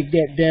 Then you take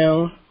that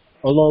down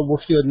along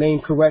with your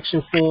name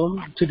correction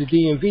form to the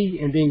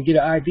DMV, and then get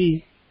an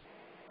ID.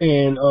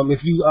 And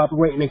if you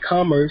operating in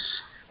commerce,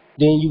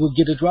 then you will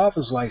get a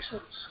driver's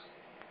license.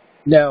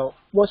 Now,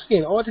 once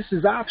again, all this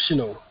is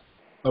optional.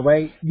 All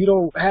right, you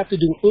don't have to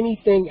do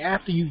anything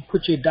after you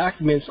put your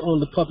documents on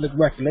the public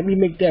record. Let me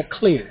make that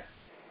clear.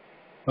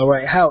 All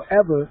right.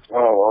 However,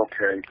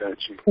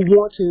 gotcha. Who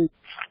want to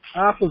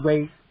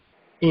operate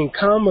in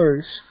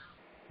commerce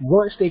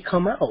once they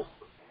come out?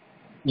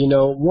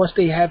 once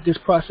they have this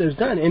process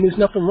done. And there's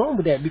nothing wrong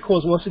with that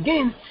because, once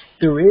again,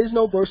 there is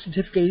no birth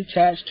certificate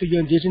attached to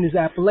your indigenous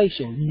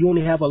appellation. You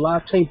only have a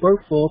lifetime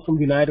birth form from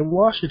United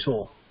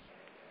Washington,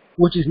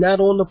 which is not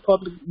on the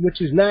public,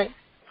 which is not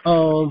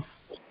on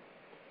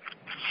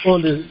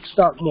the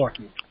stock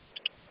market.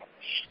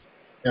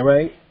 All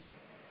right?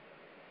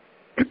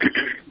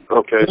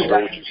 Okay, so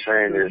what you're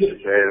saying is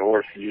that in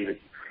order for you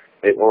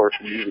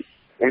to,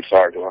 I'm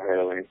sorry, go ahead,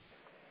 Elaine.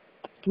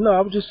 No,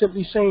 I was just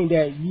simply saying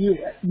that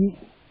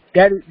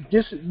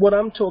this what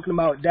I'm talking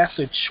about. That's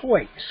a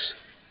choice,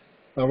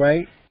 all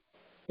right,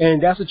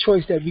 and that's a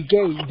choice that we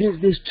gave.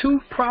 There's two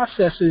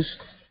processes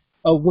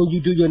of when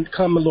you do your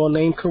common law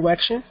name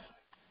correction.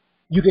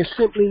 You can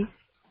simply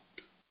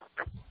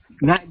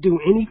not do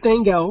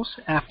anything else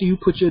after you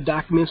put your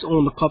documents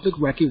on the public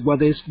record,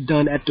 whether it's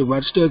done at the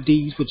Register of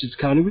Deeds, which is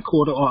county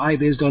recorder, or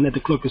either it's done at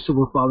the clerk of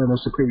civil filing or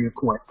superior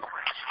court.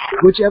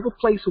 Whichever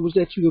place it was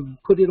that you have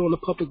put it on the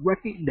public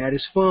record, that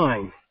is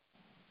fine.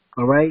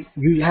 All right?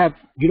 You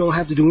don't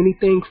have to do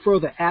anything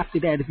further after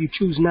that if you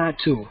choose not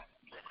to.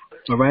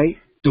 All right?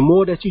 The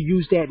more that you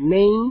use that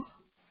name,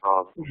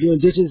 your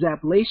indigenous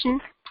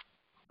appellation,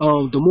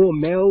 the more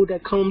mail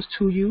that comes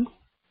to you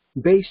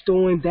based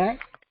on that,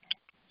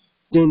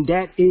 then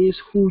that is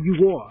who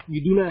you are.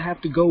 You do not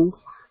have to go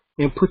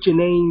and put your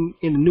name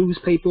in the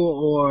newspaper,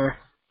 or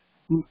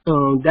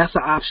that's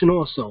an option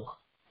also.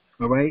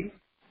 All right?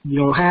 You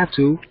don't have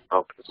to.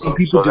 Okay. Some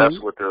people so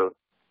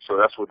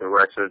that's what the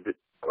Rex said.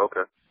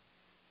 Okay.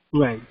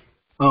 Right.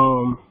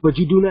 But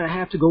you do not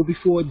have to go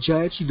before a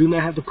judge. You do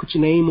not have to put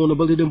your name on the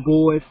bulletin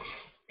board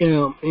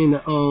in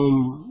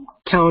the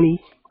county,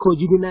 because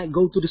you do not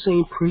go through the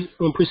same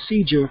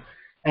procedure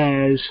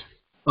as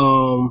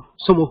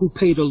someone who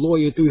paid a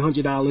lawyer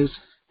 $300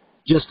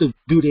 just to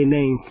do their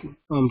name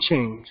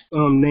change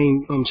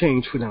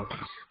for them,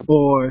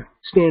 or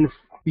stand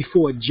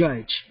before a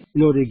judge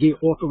in order to get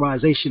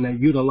authorization to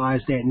utilize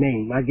that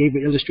name. I gave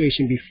an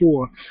illustration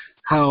before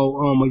how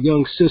a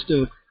young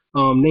sister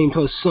named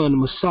her son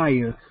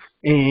Messiah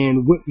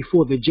and went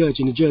before the judge,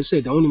 and the judge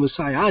said, the only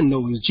Messiah I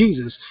know is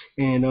Jesus,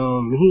 and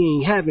he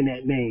ain't having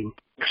that name.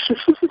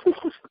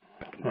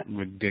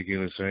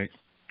 Ridiculous, right?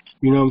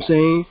 You know what I'm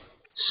saying?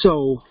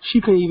 So she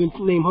couldn't even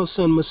name her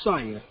son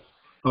Messiah.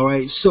 All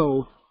right,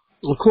 so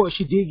of course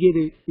she did get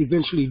it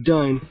eventually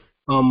done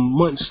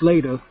months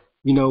later,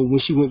 when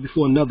she went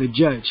before another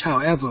judge.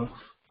 However,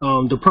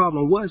 the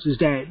problem is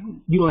that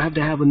you don't have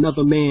to have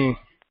another man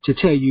to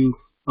tell you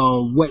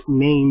what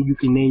name you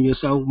can name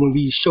yourself. When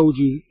we showed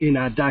you in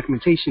our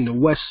documentation the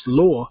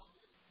Westlaw,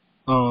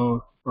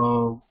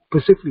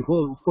 specifically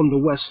from the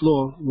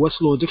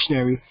Westlaw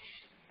dictionary,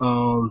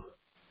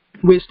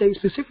 where it states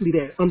specifically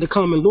that under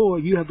common law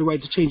you have the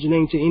right to change your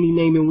name to any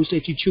name in which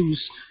that you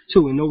choose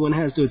to, and no one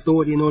has the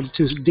authority in order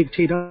to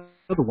dictate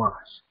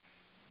otherwise.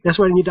 That's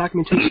right in your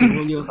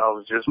documentation. I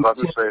was just about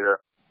to say that.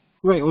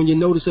 Right, on your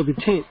notice of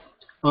intent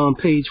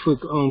page for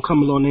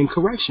common law name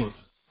correction.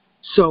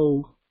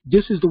 So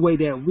this is the way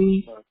that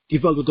we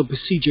developed a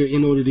procedure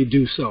in order to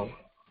do so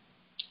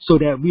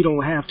that we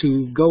don't have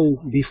to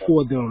go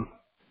before them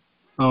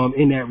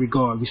in that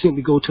regard. We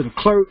simply go to the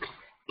clerk,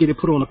 get it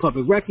put on a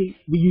public record.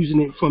 We're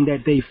using it from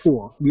that day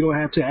forth. We don't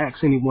have to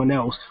ask anyone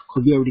else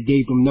because we already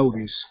gave them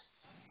notice.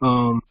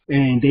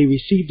 And they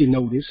received the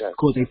notice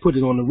because they put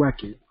it on the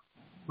record.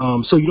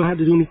 So you don't have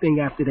to do anything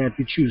after that if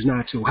you choose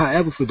not to.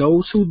 However, for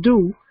those who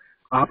do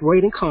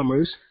operate in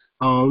commerce,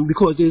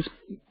 because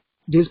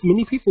there's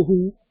many people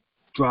who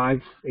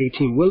drive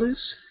 18-wheelers,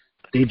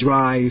 they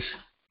drive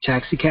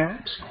taxi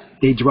cabs,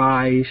 these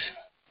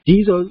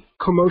are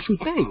commercial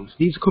things.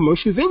 These are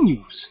commercial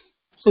venues.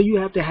 So you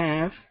have to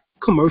have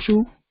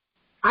commercial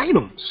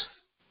items.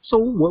 So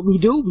what we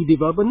do, we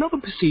develop another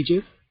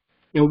procedure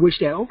in which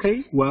that,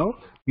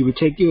 you would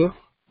take your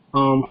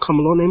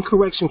common law name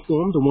correction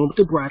form, the one with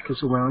the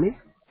brackets around it,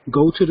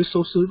 go to the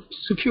Social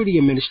Security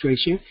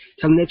Administration,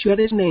 tell them that you had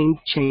his name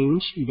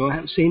change. You don't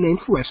have to say name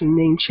correction,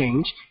 name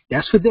change.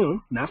 That's for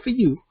them, not for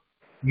you.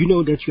 You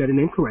know that you had a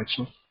name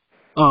correction.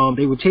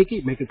 They would take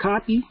it, make a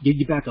copy, give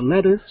you back a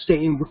letter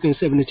stating within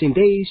 7 to 10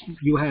 days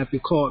you'll have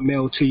your card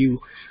mailed to you.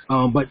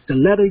 But the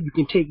letter you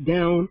can take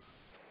down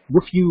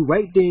with you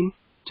right then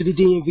to the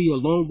DMV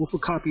along with a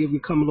copy of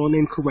your common law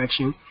name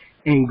correction,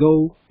 and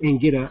go and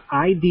get an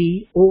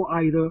ID or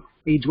either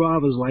a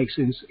driver's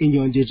license in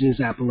your indigenous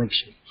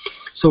appellation.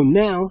 So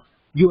now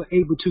you're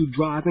able to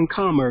drive in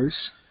commerce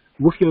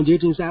with your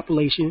indigenous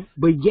appellation,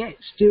 but yet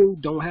still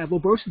don't have a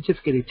birth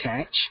certificate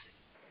attached.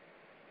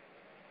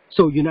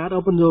 So you're not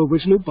up on the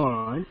original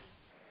bond,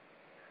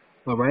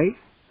 all right?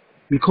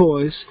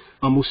 Because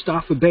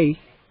Mustafa Bey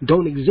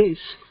don't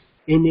exist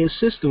in their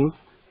system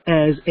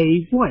as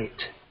a what?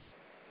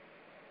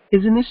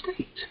 Is an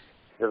estate.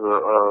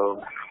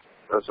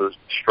 As a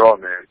straw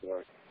man.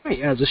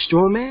 Right, as a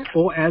straw man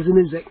or as an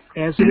estate.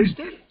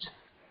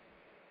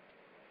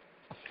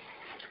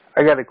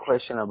 I got a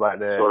question about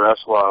that. So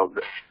that's why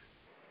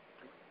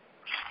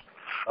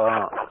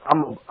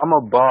I'm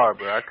a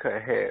barber. I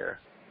cut hair.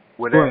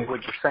 Would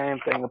the same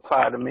thing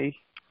apply to me?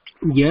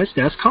 Yes,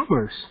 that's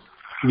commerce.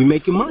 You're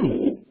making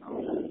money.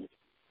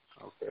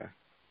 Okay.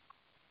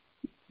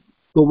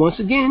 But once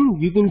again,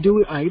 you can do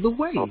it either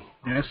way.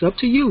 That's up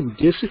to you.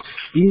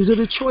 These are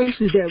the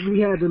choices that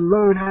we had to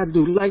learn how to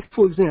do. Like,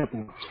 for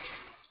example,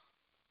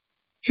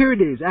 here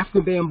it is,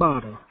 Afrika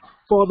Bambaataa,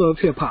 father of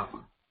hip-hop.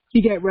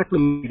 He got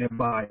reclamated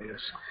by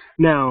us.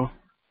 Now,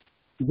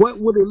 what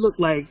would it look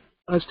like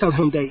us telling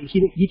him that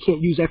he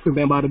can't use Afrika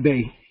Bambaataa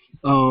Bay,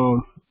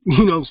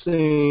 you know what I'm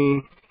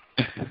saying,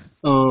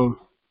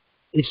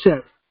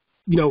 except,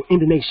 you know, in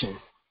the nation?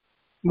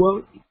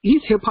 Well,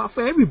 he's hip-hop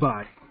for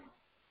everybody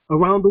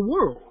around the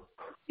world.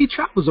 He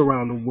travels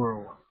around the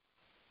world.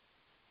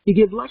 He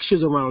gives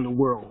lectures around the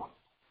world.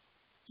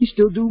 He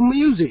still do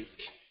music.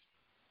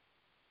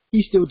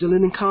 He's still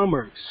dealing in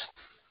commerce.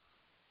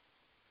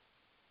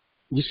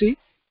 You see?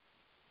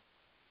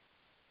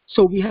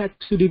 So we had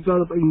to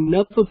develop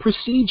another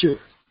procedure.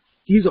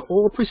 These are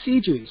all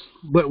procedures,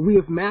 but we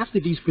have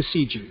mastered these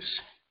procedures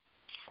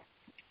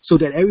so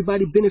that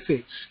everybody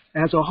benefits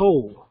as a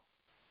whole,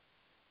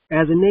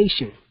 as a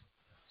nation,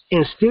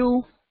 and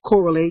still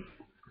correlate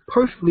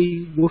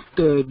perfectly with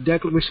the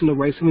Declaration of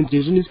Rights of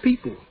Indigenous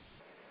People.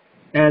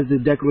 As the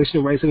Declaration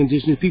of Rights of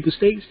Indigenous People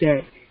states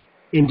that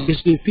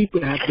Indigenous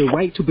people have the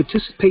right to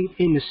participate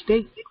in the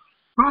state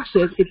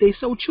process if they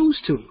so choose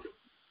to,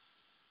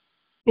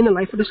 in the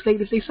life of the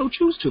state if they so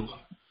choose to.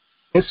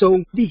 And so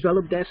we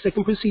developed that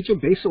second procedure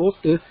based off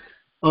the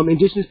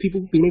Indigenous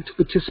people being able to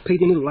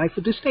participate in the life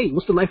of the state.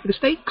 What's the life of the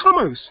state?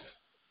 Commerce.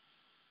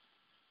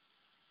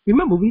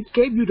 Remember, we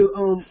gave you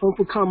the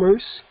for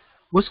commerce.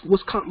 What's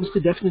the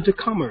definition of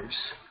commerce?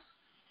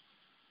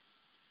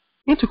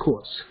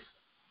 Intercourse,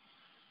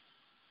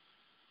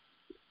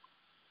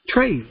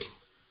 trade,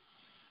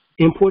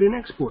 import and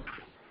export,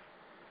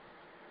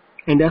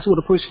 and that's what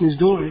a person is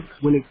doing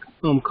when it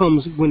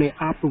when they're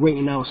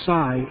operating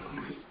outside,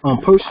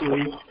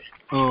 personally.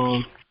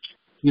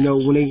 You know,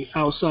 when they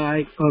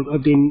outside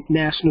of their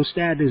national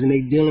status and they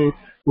dealing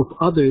with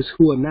others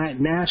who are not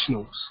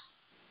nationals.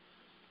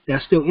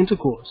 That's still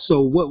intercourse.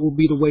 So what will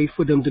be the way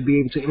for them to be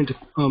able to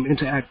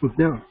interact with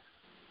them?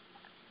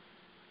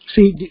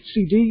 See,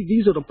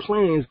 these are the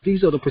plans,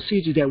 these are the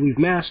procedures that we've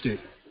mastered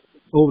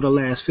over the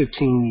last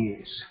 15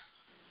 years.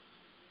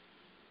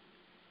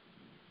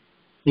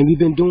 And we've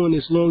been doing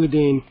this longer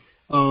than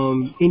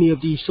any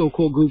of these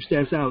so-called groups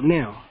that's out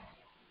now.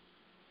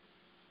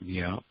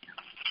 Yeah.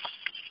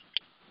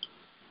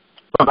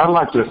 But I'd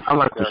like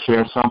to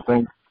share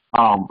something.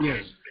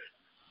 Yes.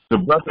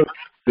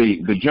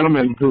 The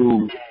gentleman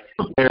who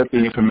prepared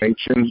the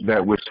information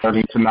that we're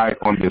studying tonight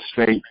on this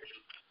state,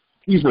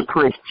 he's a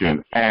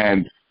Christian,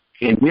 and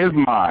in his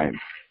mind,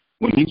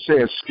 when he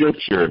says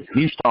Scripture,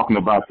 he's talking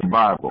about the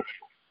Bible.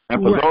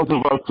 And for those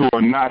of us who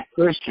are not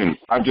Christians,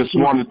 I just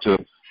wanted to,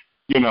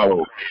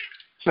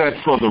 set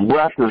for the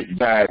record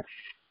that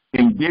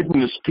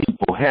indigenous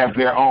people have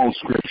their own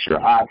Scripture,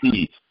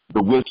 i.e.,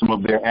 the wisdom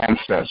of their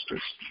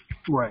ancestors.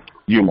 Right.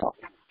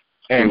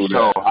 And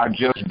so I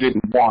just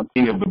didn't want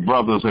any of the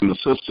brothers and the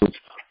sisters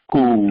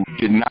who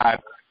did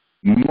not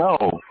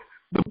know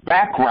the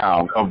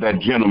background of that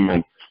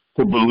gentleman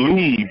to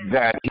believe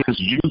that his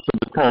use of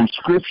the term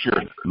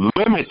Scripture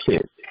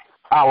limited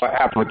our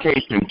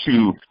application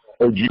to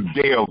a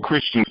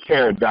Judeo-Christian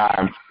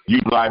paradigm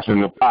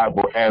utilizing the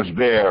Bible as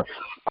their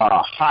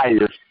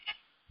highest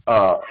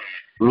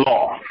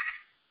law.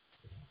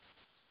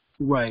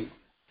 Right.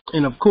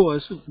 And of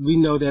course, we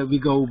know that we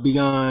go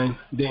beyond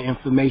the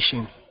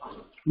information.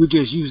 We're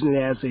just using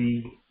it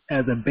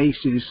as a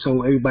basis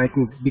so everybody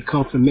can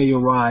become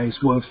familiarized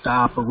with the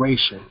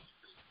operation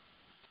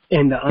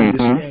and the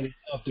understanding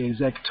of the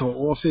executor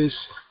office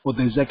or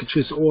the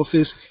executrix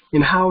office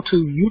and how to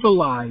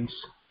utilize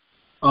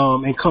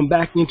and come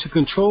back into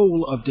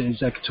control of the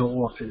executor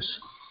office.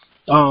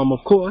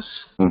 Of course,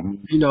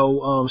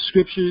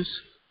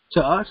 scriptures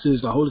to us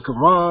is the Holy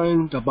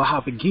Quran, the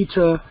Bhagavad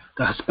Gita,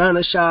 the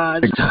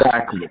Hispanishads.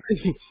 Exactly.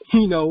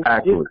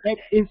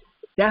 Exactly.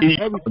 That's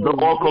everything. The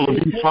Oracle of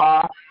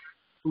Ifa.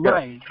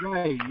 Right.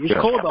 It's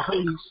called the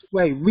Holy.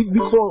 Right. We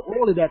call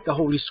all of that the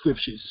Holy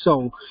Scriptures.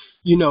 So,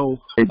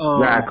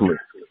 exactly.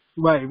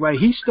 Right.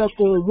 He's stuck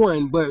on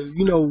one, but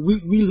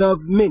we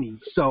love many.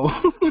 So.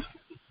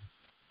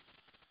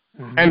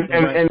 And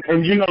the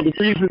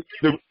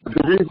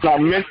reason I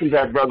mentioned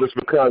that, brother, is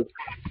because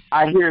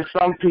I hear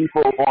some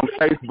people on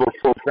Facebook,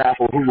 for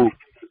example, who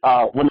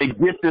when they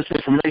get this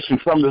information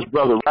from this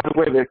brother, right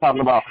away they're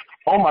talking about,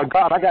 oh my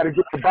God, I got to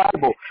get the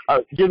Bible.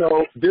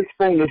 This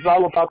thing is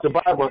all about the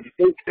Bible.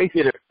 They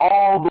get it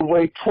all the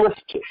way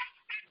twisted.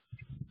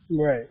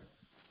 Right.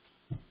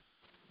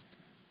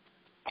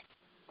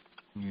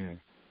 Yeah.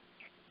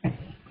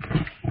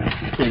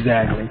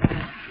 Exactly.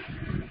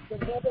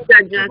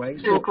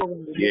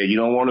 Yeah, you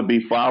don't want to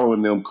be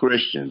following them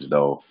Christians,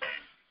 though.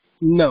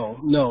 No.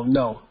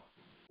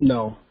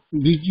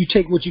 You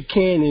take what you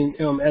can,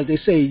 and as they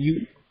say,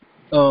 you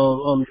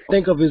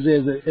think of it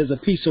as a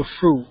piece of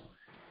fruit.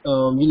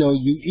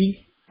 You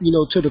eat,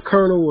 to the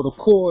kernel or the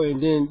core,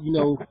 and then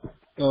you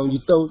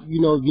throw,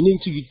 you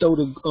throw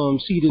the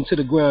seed into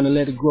the ground and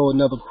let it grow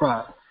another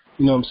crop.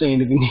 You know what I'm saying?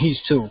 If it needs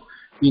to,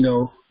 you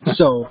know.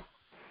 So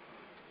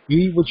you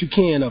eat what you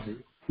can of it,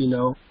 you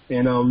know,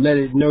 and let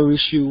it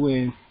nourish you,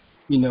 and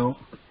you know,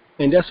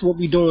 and that's what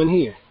we're doing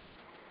here,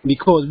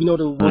 because we know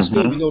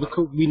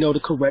we know the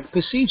correct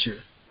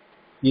procedure,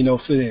 you know,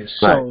 for this.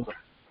 Right. So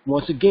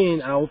once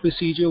again, our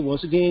procedure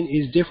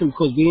is different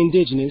because we're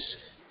indigenous.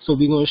 So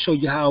we're going to show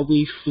you how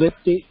we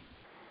flipped it,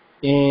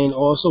 and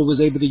also was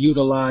able to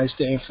utilize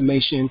the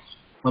information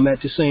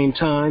at the same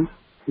time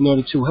in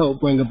order to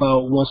help bring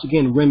about, once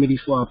again, remedy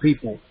for our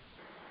people.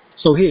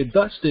 So here,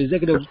 thus, the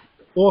executive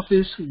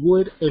office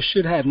would or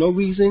should have no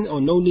reason or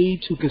no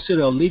need to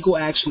consider a legal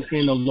action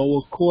in a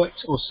lower court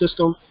or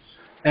system,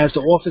 as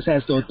the office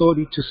has the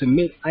authority to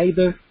submit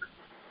either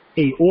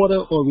a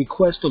order or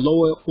request the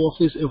lower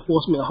office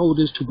enforcement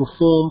holders to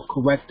perform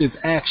corrective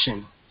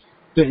action.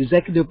 The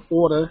executive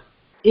order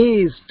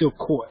is the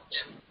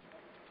court.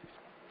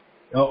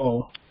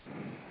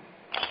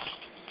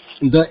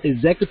 The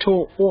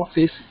executor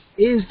office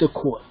is the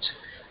court,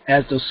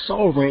 as the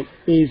sovereign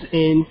is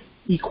in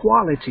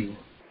equality.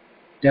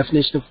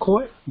 Definition of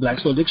court,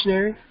 Black's Law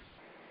Dictionary: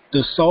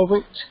 the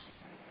sovereign,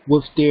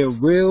 with their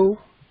real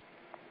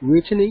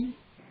retinue,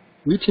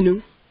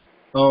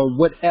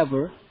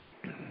 whatever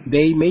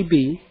they may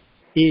be,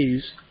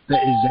 is the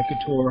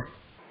executor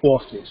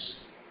office.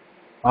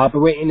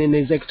 Operating in the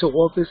executor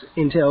office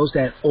entails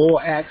that all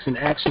acts and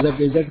actions of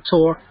the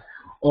executor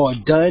are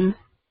done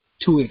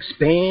to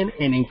expand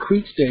and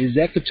increase the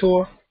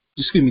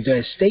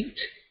estate,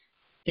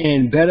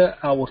 and better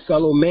our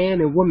fellow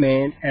man and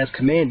woman, as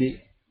commanded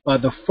by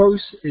the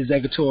first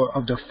executor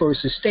of the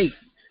first estate,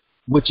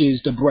 which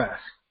is the breath,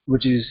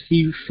 which is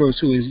he refers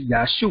to as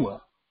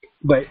Yahshua.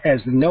 But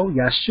as we know,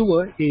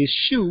 Yahshua is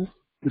Shu,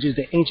 which is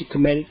the ancient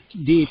Kemetic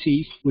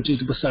deity, which is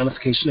the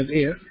personification of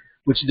air,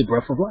 which is the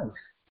breath of life.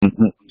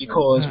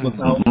 Because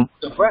without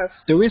the breath,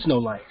 there is no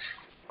life.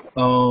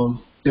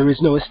 There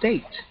is no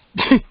estate.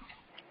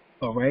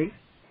 All right.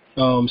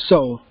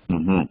 So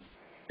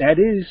that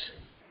is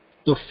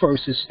the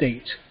first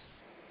estate.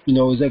 You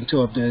know, executor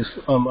of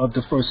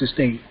the first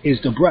estate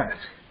is the breath.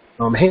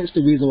 Hence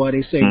the reason why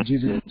they say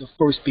Jesus is the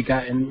first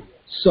begotten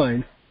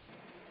Son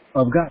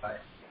of God.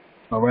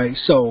 All right.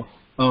 So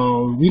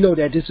we know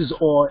that this is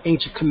all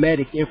ancient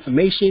Kemetic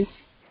information.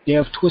 They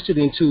have twisted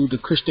into the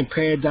Christian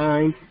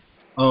paradigm,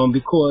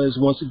 because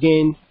once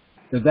again,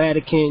 the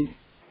Vatican,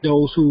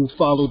 those who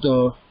follow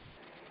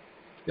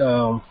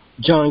the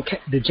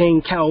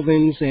Jane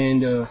Calvins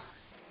and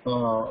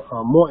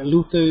Martin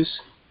Luther's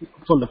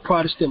from the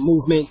Protestant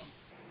movement,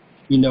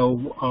 you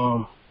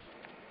know,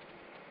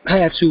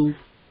 had to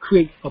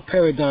create a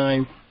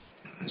paradigm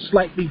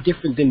slightly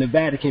different than the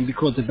Vatican,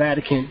 because the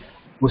Vatican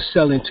was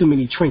selling too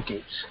many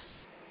trinkets.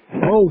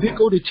 Oh, here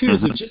go the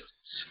tears of Jesus.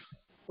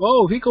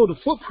 Oh, here go the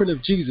footprint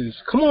of Jesus.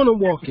 Come on and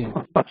walk in.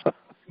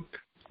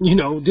 You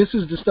know, this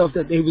is the stuff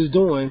that they was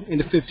doing in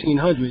the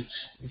 1500s.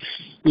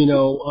 You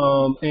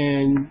know,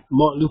 and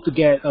Martin Luther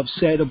got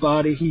upset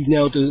about it. He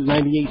nailed the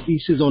 98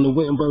 Theses on the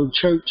Wittenberg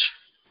Church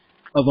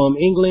of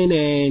England,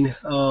 and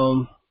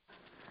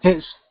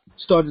hence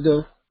started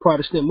the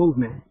Protestant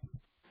movement.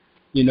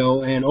 You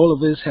know, and all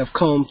of us have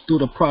come through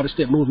the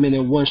Protestant movement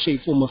in one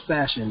shape, form, or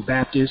fashion: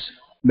 Baptist,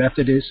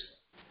 Methodist,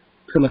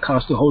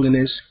 Pentecostal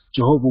Holiness,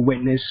 Jehovah's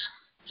Witness,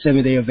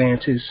 Seventh-day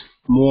Adventist,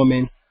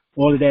 Mormon.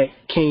 All of that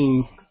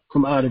came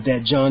from out of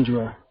that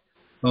genre,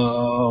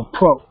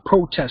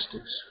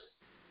 protesters.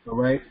 All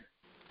right.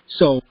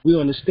 So we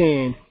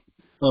understand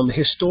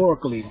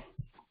historically,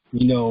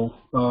 you know,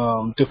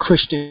 the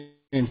Christian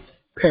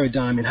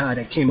paradigm and how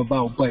that came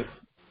about. But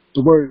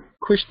the word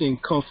Christian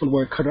comes from the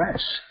word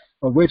Karas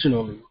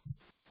originally,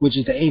 which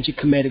is the ancient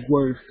Kemetic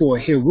word for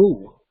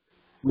Heru,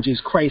 which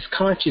is Christ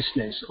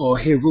consciousness or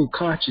Heru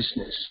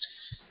consciousness,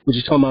 which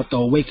is talking about the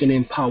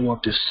awakening power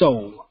of the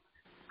soul.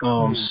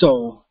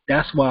 So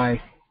that's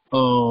why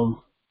the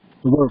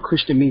word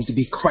Christian means to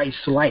be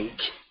Christ-like,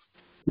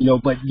 you know,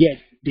 but yet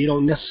they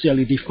don't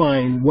necessarily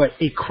define what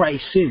a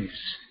Christ is,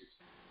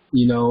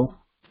 you know,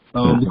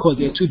 because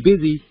they're too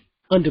busy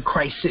under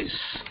crisis.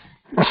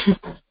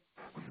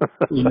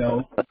 You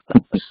know,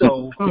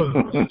 so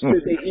since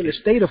they're in a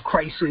state of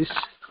crisis,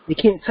 they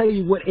can't tell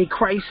you what a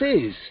Christ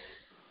is,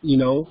 you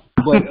know.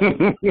 But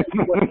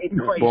what a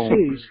Christ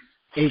is,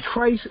 a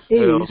Christ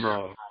is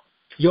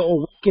your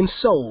awakened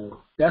soul.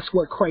 That's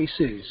what Christ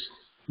is,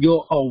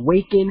 your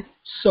awakened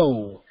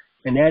soul,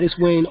 and that is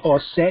when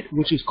Arset,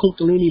 which is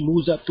Kundalini,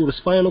 moves up through the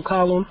spinal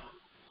column,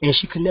 and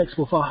she connects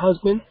with her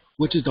husband,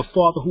 which is the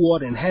Father who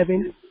art in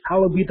heaven.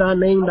 Hallowed be thy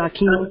name, thy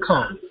kingdom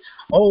come.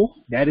 Oh,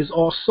 that is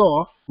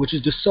Saw, which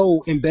is the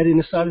soul embedded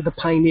inside of the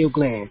pineal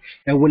gland.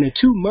 And when the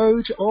two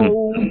merge,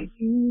 oh,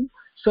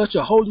 such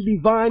a holy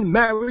divine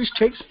marriage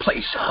takes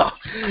place.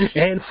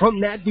 And from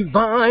that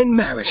divine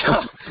marriage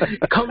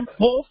come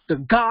forth the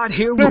God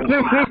here in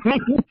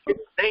the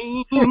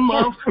name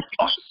of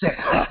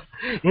Asa.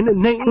 In the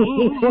name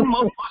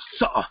of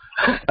Asa.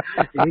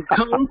 It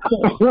comes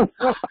forth.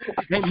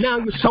 And now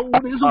your soul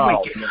is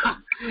awakened.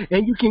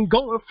 And you can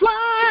go and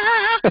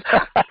fly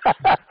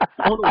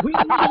on the wings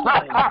of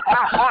life.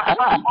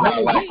 On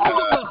the wings of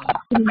love.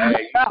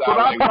 Hey, you sound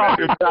like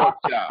Mary Pork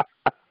Chop.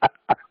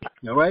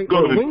 All right,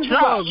 on the wings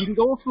above, you can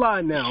go and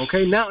fly now.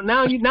 Okay, now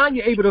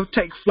you're able to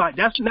take flight.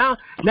 That's now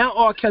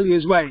R. Kelly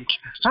is right.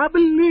 I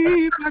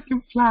believe I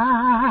can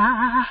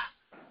fly.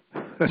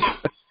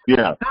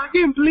 Yeah. I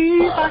can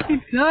believe I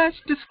can touch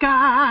the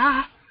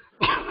sky.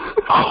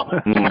 Now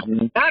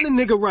the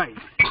nigga right.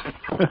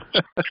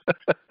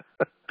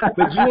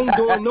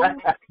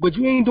 But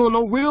you ain't doing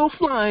no real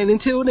flying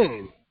until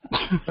then.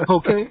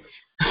 Okay?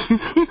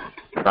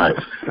 Right.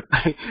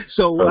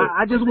 So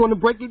I just want to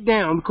break it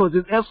down because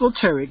it's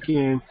esoteric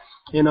and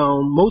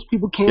most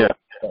people can't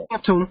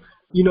fathom,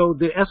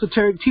 the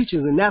esoteric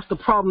teachings, and that's the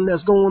problem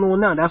that's going on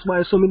now. That's why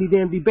there's so many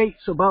damn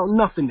debates about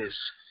nothingness.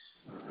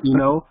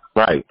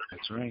 Right.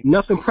 That's right.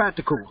 Nothing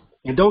practical.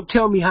 And don't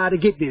tell me how to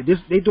get there.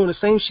 They doing the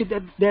same shit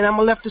that I'm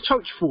gonna left the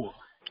church for.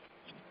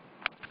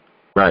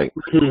 Right.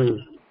 And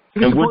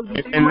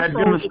that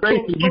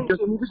demonstration you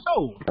just the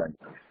soul.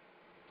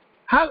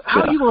 How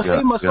are you gonna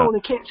save my soul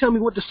and can't tell me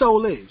what the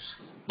soul is?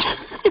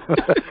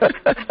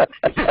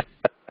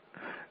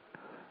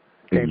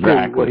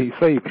 Exactly what he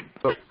saved.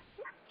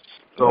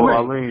 So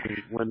Alim,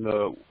 when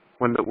the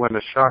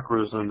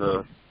chakras and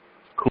the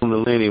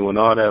Kundalini, when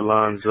all that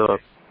lines up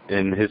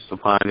and hits the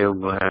pineal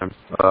gland,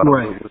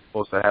 what's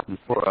supposed to happen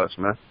for us,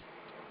 man?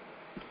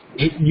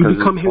 You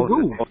become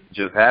Heru. It's supposed to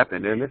just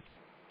happen, isn't it?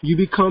 You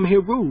become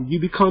Heru. You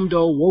become the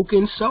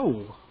awoken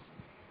soul.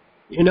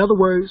 In other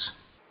words,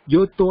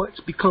 your thoughts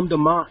become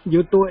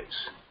your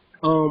thoughts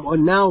are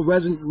now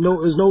is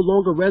no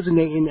longer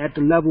resonating at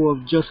the level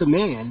of just a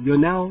man.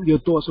 Your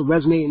thoughts are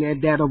resonating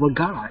at that of a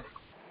God.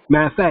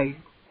 Matter of fact,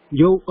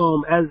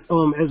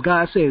 as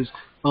God says,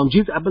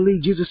 I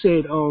believe Jesus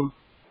said,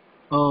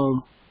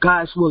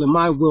 God's will and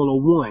my will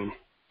are one.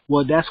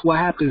 Well, that's what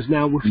happens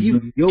now with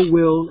you. Your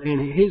will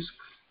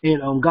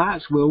and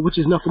God's will, which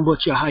is nothing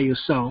but your higher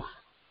self,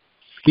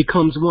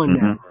 becomes one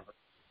now.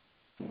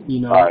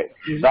 Right.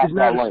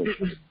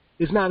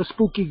 It's not a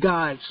spooky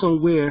God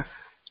somewhere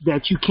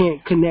that you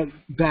can't connect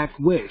back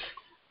with.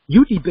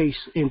 You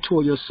debase and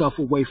tore yourself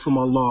away from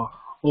Allah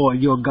or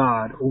your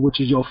God, or which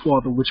is your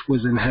Father which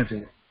was in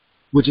heaven,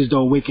 which is the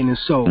awakening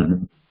soul.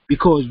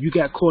 Because you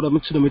got caught up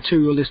into the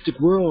materialistic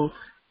world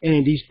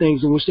and these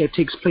things in which that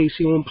takes place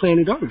here on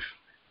planet Earth.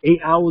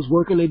 8 hours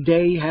working a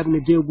day, having to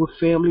deal with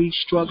family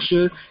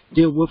structure,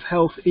 deal with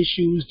health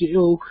issues,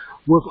 deal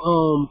with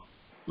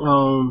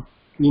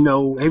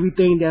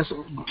everything that's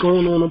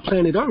going on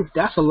planet Earth.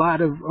 That's a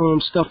lot of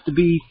stuff to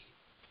be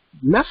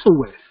messing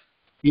with,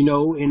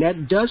 and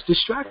that does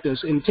distract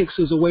us and takes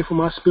us away from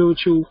our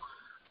spiritual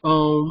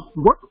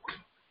work.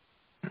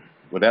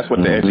 Well, that's what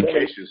the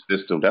education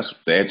system. That's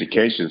the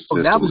education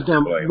system. That was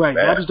done right.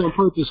 That was done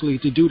purposely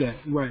to do that.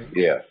 Right.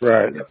 Yeah.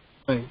 Right.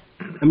 Right.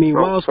 I mean,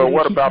 so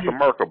what about the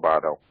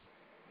Merkabah though?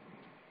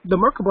 The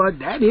Merkabah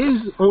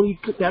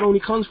that only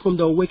comes from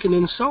the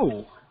awakening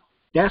soul.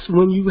 That's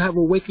when you have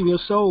awakened your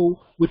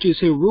soul, which is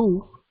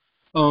Heru.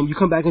 You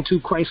come back into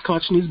Christ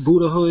consciousness,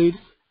 Buddhahood,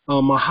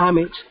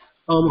 Muhammad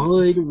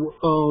hood,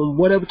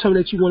 whatever term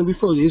that you want to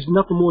refer to. It's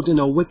nothing more than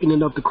the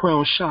awakening of the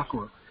crown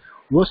chakra.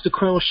 Once the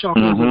crown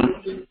chakra,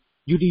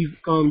 you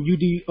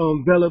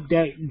develop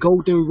that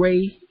golden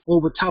ray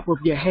over top of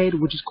your head,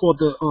 which is called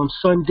the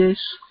sun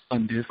disk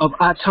of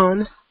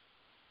Aton,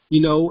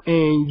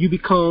 and you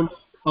become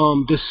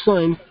the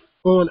sun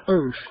on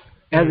earth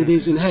as it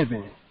is in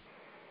heaven.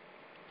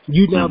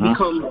 You now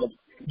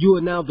you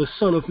are now the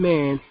Son of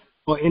Man,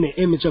 or in the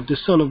image of the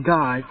Son of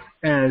God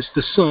as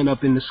the sun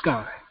up in the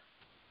sky.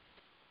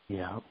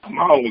 Yeah.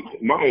 My only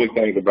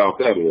thing about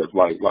that is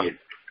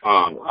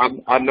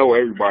I know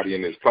everybody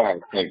in this class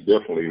thinks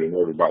differently than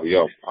everybody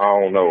else. I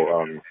don't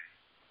know.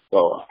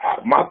 So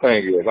my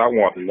thing is, I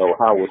want to know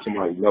how would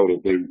somebody know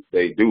that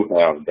they do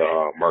have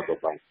the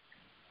Merkabah?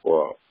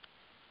 Well,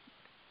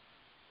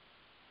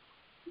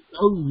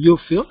 you'll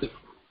feel it.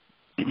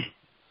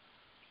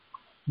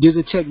 There's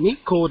a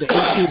technique called the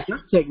 18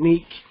 breath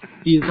technique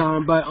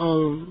designed by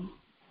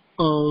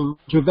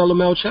Javel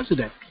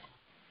Melchizedek.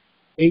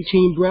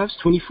 18 breaths,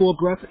 24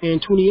 breath,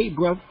 and 28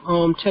 breath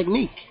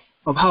technique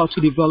of how to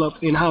develop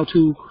and how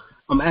to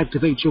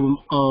activate your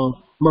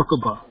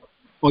Merkabah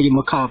or your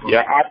Merkabah.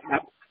 Yeah,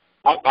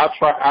 I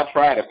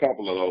tried a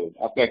couple of those.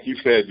 I think you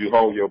said you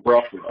hold your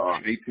breath for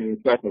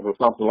 18 seconds or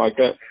something like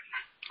that.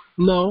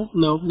 No.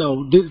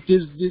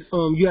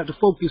 You have to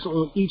focus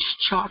on each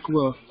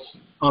chakra,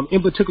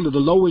 in particular the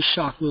lowest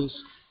chakras,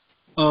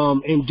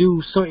 and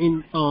do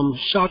certain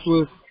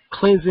chakra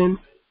cleansing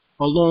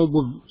along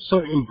with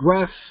certain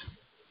breath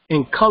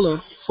and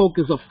color,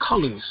 focus of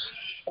colors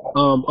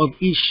of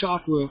each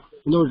chakra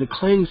in order to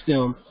cleanse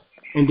them.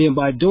 And then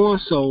by doing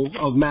so,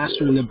 of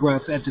mastering the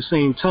breath at the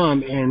same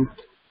time and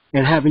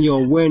having your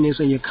awareness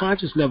and your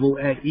conscious level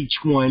at each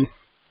one,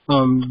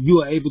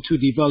 you are able to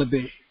develop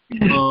it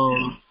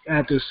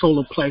at the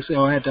solar plexus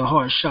or at the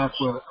heart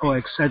chakra or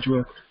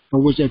etc.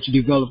 in which that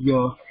you develop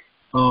your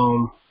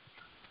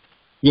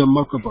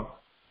Merkabah.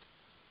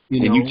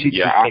 And you teach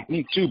your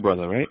technique too,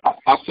 brother, right?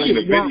 I seen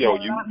the video.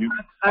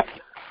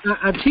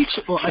 I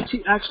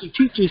actually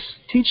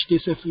teach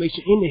this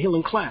information in the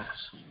healing class.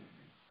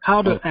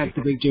 How to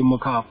activate your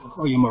Merkaba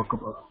or your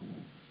Merkaba.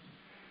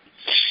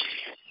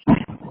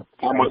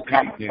 How much?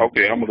 How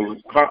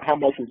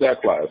much is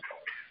that class?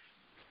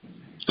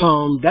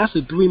 That's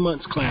a 3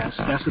 months class.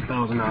 That's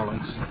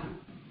 $1,000.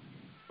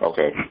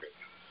 Okay.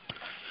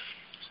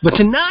 But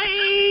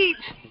tonight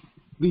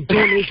we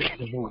donate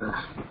the water.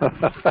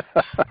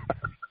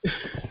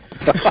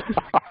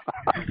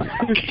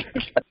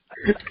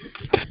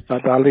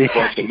 But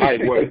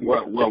tonight,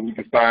 what we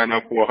can sign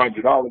up for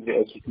 $100.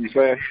 That's what you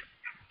saying?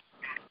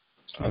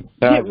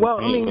 Yeah, well,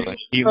 I mean,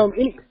 you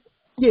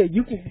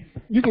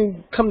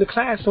can come to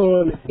class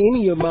on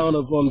any amount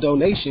of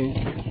donation.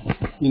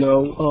 You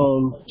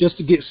know, just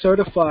to get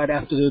certified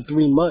after the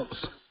 3 months.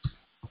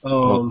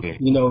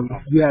 You know,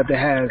 you have to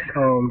have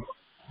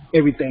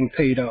everything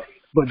paid up,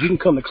 but you can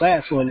come to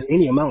class on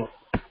any amount.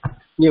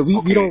 Yeah,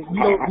 we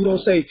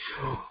don't say,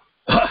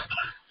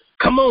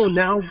 come on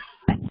now,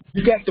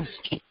 you got the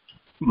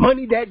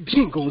money that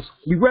jingles.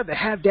 We rather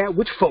have that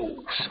which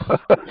folds.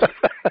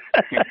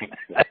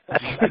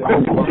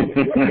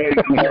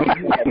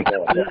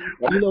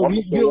 You know,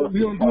 we don't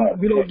do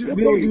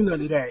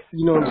none of that.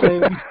 You know what I'm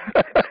saying?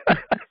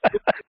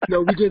 You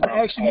know, we just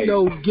actually,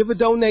 give a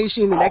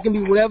donation, and that can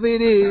be whatever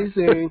it is,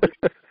 and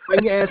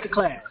bring your ass to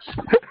class.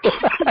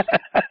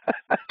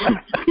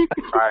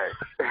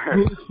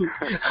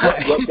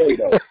 What day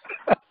though?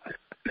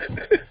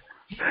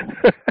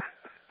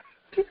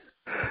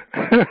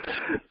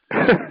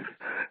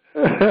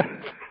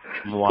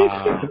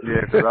 Wow.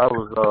 Yeah, because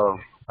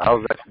I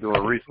was actually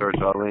doing research,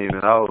 Alim,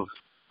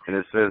 and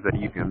it says that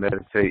you can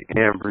meditate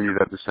and breathe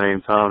at the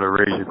same time to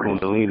raise your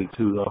Kundalini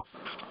too, though.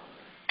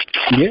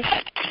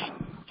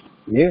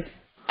 Yeah.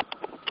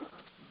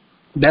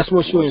 That's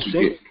what you're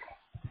saying.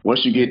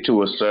 Once you get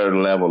to a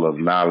certain level of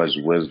knowledge,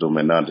 wisdom,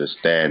 and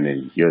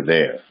understanding, you're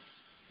there.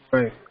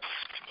 Right.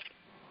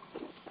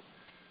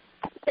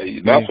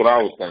 That's what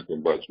I was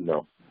thinking, but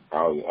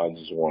I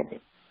just wanted.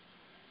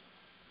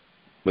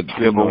 But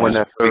when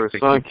that third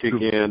sun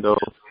kick in, though,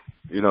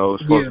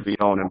 it's supposed to be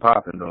on and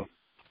popping, though.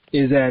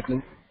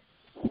 Exactly.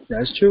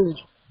 That's true.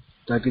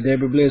 Dr.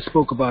 Deborah Blair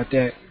spoke about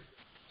that,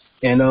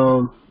 and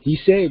he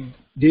said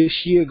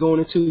this year going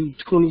into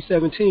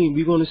 2017,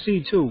 we're going to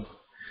see too.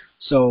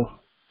 So,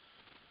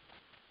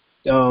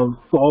 for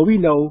all we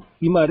know,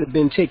 he might have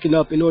been taken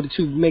up in order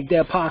to make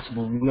that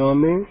possible. You know what I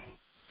mean?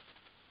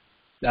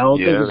 I don't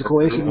think it's a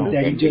coincidence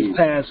that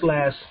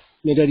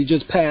he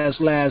just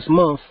passed last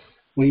month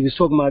when he was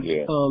talking about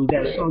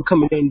that sun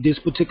coming in this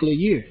particular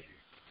year,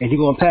 and he's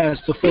gonna pass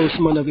the first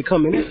month of it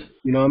coming in.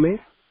 You know what I mean?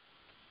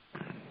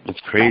 It's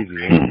crazy.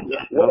 Man.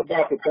 What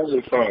about the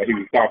third sun he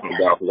was talking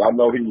about? Because I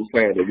know he was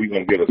saying that we're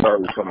gonna get a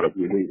third sun if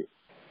we need it.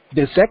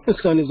 The second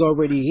sun is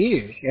already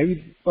here.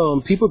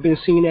 People have been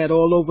seeing that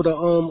all over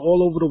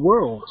the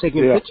world,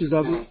 taking pictures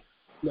of it.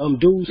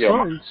 Dual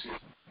suns.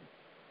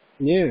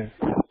 Yeah.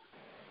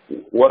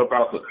 What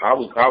about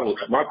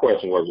my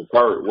question was the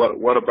third.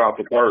 What about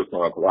the third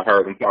sun? Because I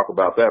heard him talk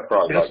about that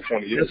probably like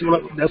 20 years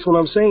ago. That's what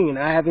I'm saying.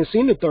 I haven't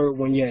seen the third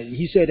one yet.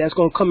 He said that's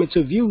going to come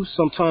into view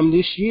sometime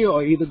this year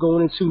or either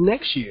going into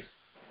next year.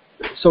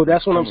 So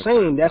that's what I'm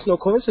saying. That's no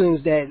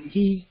coincidence that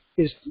he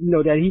is,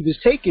 that he was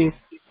taking,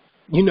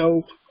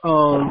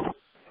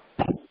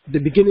 the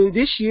beginning of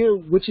this year,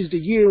 which is the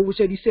year in which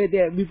he said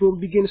that we're going to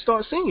begin to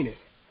start seeing it.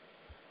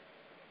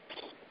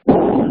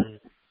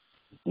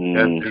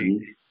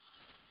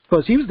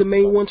 Because he was the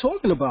main one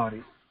talking about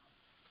it.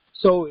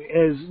 So,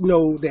 as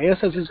the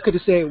ancestors could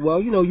have said,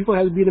 well, you're going to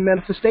have to be the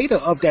manifestator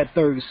of that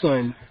third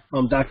sun,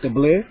 Dr.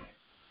 Blair.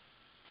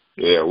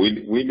 Yeah,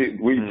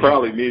 we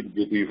probably need to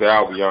get these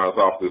albions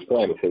off this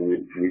planet so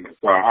we can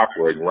start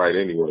operating right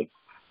anyway.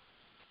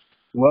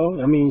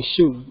 Well, I mean,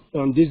 shoot,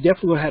 there's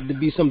definitely going to have to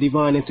be some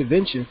divine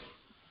intervention.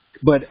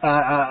 But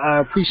I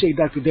appreciate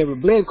Dr. Deborah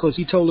Blair because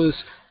he told us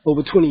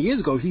over 20 years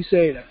ago, he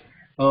said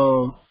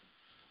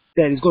that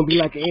it's going to be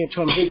like an ant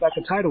trying to hold back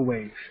a tidal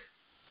wave.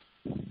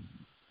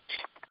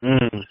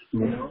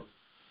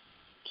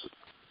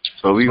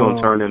 So we're going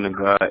to turn into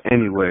God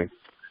anyway.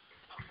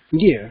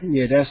 Yeah,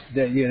 that's.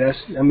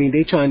 I mean,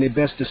 they're trying their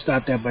best to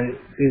stop that, but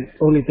the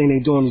only thing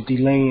they're doing is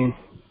delaying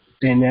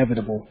the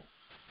inevitable.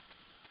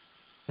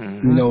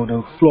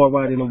 The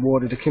fluoride in the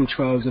water, the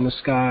chemtrails in the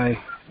sky,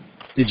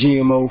 the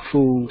GMO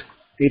food.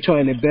 They're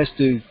trying their best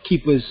to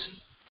keep us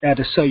at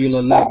a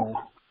cellular level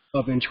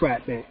of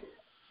entrapment.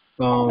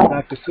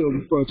 Dr. Phil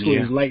referred to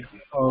it as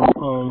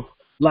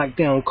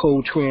lockdown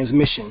code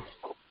transmission.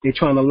 They're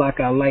trying to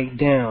lock our light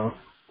down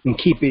and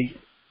keep it,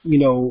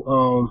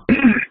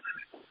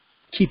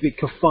 keep it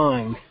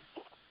confined,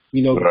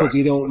 because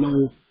they don't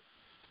know,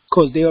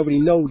 because they already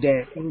know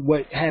that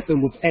what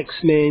happened with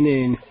X-Men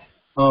and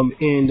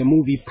in the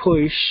movie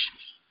Push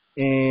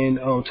and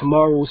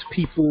Tomorrow's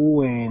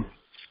People and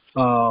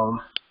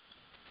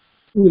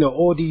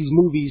all these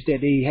movies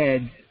that they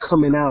had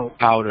coming out,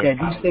 that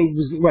these things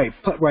was right.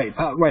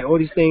 All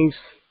these things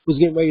was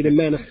getting ready to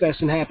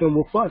manifest and happen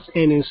with us,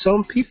 and in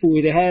some people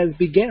it has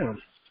begun.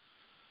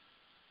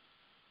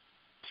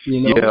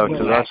 You know? Yeah,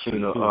 because I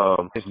seen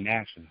it's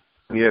national.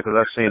 Yeah, because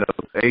I seen an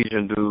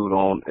Asian dude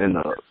in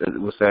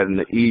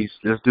the East.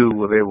 This dude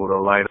was able to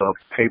light up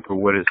paper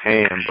with his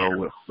hand, bro.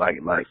 With like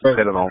set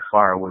it on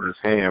fire with his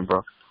hand,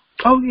 bro.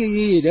 Oh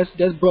yeah.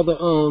 That's brother.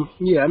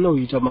 Yeah, I know who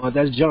you're talking about.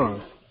 That's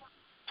John.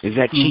 Is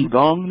that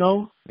Qigong,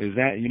 though? Is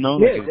that, you know?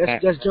 Yeah,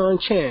 that's John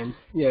Chan.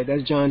 Yeah,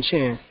 that's John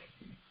Chan.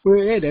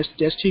 Well, yeah, that's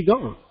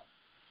Qigong.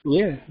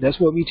 Yeah, that's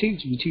what we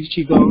teach. We teach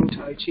Qigong,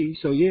 Tai Chi.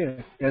 So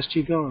yeah, that's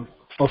Qigong.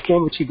 Or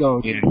form of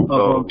Qigong. Yeah.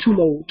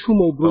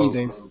 Tumo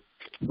breathing.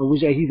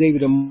 Which he's able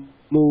to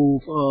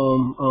move.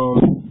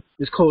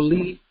 It's called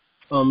Li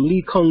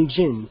Kong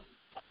Jin.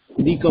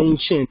 Li Kong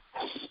Chin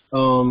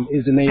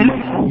is the name of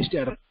it. Which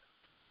that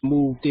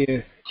move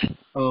their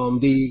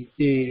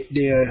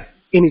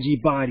energy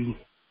body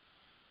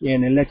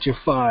and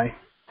electrify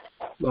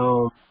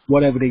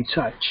whatever they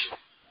touch.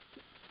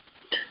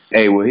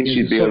 Hey, well, he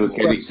should be able.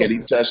 Can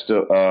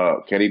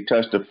he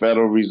touch the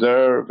Federal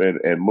Reserve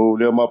and move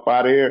them up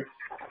out of here?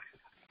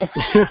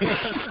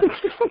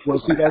 Well,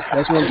 see,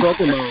 that's what I'm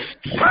talking about.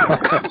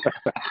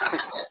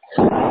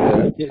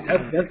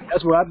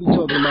 That's what I be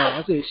talking about.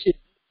 I said, shit,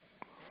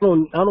 I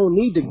don't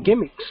need the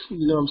gimmicks.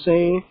 You know what I'm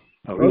saying?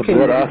 Okay,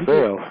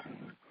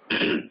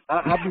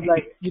 I'd be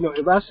like, you know,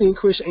 if I seen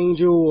Chris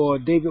Angel or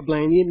David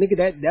Blaine, yeah, nigga,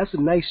 that's a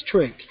nice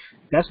trick.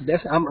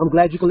 I'm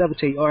glad you can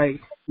levitate. All right,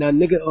 now,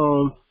 nigga,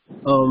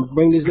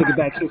 bring this nigga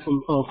back here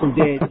from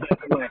dead.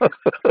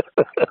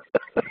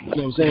 You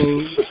know what I'm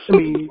saying? I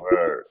mean,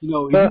 you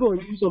know, if you're going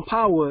to use some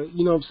power,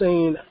 you know what I'm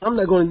saying, I'm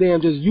not going to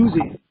damn just use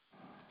it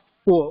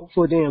for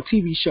a damn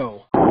TV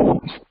show.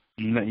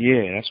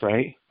 Yeah, that's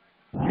right.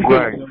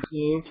 Right. You know what I'm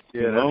saying?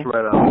 Yeah, that's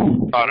right.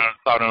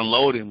 Start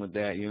unloading with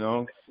that, you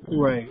know?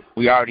 Right.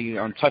 We already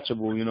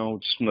untouchable, you know,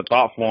 just from the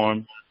thought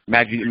form.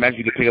 Imagine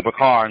you could pick up a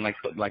car and like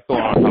throw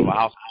it on top of a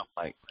house.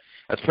 Like,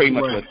 that's pretty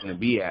much what it's going to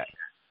be at.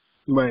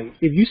 Right.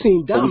 If you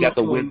seen But we got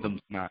the wisdom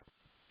not.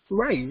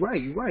 Right.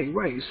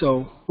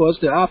 So for us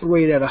to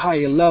operate at a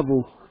higher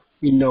level,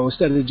 you know,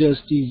 instead of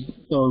just these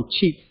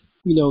cheap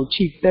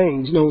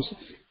things, you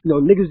know,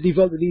 niggas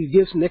develop these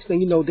gifts. Next thing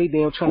you know, they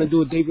damn trying to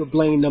do a David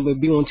Blaine number,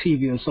 be on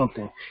TV or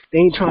something. They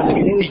ain't trying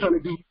to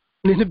do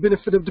the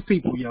benefit of the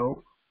people,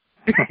 yo.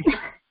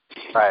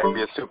 Right,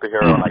 be a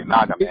superhero like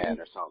Naga Man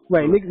or something.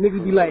 Right,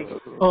 niggas be like,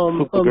 you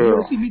want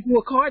to see me do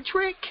a card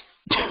trick?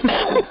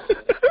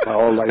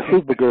 Oh, like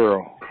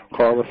Supergirl,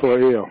 Carla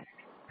Soil.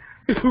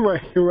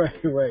 Right.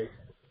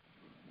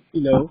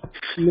 You know,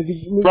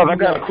 brother, I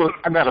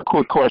got a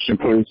quick question,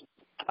 please.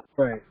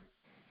 Right.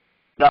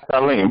 Dr.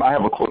 Alim, I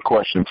have a quick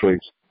question,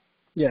 please.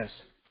 Yes.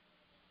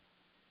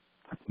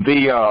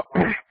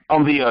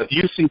 On the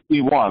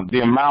UCC1, the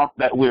amount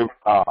that we're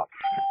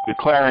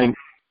declaring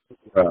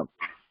the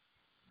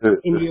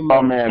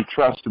man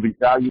trust to be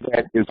valued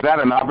at, is that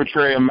an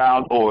arbitrary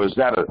amount, or is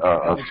that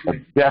a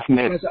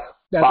definite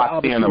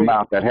locked-in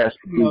amount that has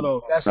to be?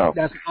 No, that's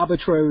an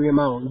arbitrary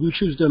amount. You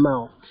choose the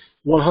amount.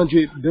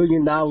 $100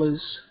 billion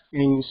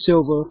in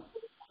silver.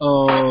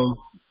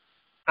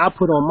 I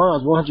put on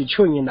mine $100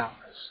 trillion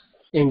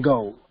in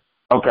gold.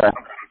 Okay.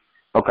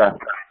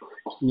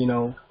 You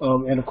know,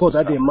 and of course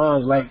I did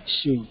mine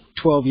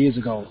 12 years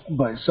ago.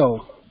 But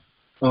so.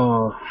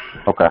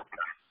 Okay.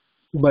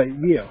 But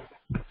yeah,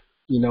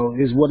 you know,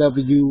 it's whatever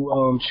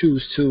you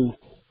choose to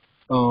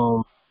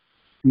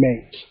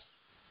make.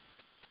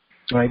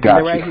 All right.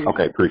 Gotcha. Right here.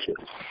 Okay, appreciate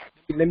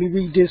it. Let me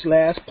read this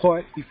last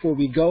part before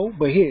we go.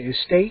 But here is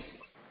state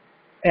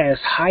as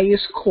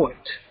highest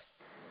court.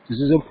 This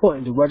is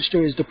important. The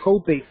register is the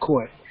probate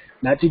court,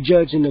 not the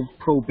judge in the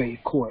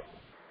probate court.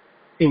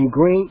 In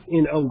Great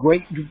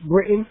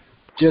Britain,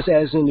 just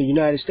as in the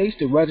United States,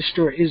 the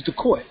register is the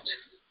court.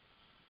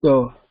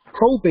 The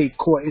probate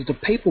court is the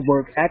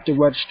paperwork at the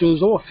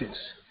registrar's office.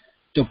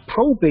 The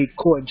probate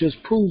court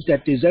just proves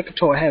that the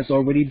executor has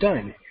already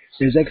done.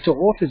 The executor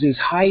office is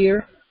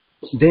higher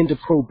than the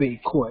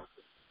probate court.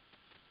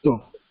 The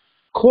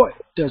court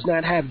does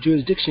not have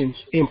jurisdiction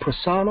in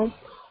personam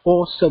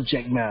or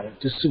subject matter.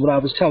 This is what I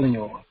was telling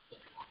you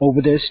over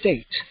the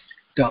estate.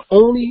 The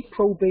only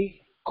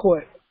probate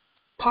court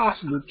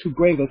possible to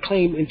bring a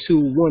claim into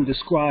one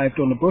described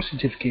on the birth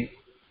certificate,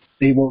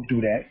 they won't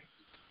do that.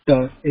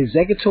 The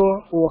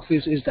executor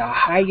office is the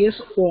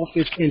highest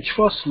office in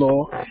trust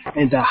law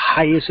and the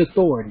highest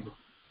authority.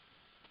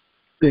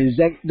 The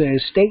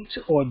estates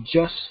or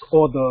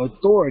the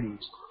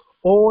authorities,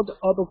 all the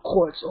other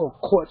courts are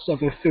courts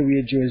of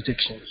inferior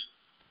jurisdictions.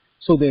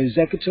 So the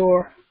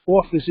executor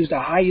office is the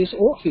highest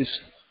office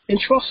in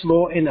trust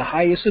law and the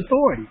highest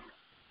authority.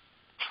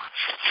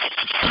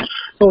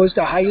 So it's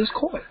the highest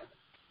court.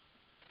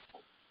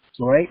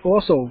 All right.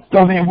 Also,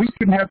 so then we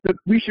shouldn't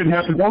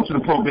have to go to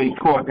the probate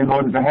court in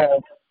order to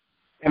have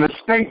an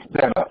estate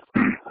set up.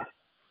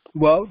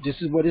 Well,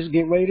 this is what it's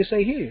getting ready to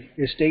say here.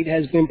 The estate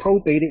has been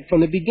probated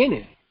from the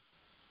beginning.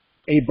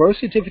 A birth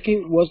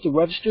certificate was the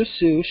registered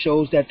seal,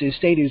 shows that the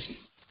estate is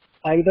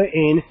either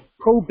in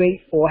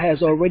probate or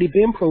has already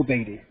been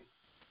probated.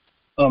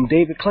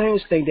 David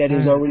Clarence thinks that it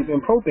has already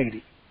been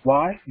probated.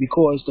 Why?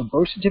 Because the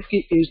birth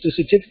certificate is the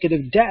certificate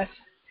of death,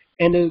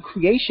 and the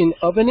creation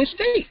of an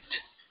estate.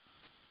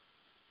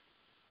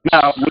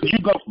 Now, when you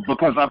go,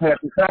 because I've had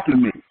this happen to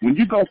me, when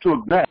you go to a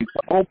bank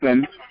to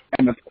open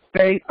an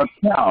estate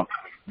account,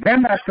 they're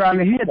not trying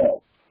to hear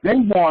that. They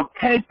want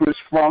papers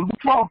from the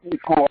probate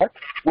court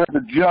where the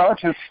judge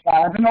has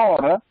signed an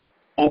order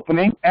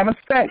opening an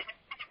estate.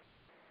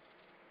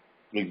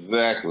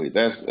 Exactly.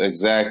 That's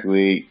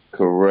exactly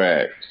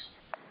correct.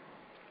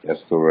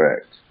 That's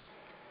correct.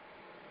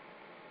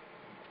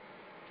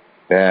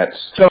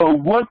 So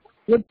what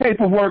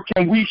paperwork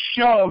can we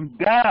shove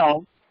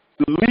down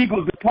the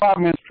legal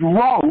department's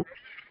throat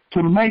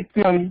to make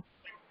them,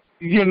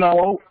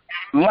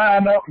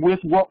 line up with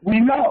what we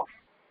know?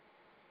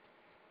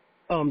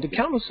 The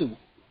countersuit.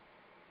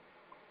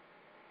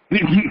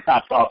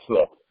 I thought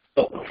so.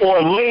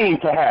 Or lien,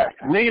 perhaps.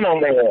 Lien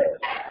on their ass.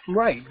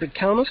 Right. The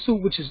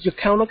countersuit, which is your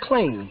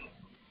counterclaim.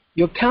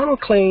 Your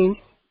counterclaim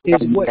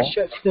is what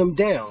shuts them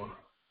down.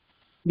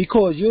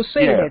 Because you're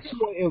saying that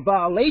you are in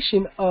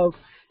violation of,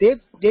 they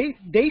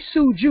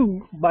sued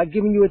you by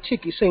giving you a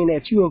ticket saying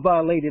that you are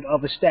violated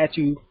of a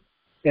statute,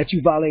 that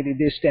you violated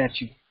this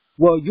statute.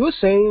 Well, you're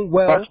saying,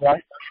 well,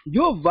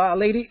 you're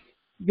violated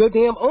your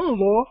damn own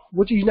law,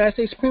 which is United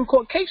States Supreme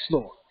Court case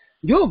law.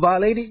 You're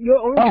violated your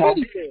own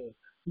treaty law.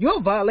 You're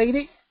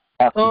violated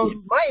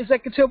my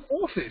executive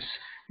office.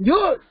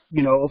 You're,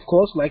 of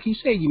course, like he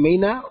said, you may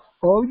not,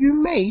 or you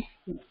may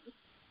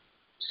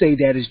say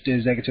that is the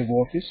executive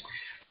office.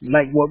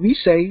 Like what we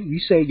say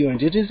your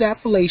indigenous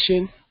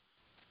appellation,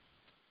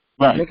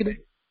 executive,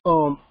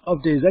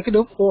 of the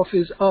executive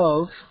office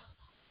of,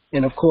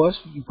 and of course,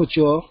 you put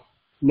your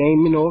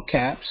name in all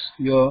caps,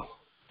 your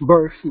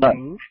birth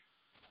name,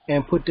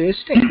 and put the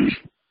estate,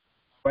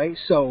 right?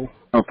 So,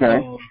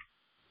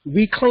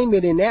 we claim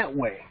it in that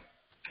way,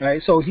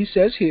 right? So he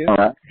says here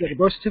that the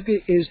birth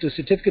certificate is the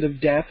certificate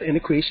of death and the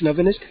creation of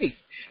an estate.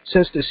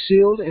 Since the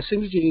seal and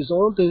signature is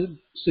on the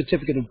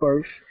certificate of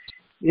birth,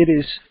 it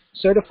is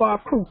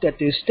certified proof that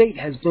the estate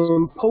has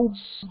been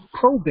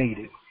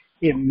probated.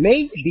 It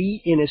may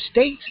be in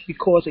estate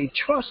because a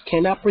trust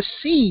cannot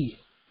proceed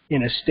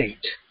in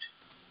estate.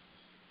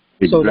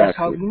 So that's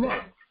how we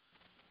know.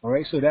 All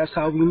right, so that's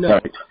how we know.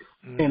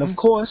 And of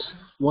course,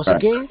 once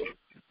again,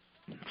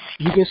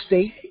 you can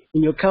state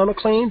in your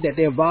counterclaim that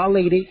they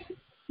violated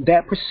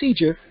that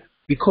procedure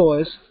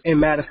because, in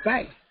matter of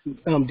fact,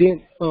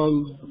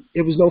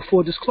 it was no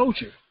full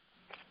disclosure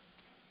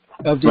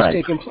of this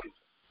taking place.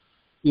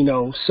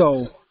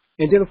 So,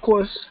 and then of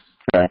course,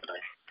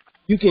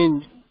 you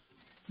can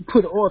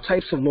put all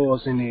types of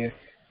laws in there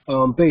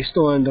based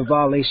on the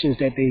violations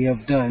that they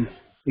have done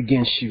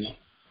against you.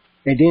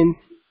 And then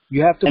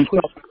you have to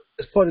put,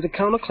 as part of the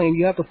counterclaim,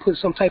 you have to put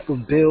some type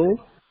of bill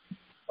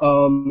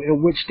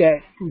in which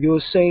that you're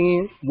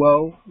saying,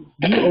 well,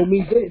 you owe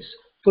me this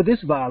for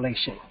this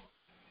violation.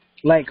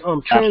 Like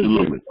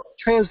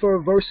transfer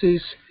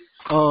versus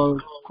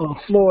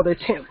Florida,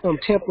 Tampa,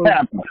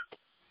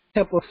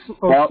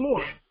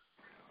 Florida.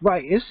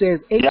 Right. It says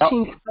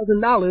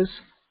 $18,000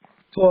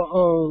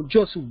 for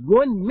just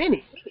 1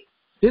 minute.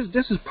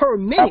 This is per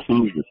minute.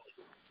 Absolutely.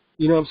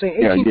 You know what I'm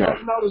saying?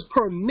 $18,000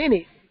 per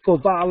minute for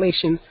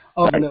violation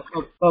of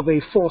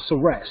a false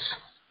arrest.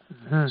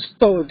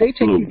 So if they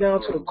take you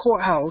down to the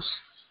courthouse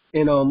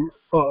and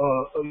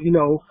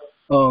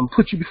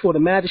put you before the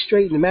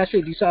magistrate, and the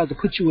magistrate decides to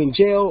put you in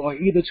jail or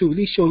either to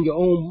release you on your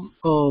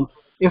own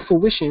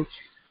fruition,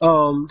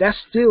 that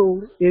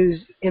still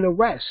is an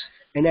arrest.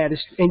 And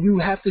you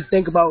have to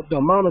think about the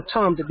amount of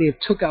time that they've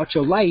took out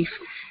your life,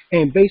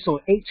 and based on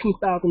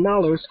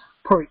 $18,000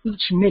 per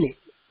each minute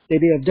that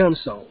they have done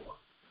so.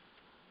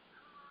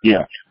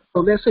 Yeah.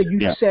 So let's say you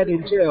sat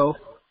in jail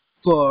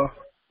for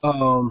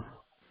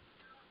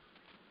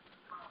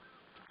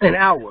an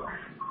hour.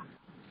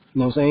 You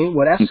know what I'm saying?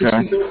 Well, that's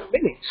 60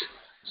 minutes.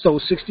 So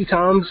 60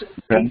 times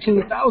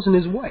 18,000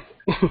 is what?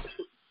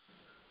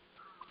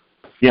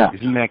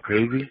 Isn't that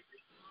crazy?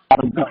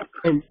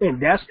 And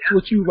that's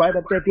what you write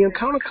up that damn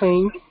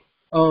counterclaim,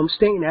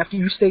 stating after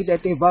you state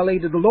that they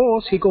violated the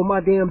laws. Here go my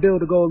damn bill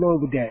to go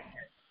along with that.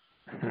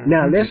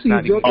 Now let's see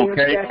if your damn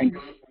statute.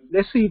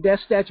 Let's see if that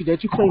statute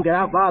that you claim that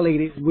I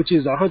violated, which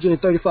is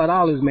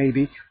 $135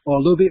 maybe, or a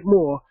little bit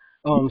more,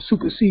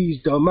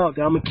 supersedes the amount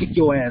that I'm gonna kick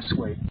your ass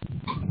with.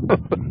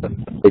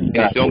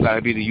 It don't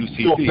gotta be the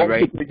UCC,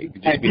 right? It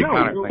could just be a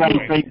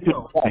counterclaim.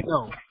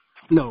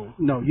 No.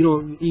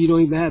 You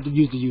don't even have to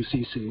use the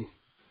UCC.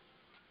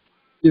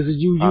 This is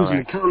you using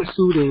the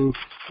countersuit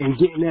and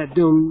getting at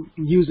them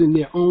using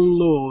their own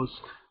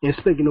laws and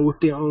sticking it with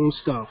their own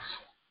stuff.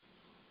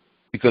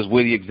 Because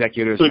we're the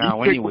executors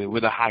now anyway.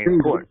 We're the higher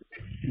court.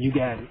 You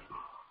got it.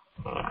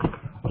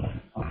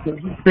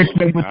 Fixed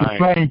it with the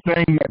same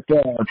thing that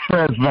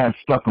Trezvan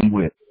stuck them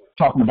with,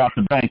 talking about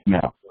the bank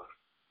now.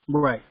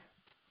 Right.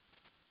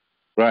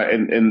 Right,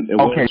 and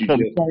okay, so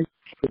the same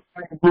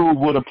rule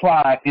would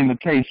apply in the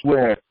case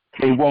where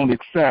they won't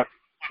accept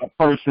a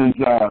person's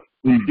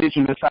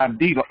indigenous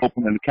ID to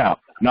open an account.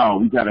 No,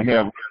 we got to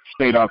have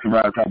state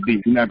authorized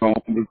ID. You're not going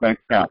to open this bank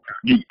account.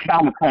 You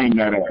counterclaim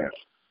that ass.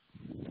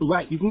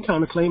 Right, you can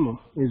counterclaim them.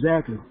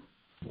 Exactly.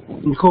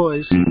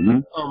 because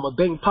a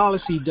bank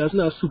policy does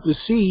not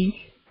supersede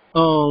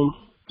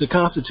the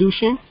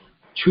Constitution,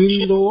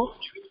 treaty law,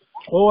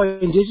 or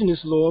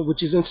indigenous law,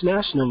 which is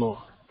international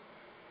law.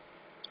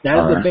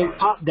 That is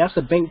that's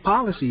a bank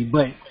policy.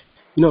 But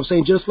you know what I'm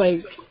saying, just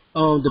like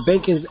the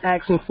bank is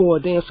asking for a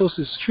damn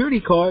social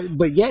security card,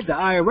 but yet the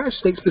IRS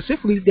states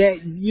specifically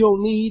that you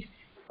don't need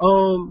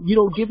you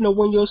don't give no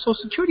one your social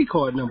security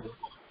card number.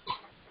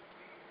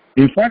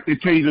 In fact, they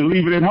tell you to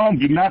leave it at home.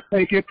 Do not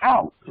take it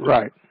out.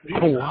 Right.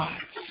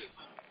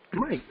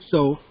 Right.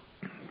 So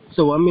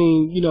I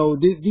mean, you know,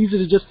 these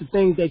are just the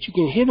things that you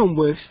can hit them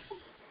with.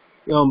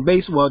 Well,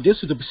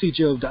 this is the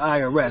procedure of the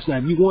IRS. Now,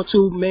 if you want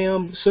to,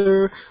 ma'am,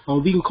 sir,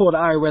 we can call the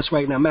IRS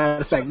right now.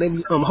 Matter of fact, let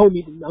me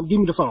give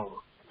me the phone.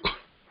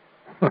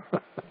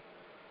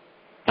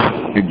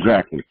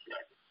 Exactly.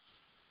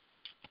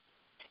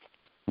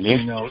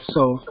 You know,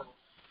 so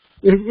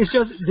it's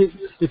just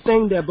the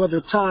thing that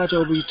Brother Taj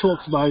already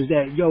talks about is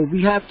that, yo,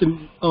 we have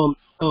to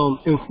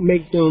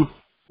make them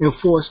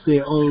enforce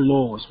their own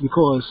laws,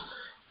 because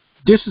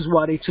this is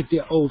why they took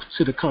their oath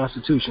to the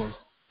Constitution.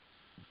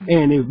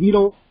 And if we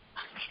don't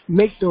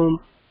make them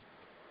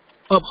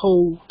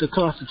uphold the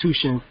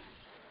Constitution,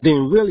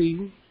 then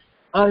really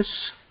us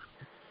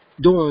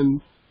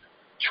doing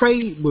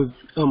trade with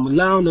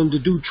allowing them to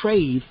do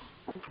trade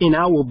in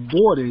our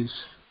borders,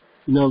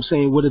 you know what I'm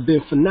saying, would have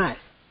been for naught.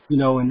 You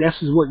know, and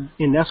that's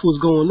what's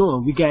going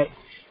on. We got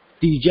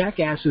these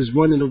jackasses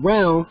running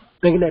around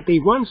thinking that they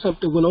run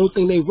something when the only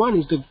thing they run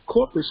is the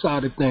corporate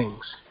side of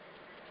things.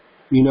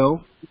 You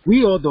know,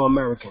 we are the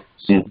Americans.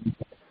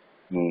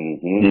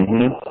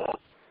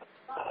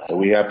 So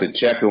we have to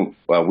check them.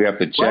 We have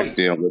to check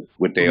them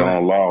with their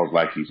own laws,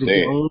 like you said.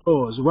 Their own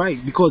laws,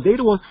 right? Because they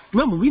the ones.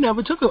 Remember, we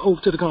never took an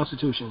oath to the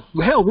Constitution.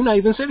 Hell, we're not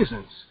even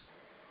citizens.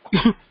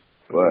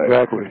 Right.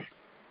 Exactly.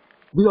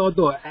 We are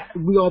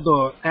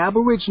the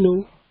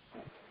Aboriginal,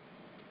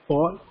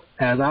 or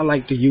as I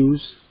like to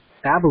use,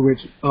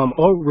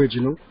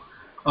 original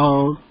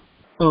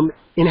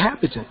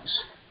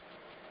inhabitants.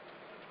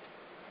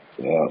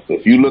 Yeah.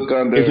 If you look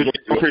under, is it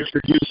appropriate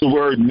to use the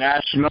word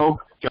national?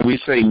 Can we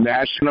say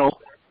national?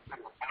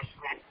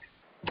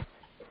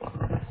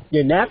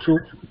 You're natural.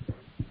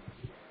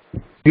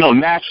 No,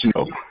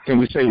 national. Can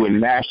we say we're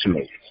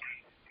national?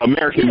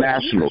 American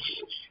nationals.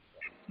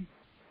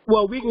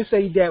 Well, we can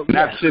say that.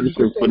 Not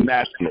citizens, but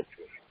national.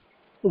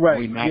 Right.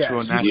 We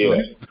natural, yes.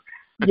 natural.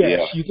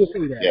 Yes, you can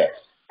say that. Yes.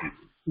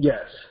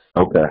 Yes.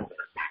 Okay.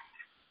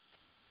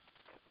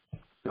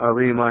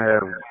 Ali might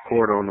have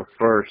court on the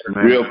first,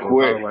 man. Real so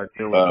quick,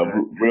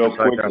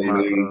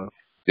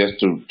 just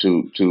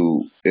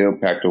to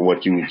impact on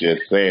what you were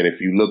just saying,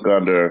 if you look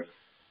under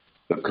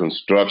the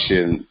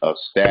construction of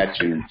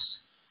statutes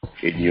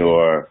in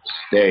your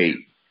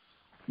state,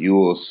 you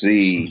will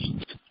see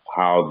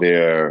how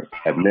they're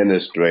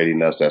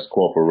administrating us as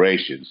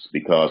corporations,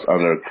 because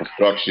under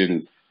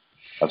construction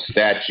of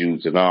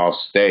statutes in all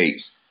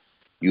states,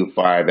 you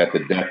find that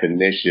the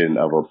definition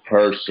of a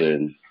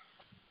person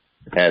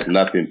has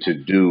nothing to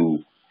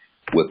do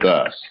with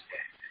us.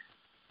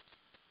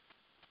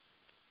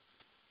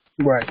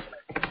 Right.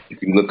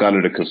 If you look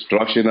under the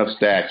construction of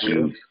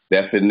statutes,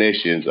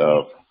 definitions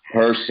of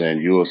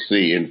person, you will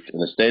see in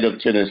the state of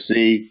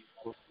Tennessee,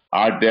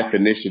 our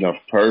definition of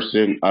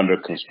person under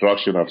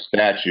construction of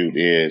statute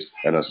is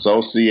an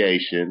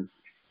association,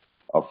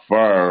 a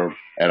firm,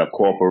 and a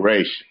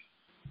corporation.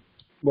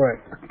 Right.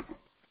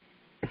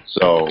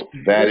 So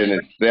that in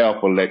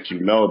itself will let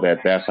you know that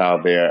that's how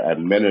they're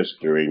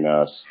administering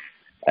us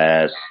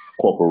as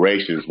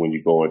corporations when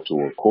you go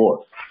into a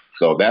court.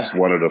 So that's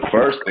one of the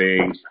first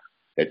things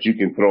that you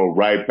can throw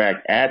right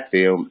back at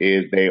them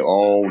is their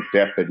own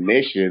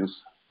definitions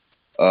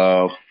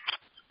of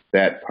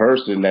that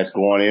person that's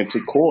going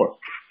into court,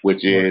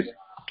 which is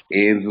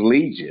ens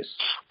legis.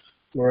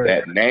 Right.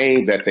 That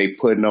name that they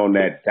putting on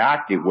that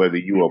docket, whether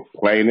you a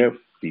plaintiff,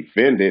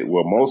 defendant,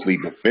 well, mostly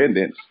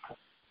defendants,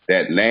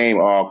 that name,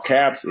 all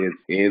caps, is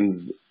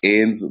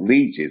ens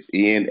legis,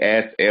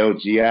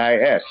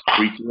 NSLGIS,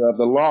 creature of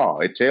the law.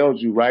 It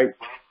tells you right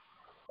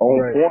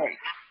on point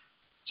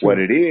what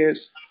it is.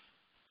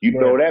 You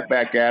throw that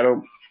back at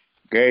them,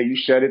 okay, you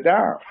shut it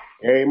down.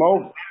 Game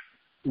over.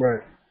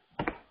 Right.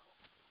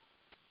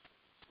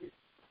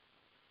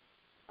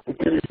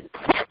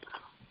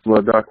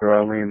 Well, Dr.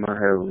 Alim, I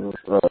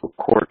have a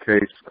court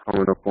case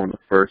coming up on the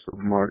 1st of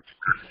March.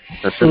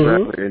 That's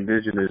about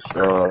indigenous.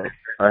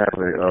 I have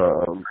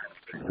a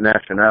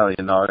nationality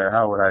and all that.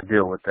 How would I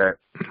deal with that?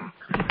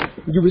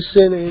 You would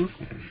send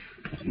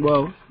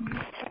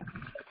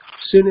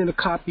in a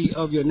copy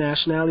of your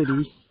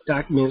nationality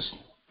documents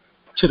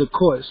to the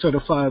court,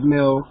 certified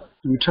mail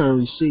return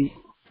receipt.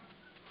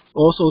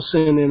 Also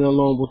send in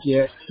along with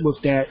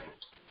that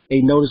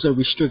a notice of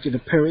restricted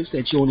appearance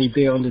that you only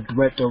bear under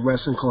threat,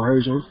 arrest, and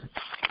coercion.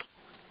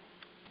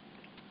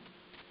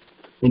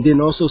 And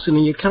then also send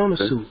in your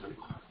countersuit.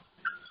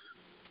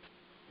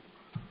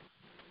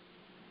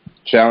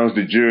 Challenge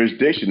the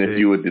jurisdiction if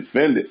you would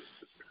defend it.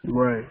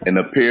 Right. And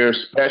appear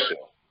special.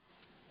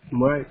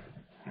 Right.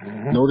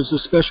 Notice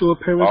of special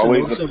appearance Always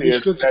and notice of appear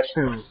restricted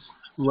special. appearance.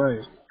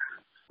 Right.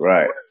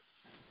 Right.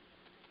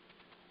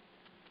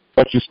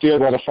 But you still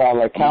got to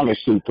file a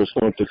countersuit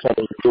pursuant to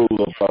Federal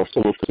Rule of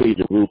Civil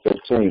Procedure, Rule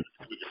 13.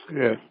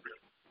 Yes.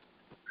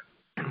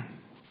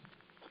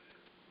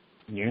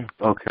 Yeah.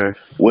 Okay.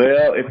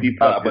 Well, if you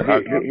file, but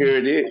here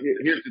it is.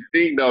 Here's the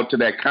thing, though, to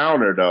that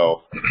counter,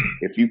 though.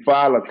 If you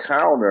file a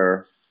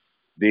counter,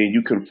 then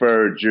you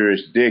confer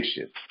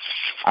jurisdiction.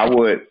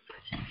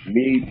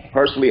 Me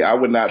personally, I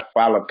would not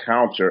file a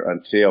counter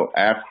until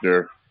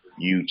after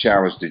you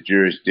challenge the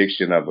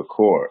jurisdiction of the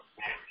court.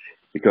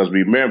 Because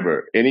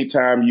remember,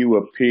 anytime you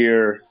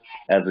appear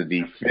as a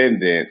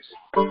defendant,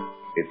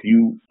 if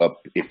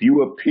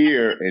you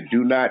appear and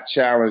do not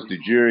challenge the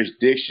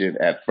jurisdiction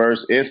at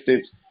first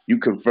instance, you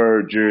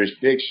confer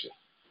jurisdiction.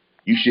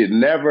 You should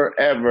never,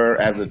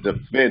 ever, as a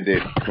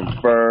defendant,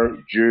 confer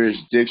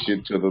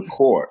jurisdiction to the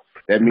court.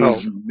 That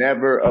means you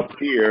never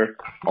appear,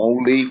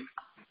 only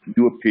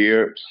you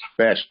appear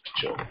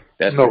special.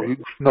 That's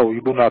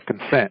you do not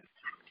consent.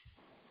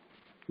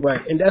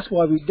 Right, and that's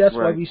why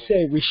we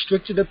say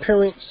restricted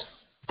appearance,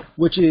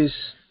 which is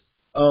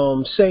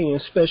saying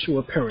special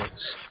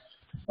appearance.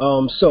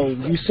 So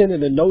you send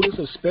in a notice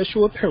of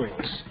special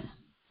appearance,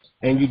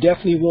 and you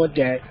definitely want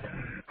that.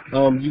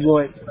 You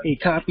want a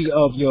copy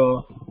of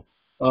your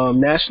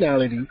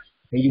nationality, and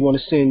you want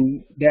to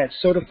send that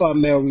certified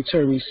mail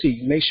return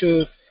receipt. Make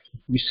sure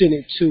you send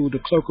it to the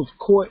clerk of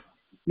court.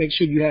 Make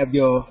sure you have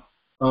your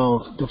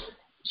the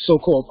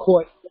so-called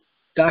court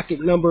docket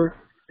number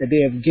that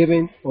they have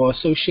given or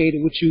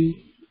associated with you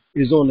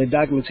is on the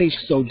documentation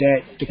so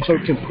that the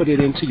clerk can put it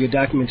into your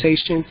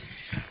documentation.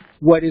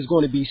 What is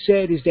going to be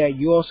said is that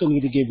you also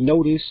need to give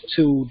notice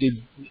to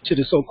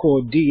the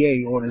so-called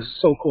DA or the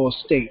so-called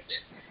state.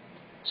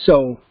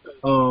 So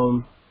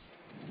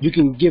you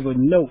can give a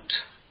note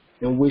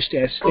in which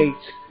that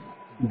states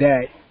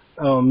that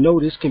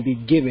notice can be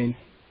given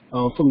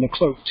from the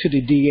clerk to the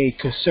DA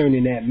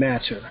concerning that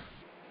matter.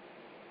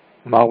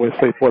 And I always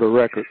say for the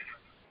record.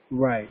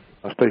 Right.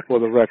 I say for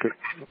the record.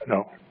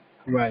 No.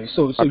 Right.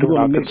 So you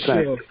want to make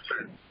sure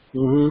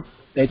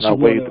that you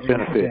waive want the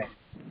benefit.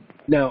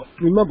 Now,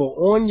 remember,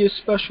 on your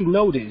special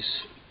notice,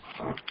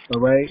 all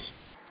right,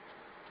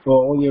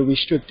 or on your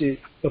restricted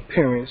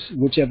appearance,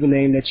 whichever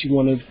name that you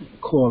want to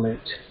call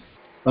it,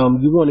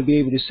 you want to be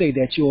able to say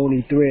that you're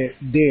only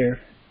there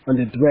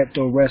under threat,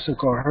 duress, and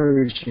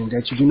coercion,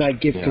 that you do not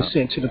give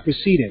consent to the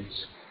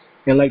proceedings.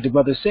 And like the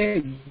brother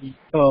said,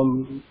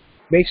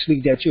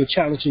 basically that you're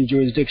challenging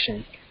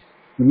jurisdiction.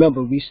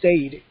 Remember, we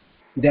stated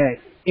that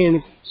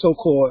in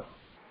so-called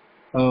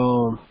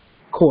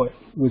court,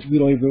 which we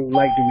don't even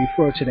like to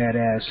refer to that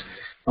as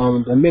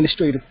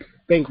administrative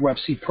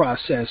bankruptcy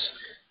process,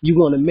 you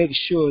want to make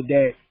sure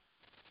that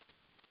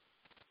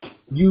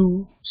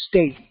you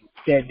state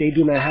that they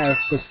do not have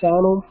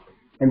personam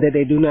and that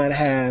they do not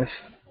have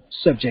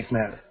subject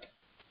matter.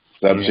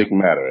 Subject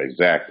matter,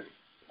 exactly.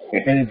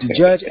 And if the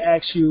judge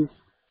asks you,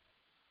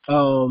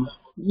 of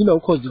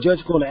course, the judge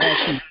is going to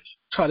ask you,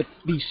 try to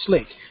be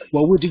slick.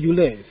 Well, where do you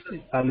live?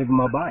 I live in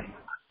my body.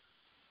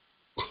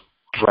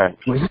 Right.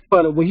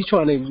 What he's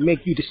trying to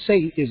make you to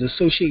say is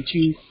associate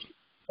you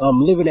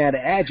living at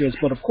an address,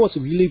 but of course,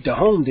 if you leave the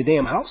home, the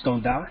damn house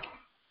don't die.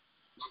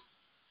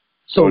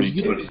 So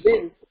you don't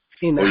live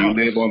in the house.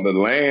 You live on the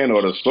land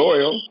or the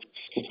soil.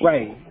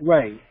 Right.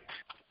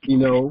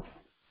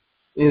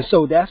 And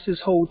so that's his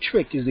whole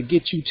trick, is to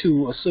get you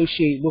to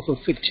associate with a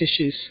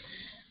fictitious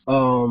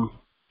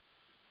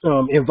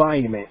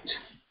environment.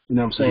 You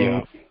know what I'm saying?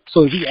 Yeah.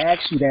 So if he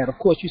asks you that, of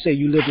course you say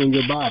you live in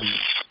your body,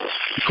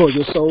 because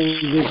your soul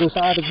lives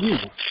inside of you,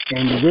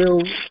 and the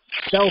real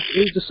self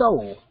is the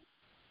soul.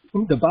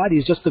 The body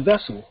is just the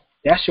vessel.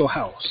 That's your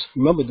house.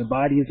 Remember, the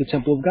body is the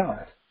temple of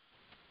God.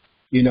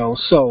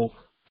 So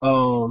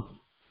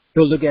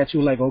he'll look at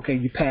you like, okay,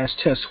 you passed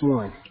test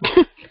 1.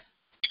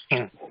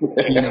 I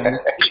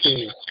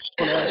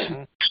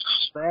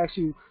ask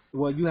you,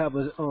 well, you have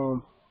a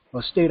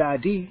state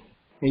ID,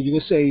 and you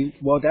can say,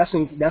 well, that's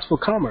for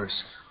commerce.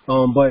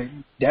 But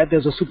that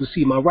doesn't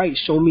supersede my rights.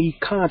 Show me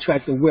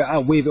contract of where I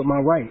waive my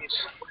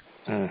rights.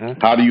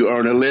 How do you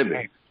earn a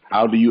living?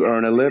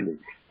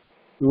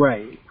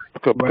 Right.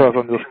 Because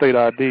on your state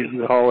ID,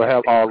 you always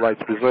have all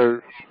rights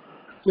reserved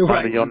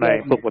under your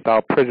name, but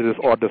without prejudice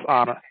or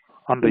dishonor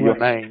under your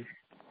name.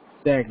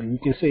 Exactly. You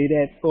can say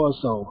that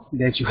also.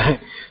 That you have.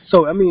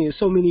 So, I mean, in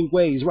so many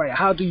ways, right?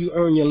 How do you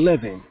earn your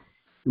living?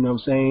 You know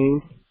what I'm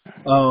saying?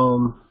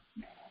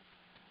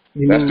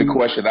 That's the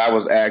question I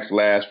was asked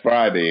last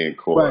Friday in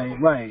court.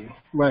 Right.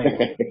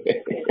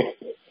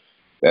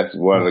 That's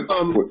one of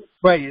the...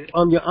 Right.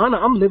 Your Honor,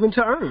 I'm living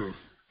to earn.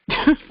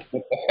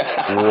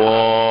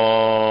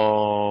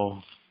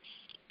 Whoa.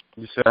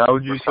 You said, how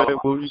would you say it?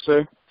 What would you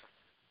say?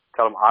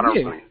 Tell them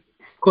honorably.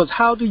 Because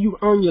how do you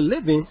earn your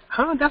living?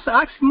 That's an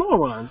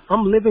oxymoron.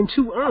 I'm living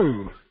to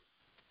earn.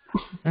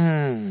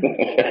 I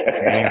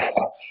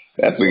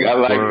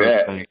like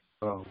that.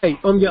 Hey,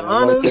 your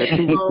Honor,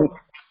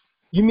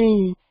 you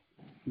mean,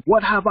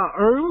 what have I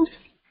earned?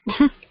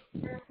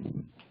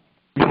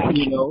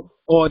 You know,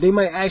 or they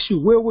might ask you,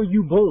 where were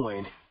you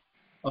born?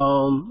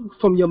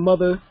 From your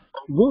mother's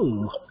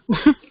womb.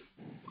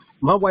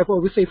 My wife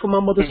always say, from my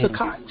mother's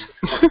sakat.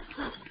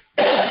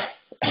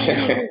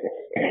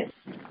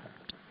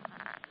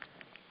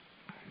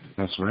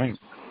 That's right.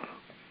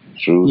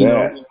 True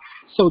that. Know?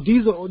 So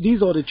these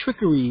are the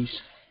trickeries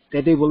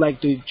that they would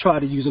like to try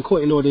to use in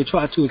court in order to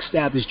try to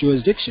establish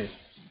jurisdiction.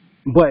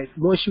 But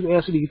once you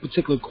answer these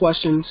particular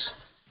questions,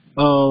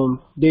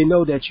 they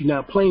know that you're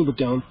not playing with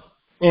them.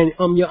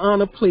 And Your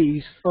Honor,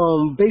 please,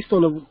 based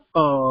on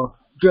the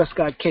Dred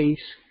Scott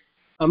case,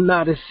 I'm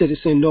not a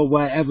citizen, nor will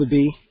I ever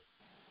be.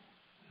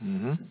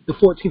 The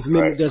 14th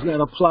Amendment does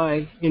not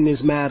apply in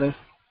this matter.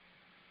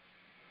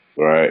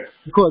 Right.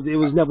 Because it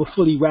was never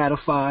fully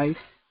ratified.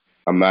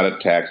 I'm not a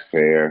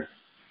taxpayer.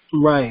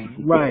 Right.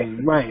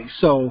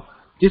 So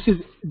this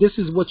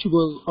is what you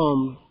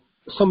will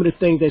some of the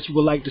things that you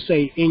would like to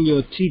say in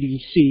your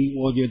TDC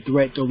or your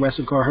threat to arrest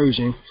and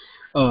coercion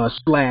 /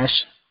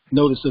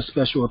 notice of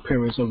special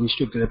appearance or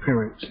restricted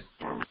appearance.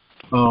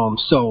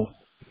 So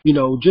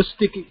just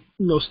stick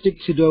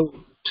to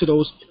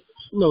those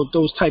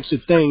those types of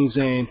things,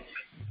 and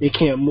they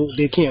can't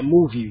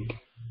move you.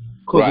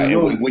 Right.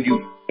 And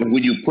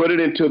when you put it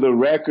into the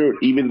record,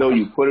 even though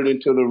you put it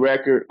into the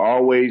record,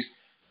 always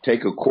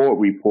take a court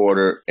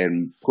reporter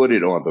and put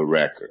it on the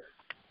record,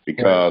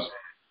 because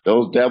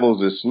those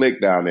devils are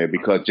slick down there.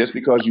 Because just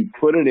because you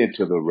put it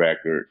into the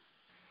record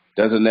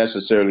doesn't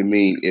necessarily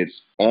mean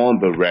it's on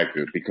the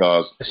record,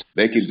 because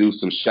they can do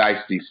some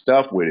shiesty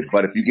stuff with it.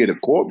 But if you get a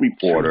court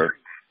reporter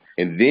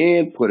and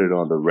then put it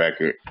on the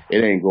record,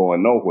 it ain't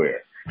going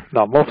nowhere.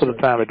 No, most of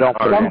the time they don't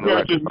put it on the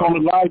record. Some judges don't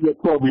allow your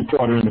court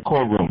reporter in the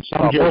courtroom. Most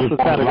of the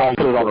time they don't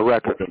put it on the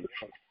record.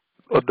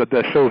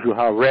 That shows you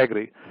how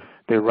raggedy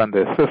they run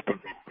their system.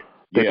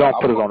 They don't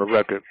put it on the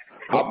record.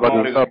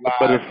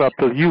 But it's up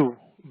to you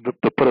to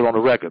put it on the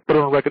record. Put it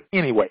on the record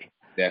anyway.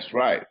 That's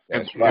right.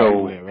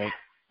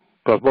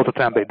 Because most of the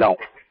time they don't.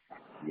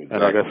 Exactly.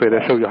 And like I say,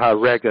 they show you how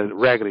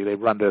raggedy they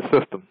run their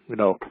system,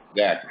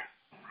 Exactly.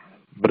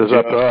 But it's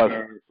up to us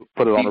to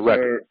put it on the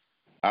record.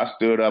 I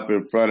stood up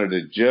in front of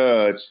the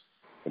judge,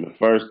 and the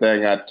first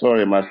thing I told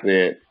him, I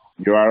said,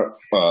 "Your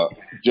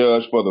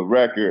judge, for the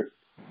record,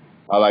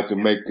 I'd like to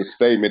make the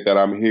statement that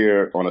I'm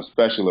here on a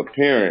special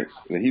appearance."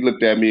 And he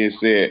looked at me and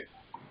said,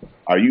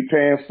 "Are you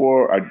paying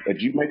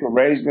did you make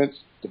arrangements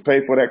to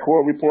pay for that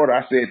court reporter?"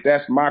 I said,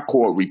 "That's my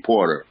court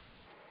reporter."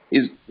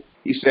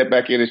 He sat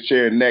back in his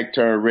chair, neck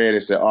turned red,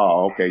 and said,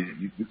 "Oh, okay,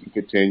 you can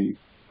continue."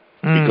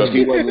 Because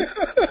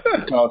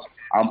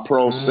I'm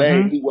pro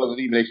se, he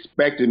wasn't even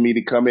expecting me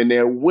to come in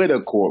there with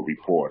a court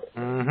reporter.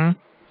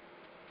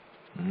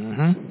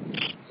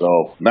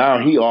 So now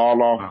he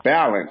all off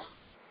balance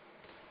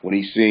when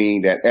he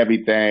seen that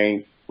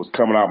everything was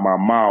coming out my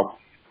mouth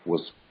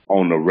was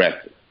on the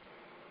record.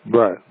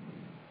 Right.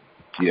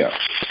 Yeah.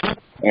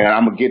 And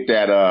I'm gonna get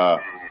that.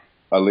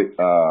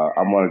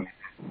 I'm gonna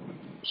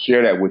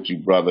share that with you,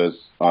 brothers,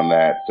 on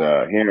that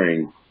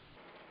hearing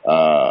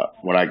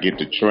when I get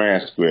the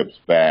transcripts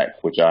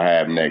back, which I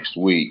have next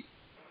week,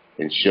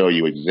 and show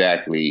you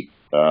exactly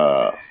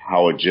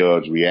how a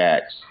judge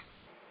reacts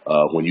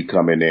when you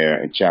come in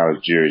there and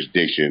challenge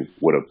jurisdiction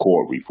with a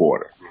court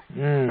reporter.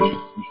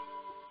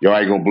 Y'all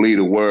ain't gonna believe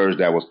the words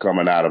that was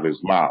coming out of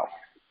his mouth.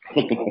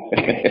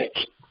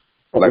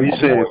 Like you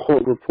said,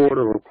 court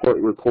reporter or court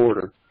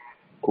reporter?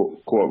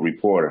 Court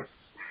reporter.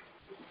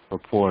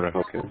 Reporter,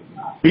 okay.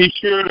 Be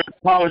sure to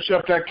polish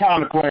up that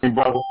counterclaim,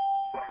 brother.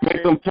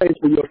 Make them pay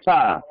for your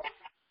time.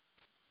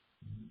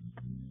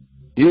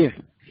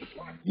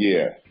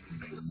 Yeah.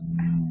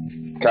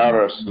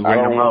 Counters.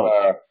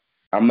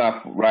 I'm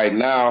not right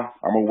now.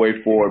 I'm gonna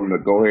wait for him to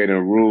go ahead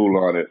and rule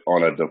on it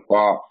on a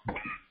default.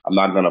 I'm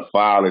not gonna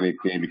file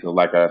anything because,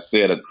 like I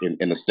said,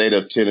 in the state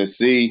of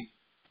Tennessee,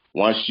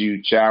 once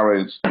you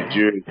challenge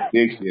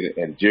jurisdiction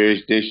and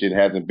jurisdiction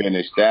hasn't been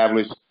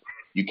established,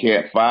 you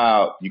can't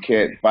file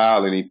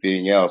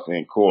anything else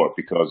in court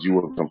because you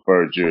will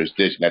confer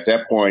jurisdiction. At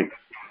that point,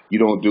 you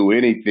don't do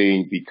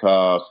anything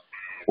because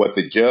what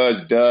the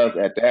judge does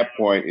at that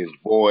point is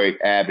void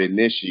ab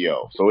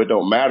initio. So it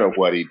don't matter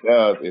what he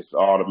does; it's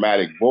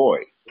automatic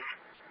void.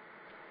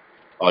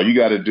 All you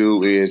got to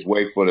do is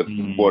wait for the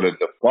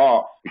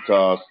default,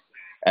 because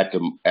at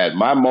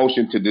my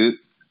motion to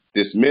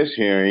dismiss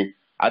hearing,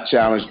 I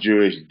challenged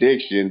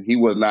jurisdiction. He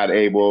was not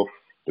able.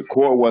 The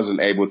court wasn't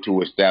able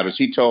to establish.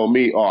 He told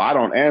me, "Oh, I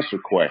don't answer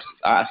questions."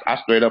 I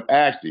straight up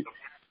asked him,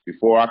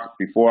 before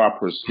I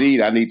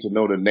proceed, I need to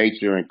know the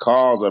nature and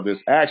cause of this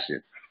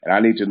action, and I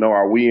need to know,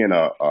 are we in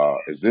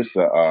is this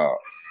a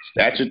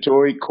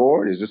statutory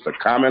court? Is this a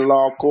common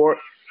law court?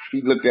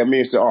 He looked at me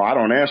and said, "Oh, I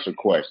don't answer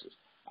questions."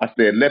 I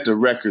said, "Let the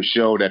record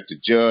show that the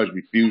judge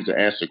refused to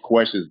answer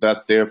questions, thus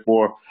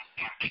therefore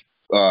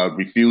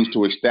refused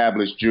to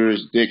establish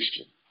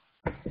jurisdiction."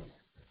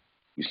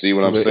 You see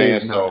what I'm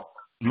saying? So,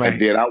 and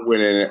then I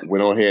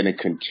went on ahead and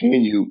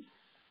continued,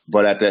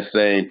 but at that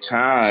same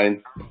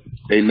time,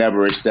 they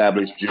never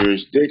established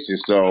jurisdiction.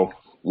 So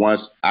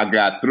once I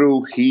got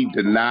through, he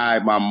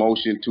denied my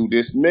motion to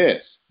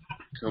dismiss.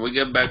 Can we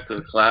get back to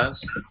the class?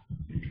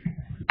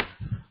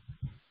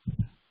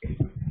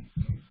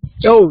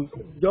 Yo,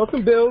 y'all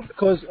can build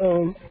because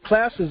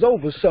class is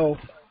over. So,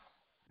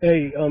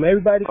 hey,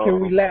 everybody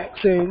can relax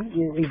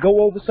and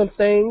go over some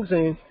things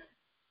and,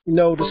 you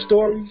know, the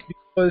stories,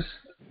 because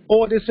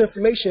all this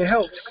information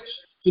helps,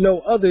 you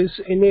know,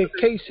 others in their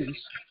cases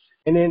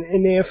and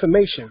in their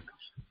information.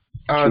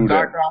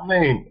 Dr.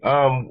 Alim,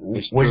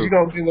 was you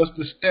gonna give us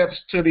the steps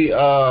to the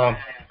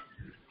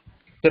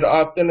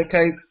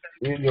authenticate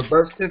in your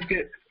birth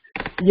certificate?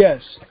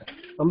 Yes,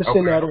 I'm gonna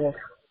send that off.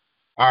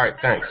 All right,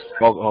 thanks.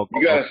 You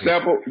got a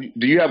sample?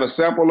 Do you have a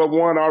sample of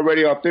one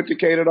already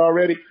authenticated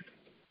already?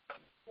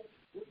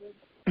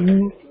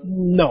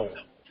 No.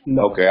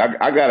 Okay,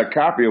 I got a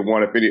copy of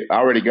one. I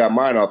already got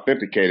mine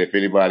authenticated. If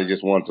anybody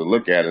just wants to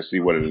look at it and see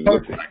what it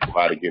looks like,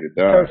 how to get it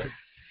done.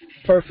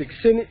 Perfect.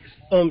 Send it.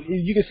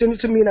 You can send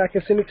it to me, and I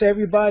can send it to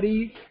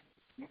everybody.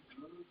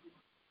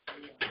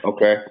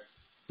 Okay.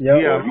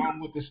 Yeah,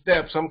 along with the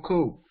steps, I'm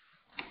cool.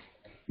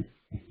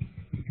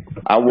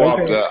 I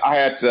walked. I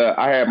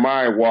had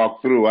mine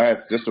walked through. I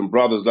had just some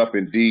brothers up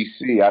in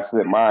D.C. I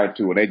sent mine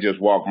to, and they just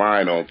walked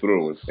mine on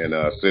through and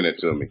sent it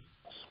to me.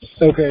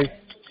 Okay.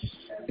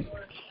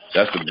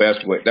 That's the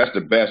best way. That's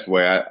the best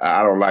way.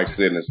 I don't like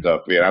sending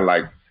stuff in. I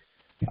like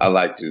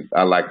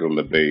them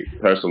to be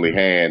personally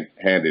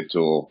handed to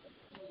him.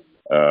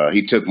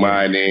 He took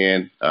mine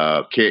in.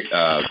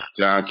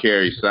 John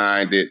Kerry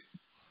signed it,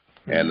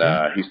 and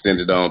he sent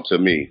it on to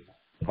me.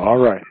 All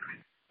right.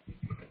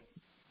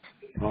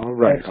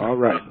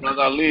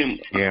 Brother Alim,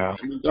 in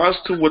regards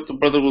to what the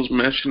brother was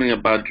mentioning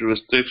about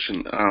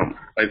jurisdiction,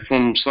 like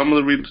from some of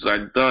the readings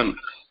I've done,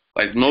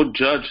 like no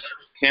judge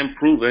can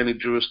prove any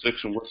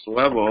jurisdiction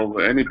whatsoever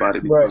over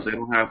anybody because they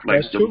don't have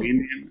like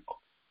dominion.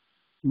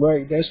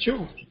 Right, that's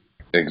true.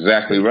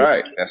 Exactly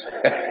right.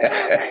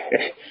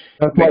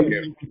 That's why you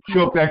need to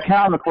queue up that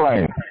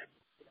counterclaim.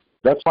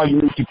 That's why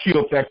you need to queue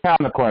up that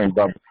counterclaim,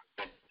 brother.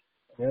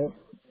 Yeah.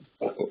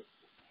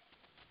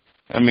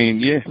 I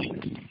mean, yeah.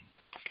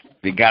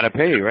 They gotta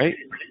pay, right?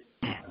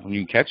 When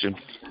you catch them.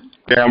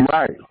 Damn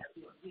right.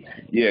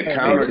 Yeah,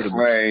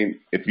 counterclaim.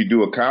 If you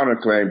do a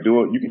counterclaim,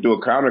 you can do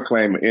a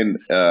counterclaim in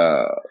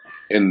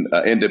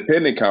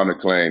independent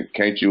counterclaim,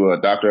 can't you,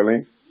 Dr.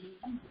 Alim?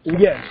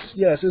 Yes.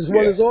 As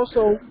well as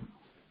also,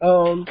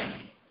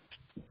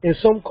 in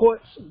some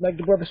courts, like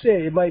the brother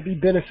said, it might be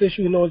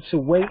beneficial in order to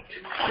wait,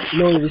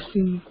 in order to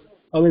see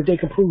if they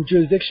can prove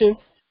jurisdiction.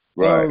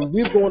 Right.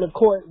 We're going to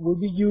court where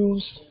we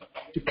use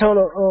the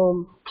counter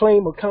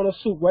claim or counter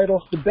suit right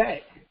off the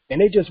bat,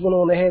 and they just went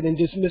on ahead and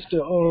dismissed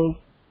the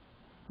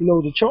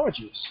the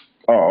charges.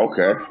 Oh,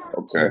 okay.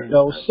 You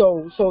know,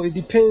 so it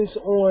depends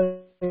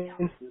on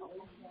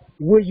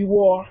where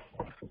you are,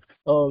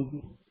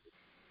 and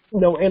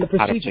the procedure.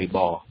 How to play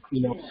ball.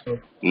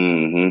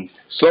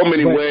 So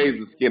many ways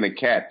to skin a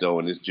cat, though,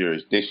 in this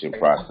jurisdiction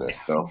process,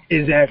 though.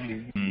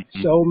 Exactly.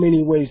 So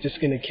many ways to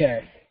skin a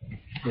cat.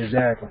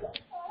 Exactly.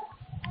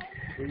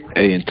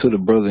 Hey, and to the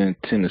brother in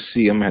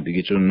Tennessee, I'm gonna have to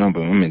get your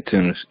number. I'm in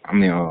Tennessee.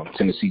 I'm in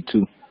Tennessee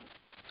too.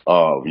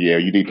 Oh yeah,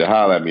 you need to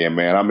holler at me,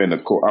 man. I'm in the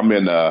court.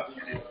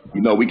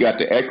 We got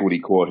the equity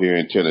court here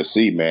in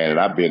Tennessee, man, and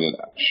I've been in.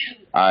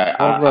 I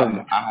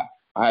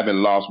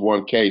haven't lost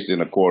one case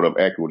in a court of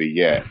equity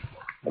yet,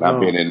 and I've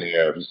been in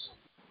there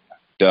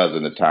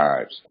dozens of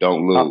times.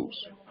 Don't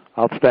lose.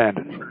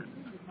 Outstanding.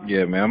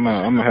 Yeah, man. I'm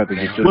gonna have to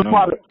get your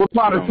number. What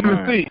part of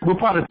Tennessee? What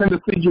part of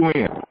Tennessee you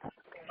in?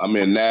 I'm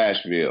in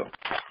Nashville.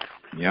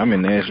 Yeah, I'm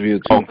in Nashville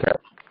too. Okay.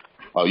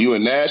 Oh, you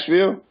in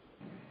Nashville?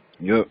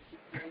 Yep.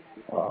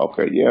 Oh,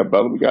 okay, yeah,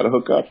 brother, we got to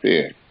hook up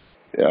there.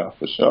 Yeah,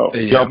 for sure.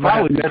 Hey, y'all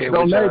probably next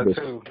door neighbors.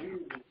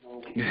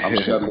 I'm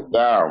shutting them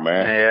down,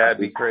 man. Yeah, that'd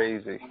be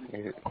crazy.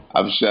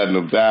 I'm shutting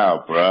them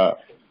down, bro.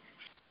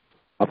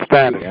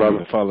 Outstanding,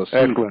 brother. Follow suit.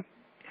 Excellent.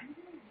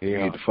 You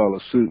need to follow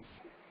suit.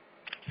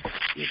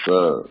 Yes,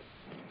 sir.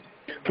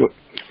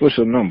 What's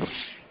your number?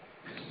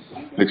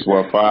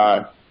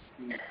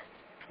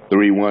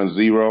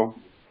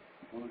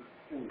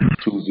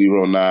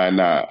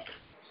 615-310-2099.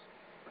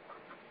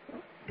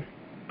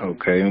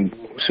 Okay, and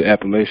what's your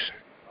appellation?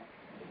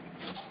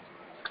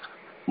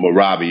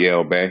 Alim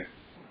El-Bey.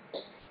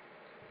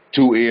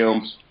 2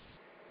 M's.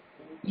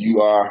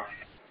 U-R.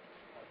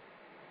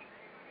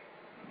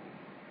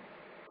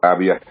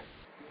 Abia.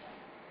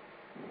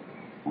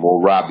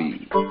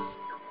 Morabi.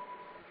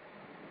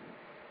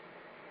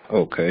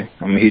 Okay,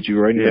 I'm gonna hit you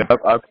right now. I'm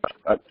about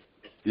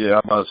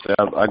to say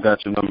I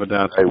got your number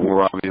down. Hey,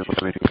 Robbie, if you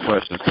have any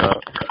questions,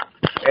 dog.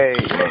 Hey,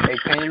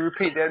 can you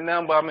repeat that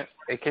number? I'm in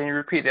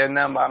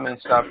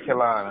South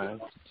Carolina.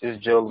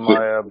 It's Alim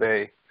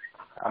El-Bey.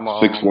 I'm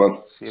on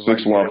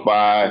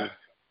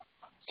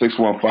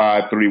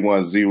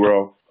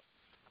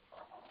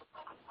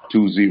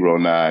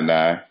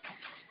 615-310-2099.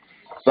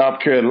 South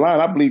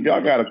Carolina, I believe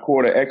y'all got a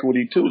court of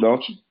equity too,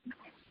 don't you?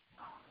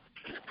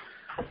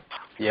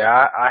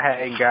 Yeah, I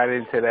hadn't got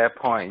into that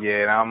point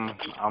yet. I'm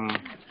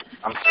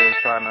still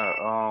trying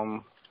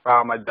to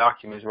file my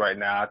documents right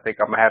now. I think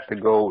I'm gonna have to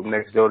go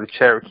next door to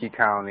Cherokee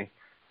County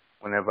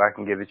whenever I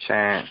can get a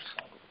chance.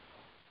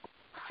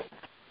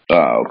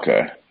 Oh,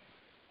 okay.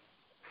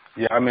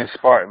 Yeah, I'm in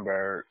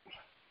Spartanburg.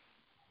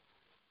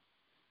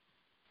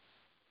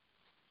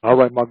 All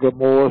right, my good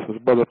Moors. It's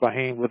Brother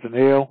Fahim with an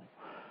L.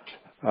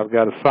 I've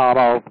got to sign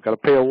off. I've got to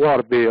pay a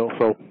water bill,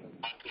 so.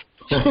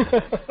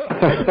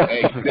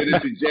 Hey, send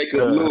it to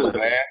Jacob Blue,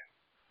 man.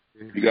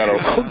 You got to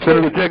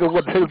send it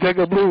to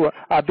Jacob Blue.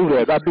 I do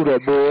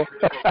that, boy.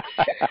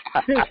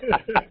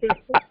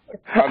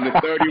 I'm the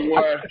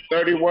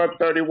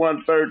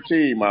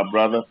 31-13, my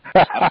brother.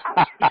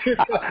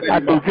 I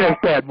do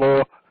just that,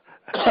 boy.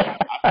 I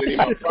sent him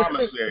a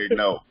promissory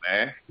note,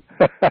 man.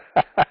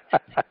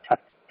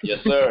 Yes,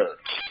 sir.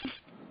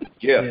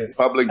 Yeah,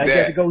 public debt. I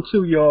got to go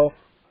too, y'all.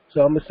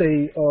 So I'm going to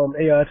say,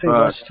 I think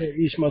I should take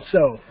each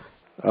myself.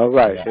 All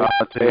right.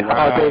 Hey,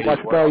 how do much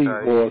value,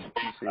 boys?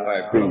 All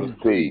right,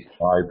 peace.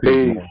 All right,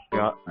 peace.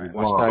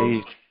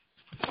 Peace.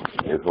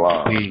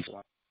 Islam. Peace.